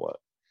matter what.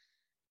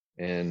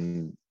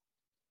 And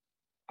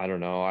I don't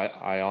know,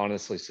 I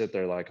honestly sit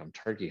there like I'm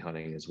turkey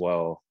hunting as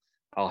well.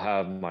 I'll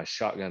have my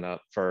shotgun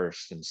up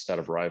first instead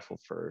of rifle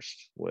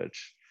first,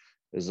 which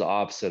is the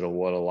opposite of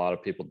what a lot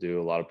of people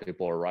do. A lot of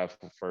people are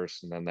rifle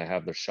first and then they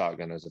have their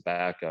shotgun as a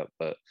backup.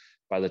 But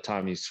by the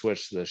time you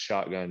switch to the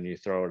shotgun, you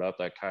throw it up,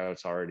 that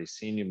coyote's already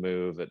seen you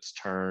move, it's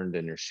turned,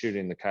 and you're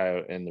shooting the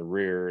coyote in the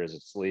rear as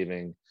it's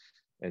leaving.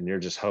 And you're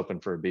just hoping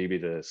for a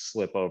BB to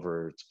slip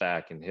over its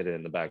back and hit it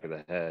in the back of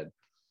the head.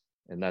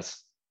 And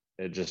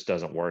it just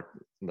doesn't work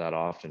that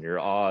often.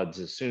 Your odds,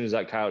 as soon as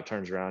that coyote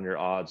turns around, your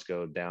odds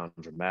go down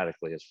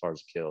dramatically as far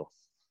as kill.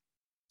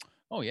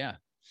 Oh yeah.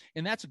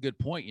 And that's a good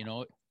point. You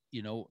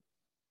know,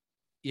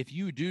 if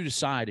you do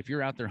decide, if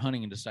you're out there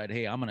hunting and decide,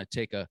 hey, I'm going to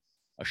take a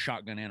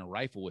shotgun and a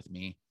rifle with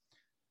me,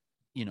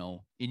 you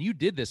know, and you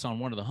did this on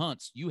one of the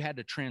hunts, you had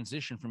to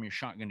transition from your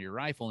shotgun to your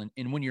rifle.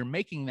 And when you're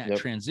making that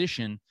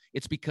transition,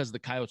 it's because the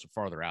coyotes are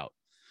farther out.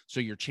 So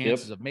your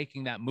chances of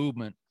making that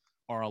movement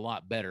are a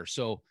lot better.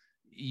 So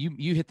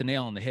you hit the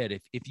nail on the head.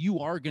 If you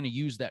are going to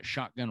use that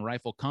shotgun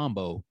rifle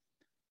combo,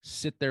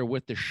 sit there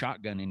with the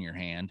shotgun in your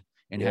hand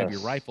and have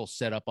your rifle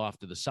set up off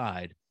to the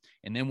side.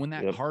 And then when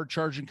that hard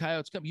charging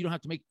coyotes come, you don't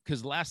have to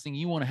because the last thing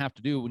you want to have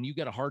to do when you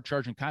got a hard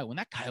charging coyote, when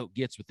that coyote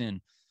gets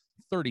within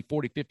 30,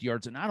 40, 50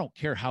 yards, and I don't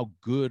care how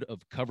good of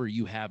cover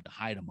you have to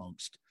hide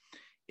amongst,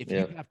 if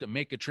you have to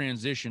make a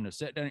transition to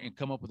sit down and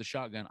come up with a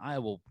shotgun, I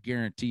will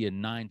guarantee you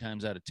 9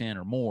 times out of 10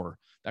 or more,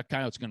 that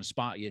coyote's going to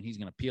spot you and he's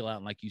going to peel out.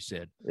 And like you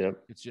said,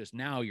 it's just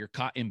now you're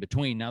caught in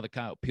between. Now the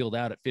coyote peeled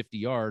out at 50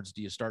 yards.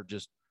 Do you start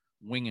just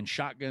winging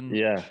shotgun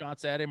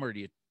shots at him, or do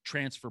you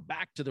transfer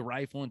back to the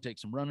rifle and take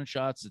some running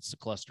shots? It's a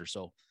cluster.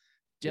 So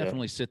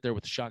definitely sit there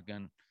with the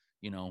shotgun,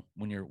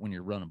 when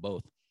you're running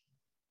both.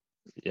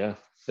 Yeah.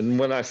 And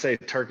when I say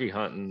turkey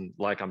hunting,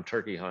 like I'm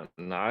turkey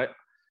hunting,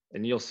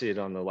 and you'll see it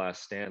on the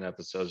Last Stand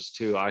episodes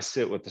too, I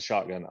sit with the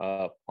shotgun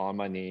up on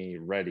my knee,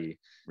 ready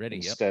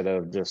instead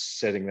of just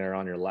sitting there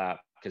on your lap.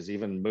 Because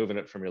even moving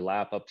it from your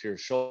lap up to your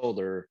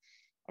shoulder,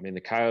 I mean,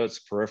 the coyote's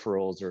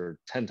peripherals are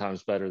 10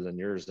 times better than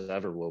yours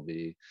ever will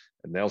be.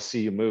 And they'll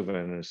see you moving.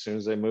 And as soon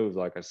as they move,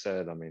 like I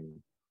said, I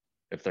mean,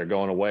 if they're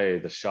going away,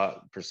 the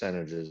shot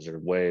percentages are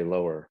way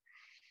lower.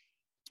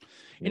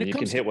 And you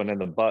can hit one in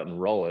the butt and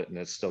roll it, and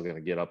it's still going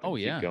to get up and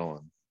keep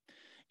going.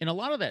 And a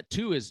lot of that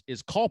too is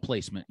call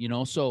placement,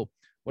 So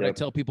what I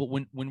tell people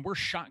when we're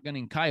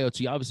shotgunning coyotes,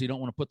 you obviously don't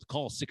want to put the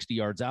call 60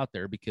 yards out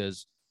there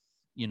because,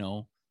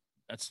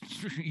 that's,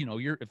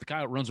 if the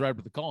coyote runs right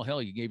with the call,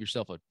 hell, you gave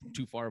yourself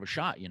too far of a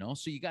shot,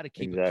 so you got to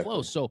keep it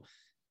close. So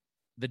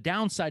the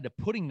downside to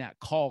putting that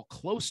call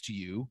close to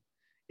you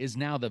is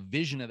now the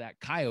vision of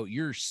that coyote,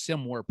 you're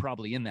somewhere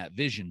probably in that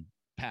vision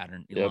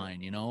pattern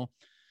line,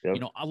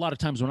 a lot of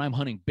times when I'm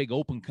hunting big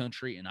open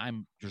country and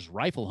I'm just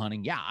rifle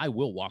hunting, I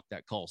will walk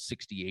that call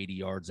 60, 80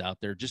 yards out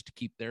there just to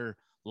keep their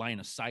line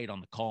of sight on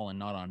the call and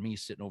not on me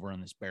sitting over on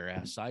this bare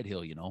ass side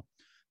hill,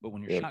 But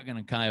when you're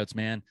shotgunning coyotes,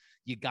 man,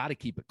 you got to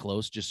keep it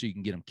close just so you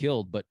can get them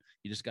killed. But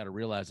you just got to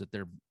realize that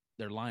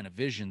their line of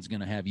vision is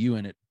going to have you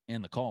in it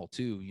and the call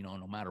too,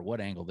 no matter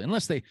what angle.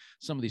 Unless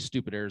some of these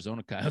stupid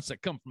Arizona coyotes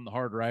that come from the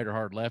hard right or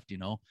hard left,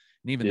 and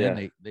even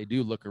then they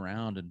do look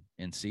around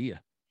and see you.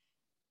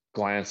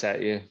 Glance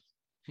at you.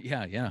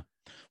 Yeah.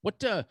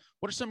 What are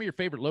some of your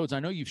favorite loads? I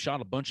know you've shot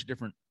a bunch of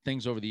different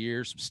things over the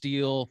years, some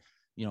steel,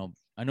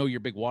 I know you're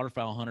a big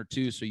waterfowl hunter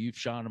too. So you've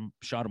shot them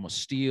with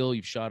steel.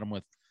 You've shot them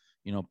with,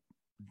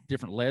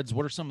 different leads.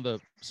 What are some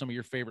of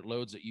your favorite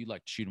loads that you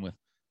like to shoot them with?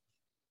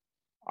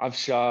 I've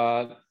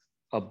shot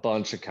a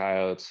bunch of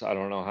coyotes. I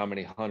don't know how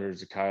many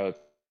hundreds of coyotes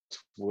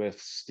with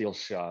steel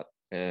shot.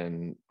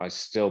 And I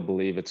still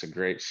believe it's a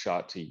great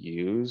shot to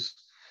use.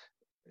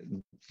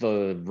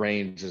 The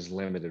range is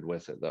limited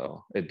with it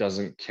though. It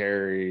doesn't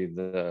carry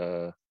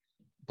the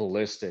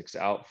ballistics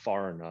out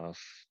far enough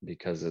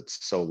because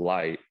it's so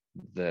light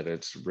that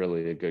it's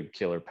really a good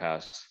killer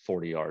past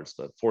 40 yards.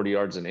 The 40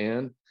 yards and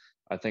in,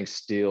 I think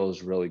steel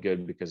is really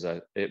good because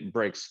it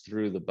breaks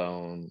through the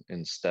bone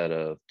instead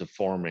of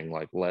deforming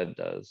like lead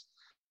does.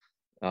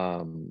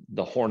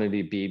 The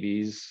Hornady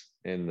BBs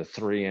in the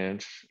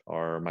 3-inch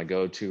are my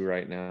go-to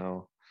right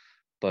now.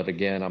 But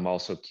again, I'm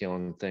also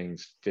killing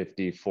things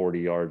 50, 40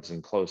 yards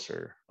and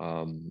closer.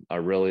 I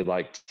really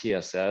like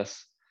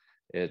TSS.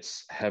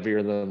 It's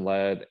heavier than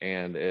lead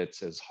and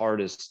it's as hard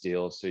as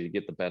steel. So you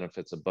get the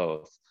benefits of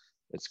both.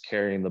 It's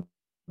carrying the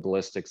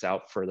ballistics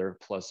out further.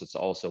 Plus it's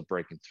also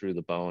breaking through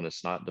the bone.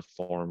 It's not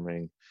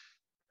deforming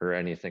or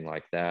anything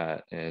like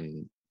that.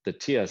 And the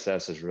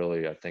TSS is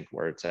really, I think,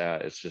 where it's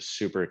at. It's just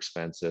super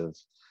expensive.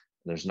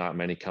 There's not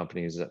many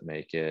companies that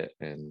make it.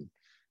 And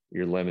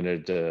you're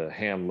limited to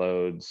hand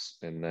loads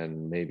and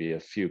then maybe a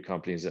few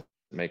companies that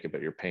make it,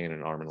 but you're paying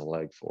an arm and a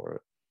leg for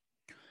it.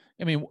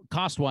 I mean,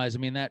 cost wise, I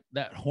mean, that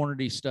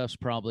Hornady stuff's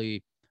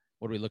probably,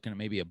 what are we looking at?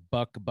 Maybe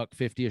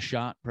 $1.50 a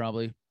shot,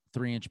 probably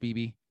 3-inch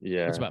BB.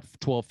 Yeah. It's about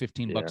 12,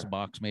 15 bucks a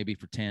box, maybe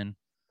for 10,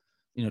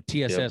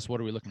 TSS.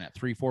 What are we looking at?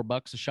 $3,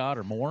 $4 a shot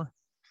or more?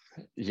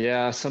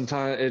 Yeah.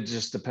 Sometimes it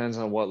just depends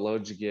on what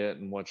load you get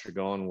and what you're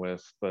going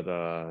with. But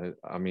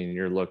I mean,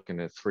 you're looking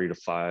at $3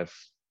 to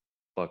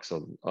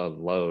 $5 a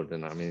load.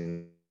 And I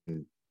mean,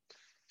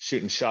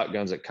 shooting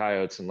shotguns at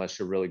coyotes, unless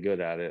you're really good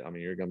at it, I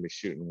mean, you're going to be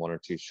shooting 1 or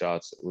 2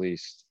 shots at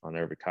least on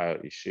every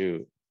coyote you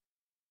shoot.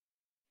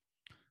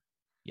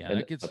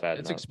 Yeah,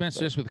 it's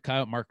expensive just with the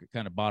coyote market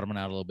kind of bottoming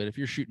out a little bit. If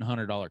you're shooting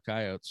 $100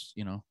 coyotes,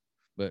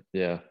 but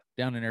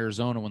down in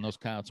Arizona when those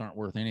coyotes aren't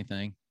worth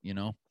anything, it's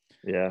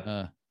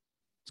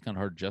kind of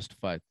hard to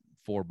justify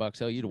 $4.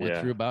 Hell, you'd have went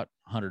through about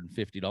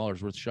 $150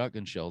 worth of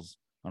shotgun shells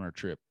on our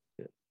trip.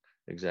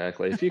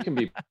 Exactly. If you can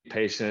be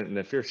patient and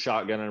if you're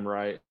shotgunning them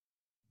right,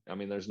 I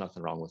mean, there's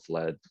nothing wrong with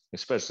lead,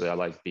 especially I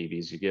like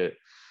BBs. You get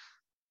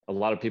a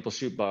lot of people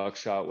shoot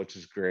buckshot, which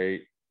is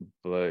great,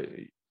 but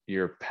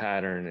your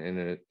pattern in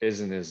it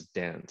isn't as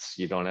dense.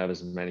 You don't have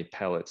as many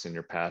pellets in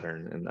your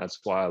pattern. And that's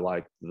why I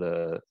like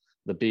the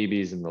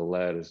BBs and the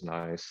lead is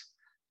nice.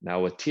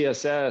 Now with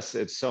TSS,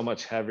 it's so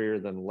much heavier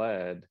than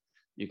lead.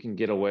 You can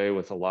get away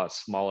with a lot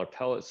smaller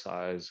pellet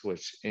size,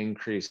 which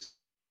increases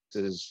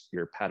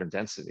your pattern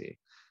density.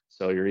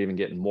 So you're even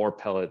getting more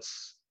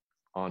pellets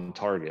on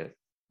target,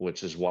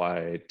 which is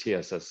why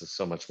TSS is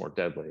so much more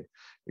deadly.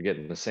 You're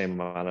getting the same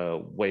amount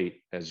of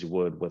weight as you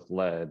would with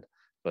lead,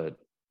 but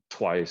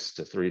 2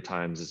 to 3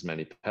 times as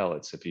many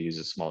pellets if you use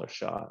a smaller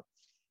shot.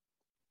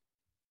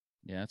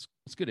 Yeah,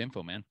 it's good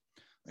info, man.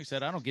 Like I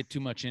said, I don't get too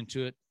much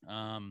into it.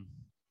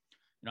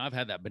 I've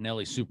had that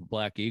Benelli Super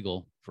Black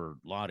Eagle for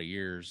a lot of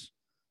years.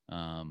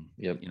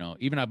 Yep.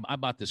 Even I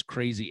bought this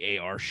crazy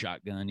AR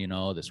shotgun,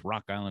 this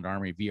Rock Island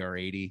Army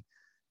VR80.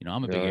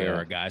 I'm a big Oh,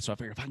 AR yeah. guy, so I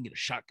figure if I can get a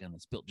shotgun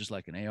that's built just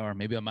like an AR,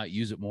 maybe I might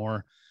use it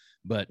more.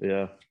 But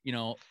Yeah.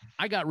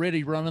 I got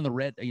ready running the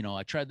red.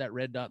 I tried that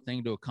red dot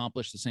thing to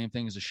accomplish the same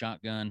thing as a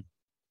shotgun.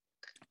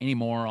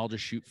 Anymore, I'll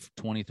just shoot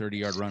 20,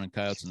 30-yard running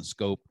coyotes in the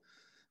scope.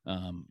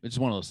 It's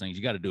one of those things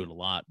you got to do it a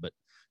lot, but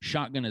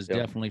shotgun is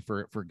definitely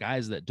for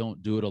guys that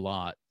don't do it a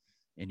lot,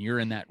 and you're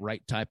in that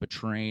right type of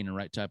terrain and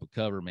right type of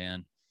cover,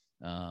 man.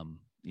 And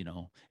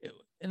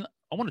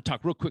I want to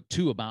talk real quick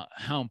too about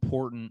how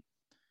important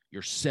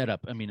your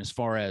setup. I mean, as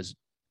far as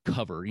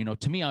cover,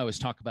 to me, I always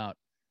talk about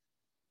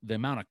the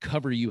amount of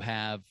cover you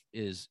have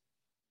is,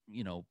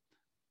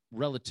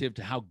 relative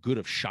to how good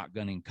of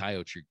shotgunning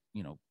coyotes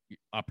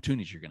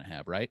opportunities you're going to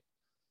have, right?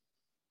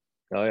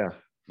 Oh, yeah.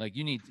 Like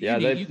you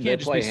They can't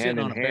just play be hand sitting in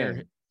on a bare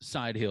hand.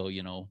 side hill,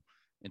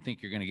 and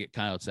think you're going to get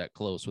coyotes that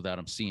close without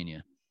them seeing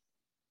you.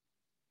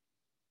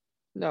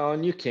 No,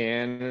 and you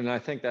can. And I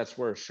think that's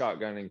where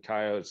shotgunning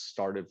coyotes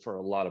started for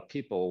a lot of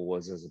people,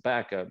 was as a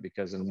backup,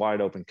 because in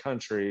wide open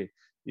country,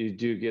 you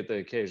do get the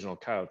occasional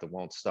coyote that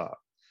won't stop.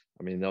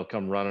 I mean, they'll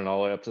come running all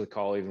the way up to the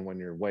call, even when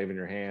you're waving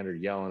your hand or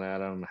yelling at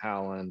them,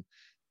 howling.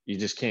 You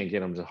just can't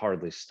get them to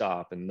hardly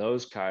stop. And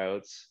those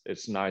coyotes,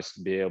 it's nice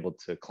to be able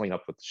to clean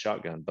up with the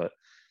shotgun. But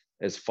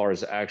as far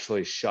as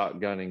actually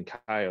shotgunning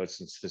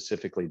coyotes and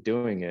specifically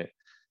doing it,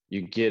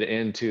 you get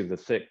into the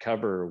thick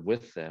cover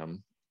with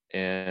them,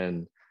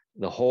 and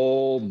the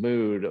whole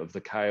mood of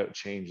the coyote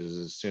changes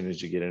as soon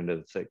as you get into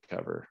the thick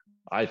cover.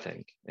 I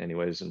think,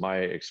 anyways, in my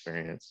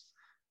experience.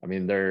 I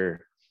mean,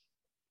 they're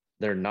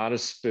not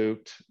as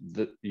spooked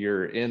that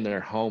you're in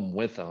their home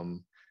with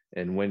them,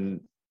 and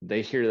when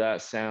they hear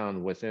that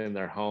sound within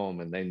their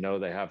home and they know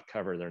they have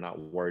cover, they're not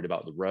worried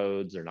about the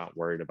roads, they're not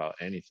worried about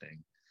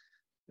anything.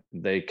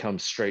 They come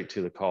straight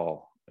to the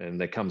call,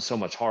 and they come so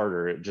much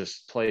harder. It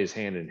just plays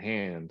hand in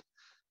hand.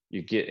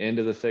 You get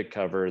into the thick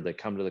cover, they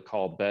come to the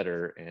call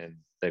better, and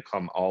they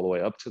come all the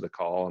way up to the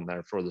call, and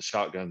therefore the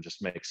shotgun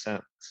just makes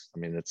sense. I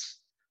mean,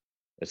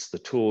 it's the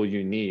tool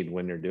you need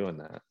when you're doing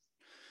that.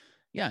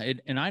 Yeah,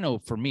 and I know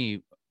for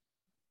me,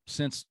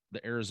 since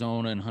the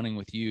Arizona and hunting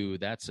with you,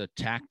 that's a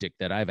tactic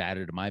that I've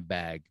added to my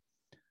bag.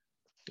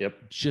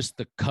 Yep. Just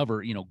the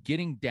cover,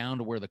 getting down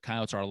to where the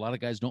coyotes are. A lot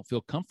of guys don't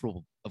feel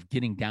comfortable of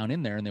getting down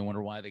in there, and they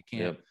wonder why they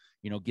can't,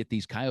 get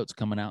these coyotes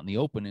coming out in the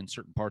open in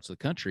certain parts of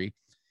the country.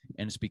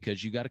 And it's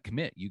because you got to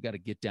commit. You got to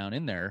get down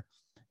in there.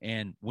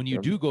 And when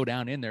you do go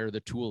down in there, the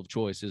tool of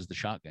choice is the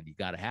shotgun. You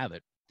got to have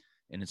it.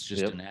 And it's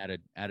just an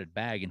added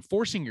bag, and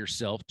forcing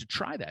yourself to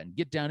try that and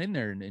get down in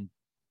there and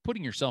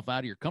putting yourself out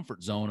of your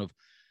comfort zone of,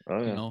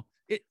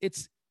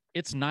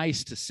 it's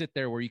nice to sit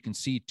there where you can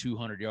see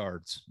 200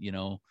 yards,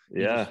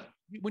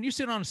 when you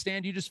sit on a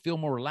stand, you just feel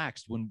more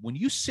relaxed. When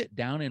you sit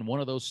down in one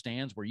of those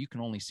stands where you can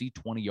only see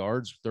 20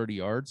 yards, 30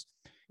 yards,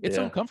 it's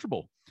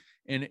uncomfortable.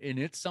 And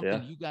it's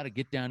something you got to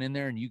get down in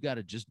there and you got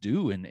to just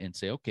do and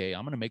say, okay,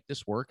 I'm going to make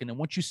this work. And then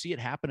once you see it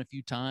happen a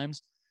few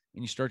times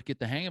and you start to get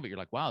the hang of it, you're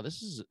like, wow,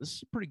 this is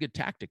a pretty good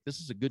tactic. This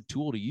is a good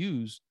tool to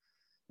use.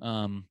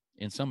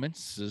 In some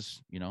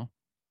instances,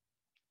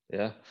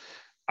 Yeah.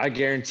 I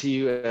guarantee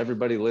you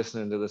everybody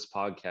listening to this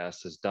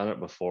podcast has done it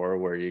before,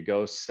 where you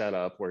go set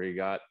up where you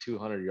got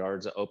 200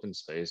 yards of open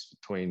space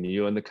between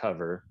you and the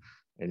cover,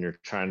 and you're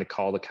trying to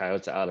call the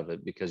coyotes out of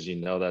it because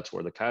that's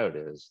where the coyote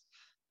is.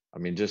 I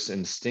mean, just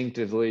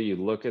instinctively, you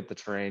look at the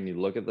terrain, you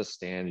look at the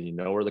stand, you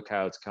know where the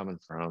coyote's coming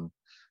from,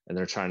 and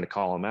they're trying to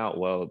call them out.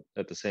 Well,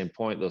 at the same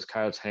point, those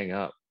coyotes hang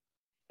up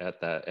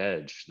at that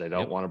edge. They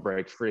don't want to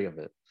break free of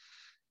it.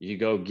 You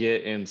go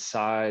get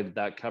inside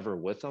that cover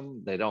with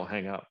them, they don't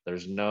hang up.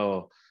 There's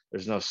no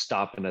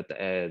stopping at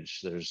the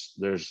edge.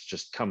 There's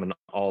just coming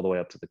all the way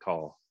up to the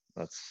call.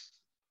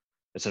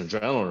 It's an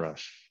adrenaline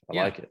rush. I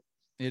like it.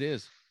 It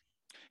is.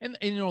 And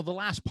the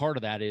last part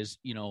of that is,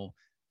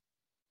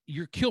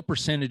 your kill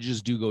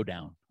percentages do go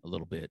down a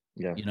little bit.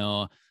 Yeah.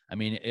 I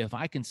mean, if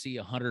I can see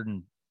 100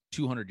 and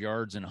 200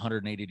 yards and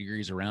 180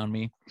 degrees around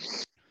me,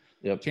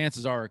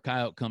 chances are a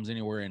coyote comes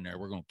anywhere in there,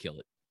 we're going to kill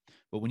it.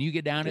 But when you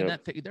get down in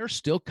that, there are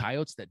still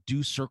coyotes that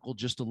do circle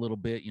just a little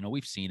bit.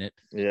 We've seen it.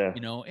 Yeah.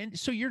 And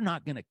so you're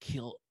not going to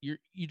kill. You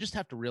just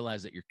have to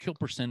realize that your kill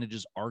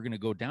percentages are going to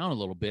go down a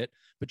little bit,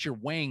 but you're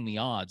weighing the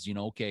odds.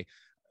 Okay,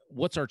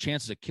 what's our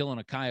chances of killing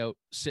a coyote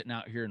sitting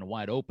out here in the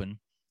wide open?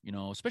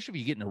 Especially if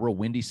you get in a real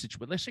windy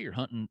situation. Let's say you're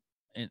hunting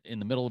in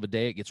the middle of a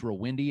day, it gets real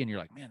windy, and you're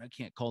like, man, I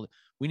can't call it.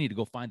 We need to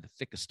go find the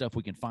thickest stuff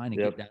we can find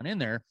and get down in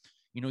there.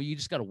 You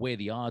just got to weigh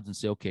the odds and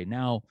say, okay,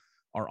 now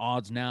our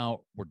odds,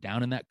 we're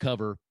down in that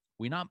cover.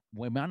 We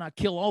might not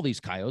kill all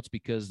these coyotes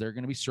because they're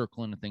going to be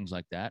circling and things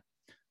like that.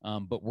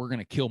 But we're going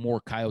to kill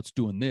more coyotes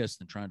doing this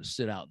than trying to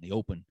sit out in the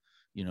open,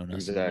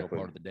 exactly.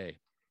 part of the day.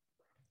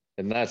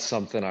 And that's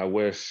something I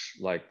wish,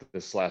 like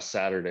this last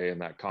Saturday in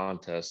that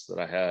contest that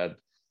I had.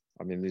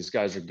 I mean, these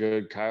guys are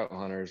good coyote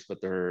hunters,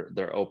 but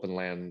they're open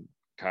land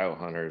coyote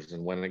hunters.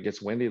 And when it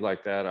gets windy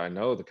like that, I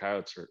know the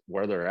coyotes are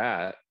where they're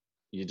at.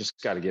 you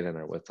just got to get in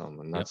there with them,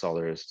 and that's all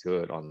there is to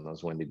it on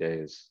those windy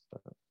days.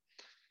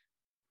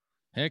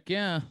 Heck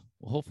yeah.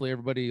 Well, hopefully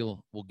everybody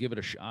will give it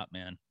a shot,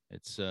 man.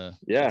 It's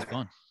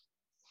fun.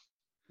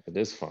 It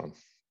is fun.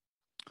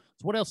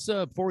 So what else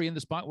before we end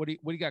the spot? What do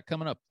you got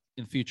coming up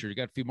in the future? You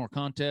got a few more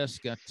contests?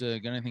 Got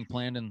anything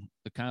planned in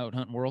the coyote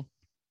hunting world?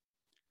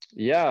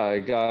 Yeah, I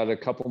got a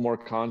couple more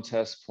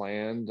contests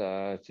planned.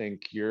 I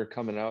think you're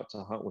coming out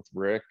to hunt with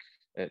Rick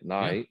at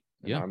night.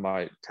 Yeah. And I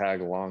might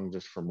tag along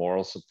just for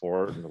moral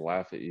support and to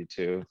laugh at you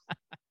too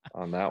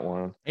on that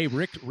one. Hey,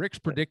 Rick's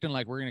predicting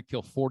like we're gonna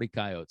kill 40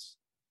 coyotes.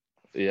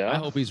 Yeah. I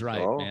hope he's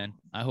right, man.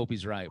 I hope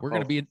he's right. We're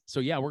gonna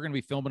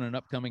be filming an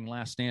upcoming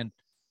Last Stand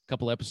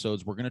couple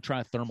episodes. We're gonna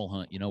try a thermal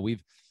hunt. You know,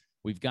 we've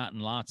gotten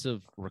lots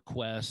of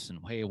requests, and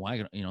hey,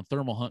 why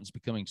thermal hunting's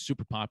becoming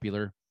super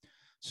popular.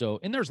 So,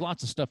 and there's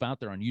lots of stuff out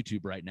there on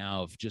YouTube right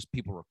now of just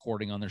people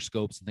recording on their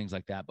scopes and things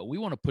like that. But we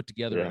want to put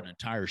together an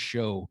entire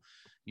show,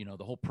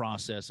 the whole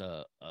process,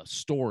 a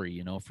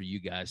story, for you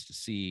guys to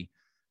see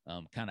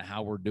kind of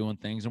how we're doing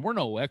things. And we're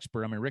no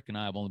expert. I mean, Rick and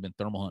I have only been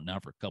thermal hunting now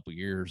for a couple of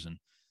years, and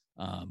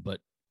but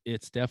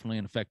it's definitely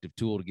an effective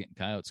tool to getting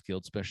coyotes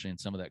killed, especially in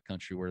some of that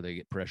country where they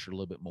get pressured a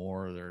little bit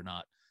more. They're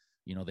not,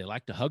 they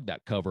like to hug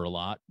that cover a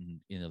lot, and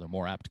they're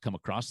more apt to come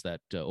across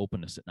that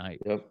openness at night.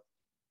 Yep.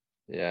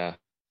 Yeah.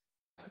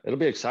 It'll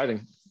be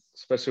exciting,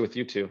 especially with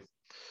you two.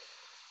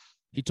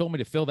 He told me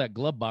to fill that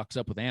glove box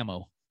up with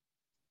ammo.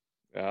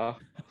 Yeah.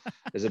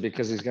 Is it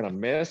because he's going to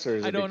miss, or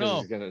is it because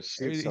he's going to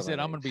shoot? He said,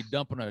 I'm going to be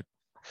dumping a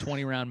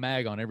 20-round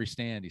mag on every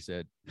stand, he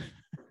said.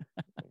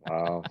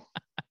 Wow.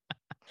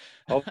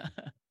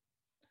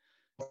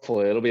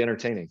 Hopefully it'll be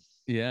entertaining.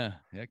 Yeah.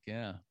 Heck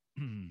yeah.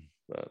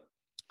 But.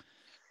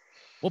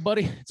 Well,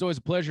 buddy, it's always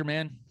a pleasure,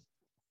 man.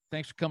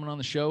 Thanks for coming on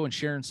the show and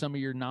sharing some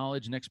of your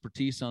knowledge and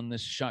expertise on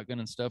this shotgun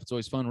and stuff. It's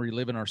always fun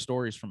reliving our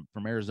stories from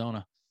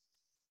Arizona.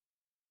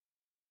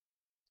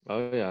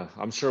 Oh yeah.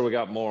 I'm sure we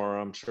got more.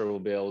 I'm sure we'll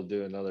be able to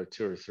do another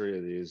 2 or 3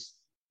 of these,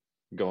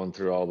 going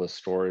through all the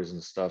stories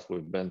and stuff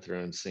we've been through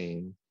and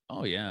seen.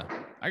 Oh yeah.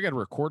 I got to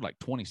record like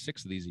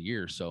 26 of these a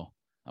year. So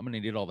I'm going to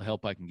need all the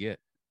help I can get.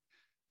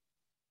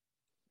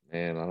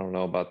 Man, I don't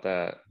know about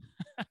that.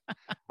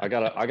 I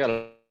got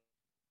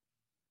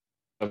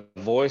a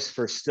voice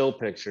for still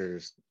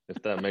pictures,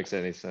 if that makes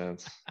any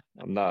sense.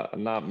 I'm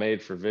not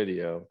made for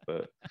video,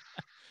 but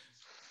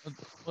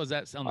was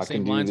that on the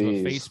same lines of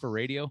a face for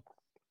radio?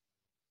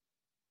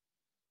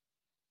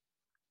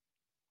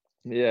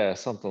 Yeah,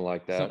 something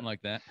like that. Something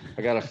like that.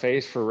 I got a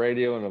face for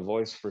radio and a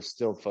voice for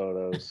still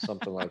photos,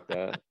 something like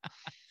that.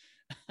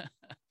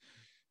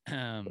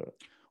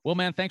 Well,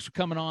 man, thanks for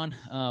coming on.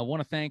 I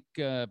want to thank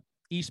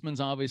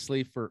Eastman's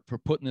obviously for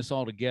putting this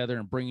all together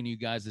and bringing you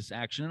guys this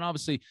action. And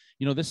obviously,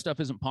 this stuff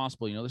isn't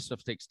possible. This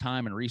stuff takes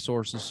time and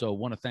resources. So I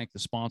want to thank the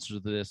sponsors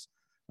of this.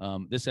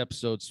 This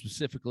episode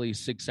specifically,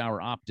 Sig Sauer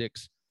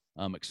Optics.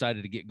 I'm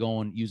excited to get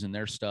going using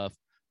their stuff.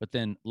 But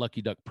then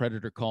Lucky Duck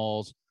Predator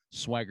Calls,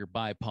 Swagger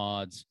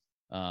Bipods,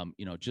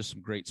 just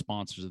some great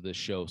sponsors of this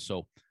show.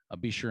 So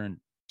be sure and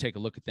take a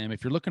look at them.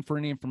 If you're looking for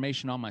any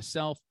information on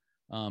myself,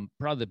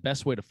 probably the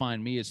best way to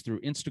find me is through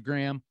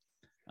Instagram.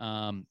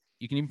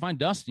 You can even find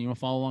Dustin. You want to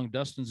follow along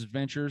Dustin's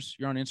adventures?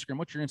 You're on Instagram.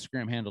 What's your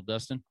Instagram handle,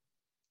 Dustin?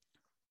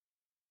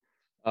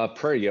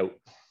 Prairie Yote.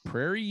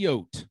 Prairie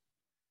Yote.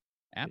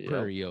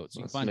 Prairie Yote. So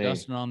you can find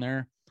Dustin on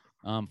there.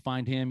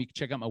 Find him. You can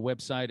check out my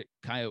website at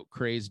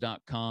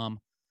coyotecraze.com.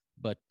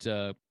 But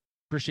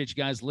appreciate you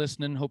guys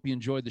listening. Hope you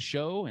enjoyed the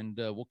show, and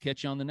we'll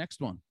catch you on the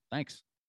next one. Thanks.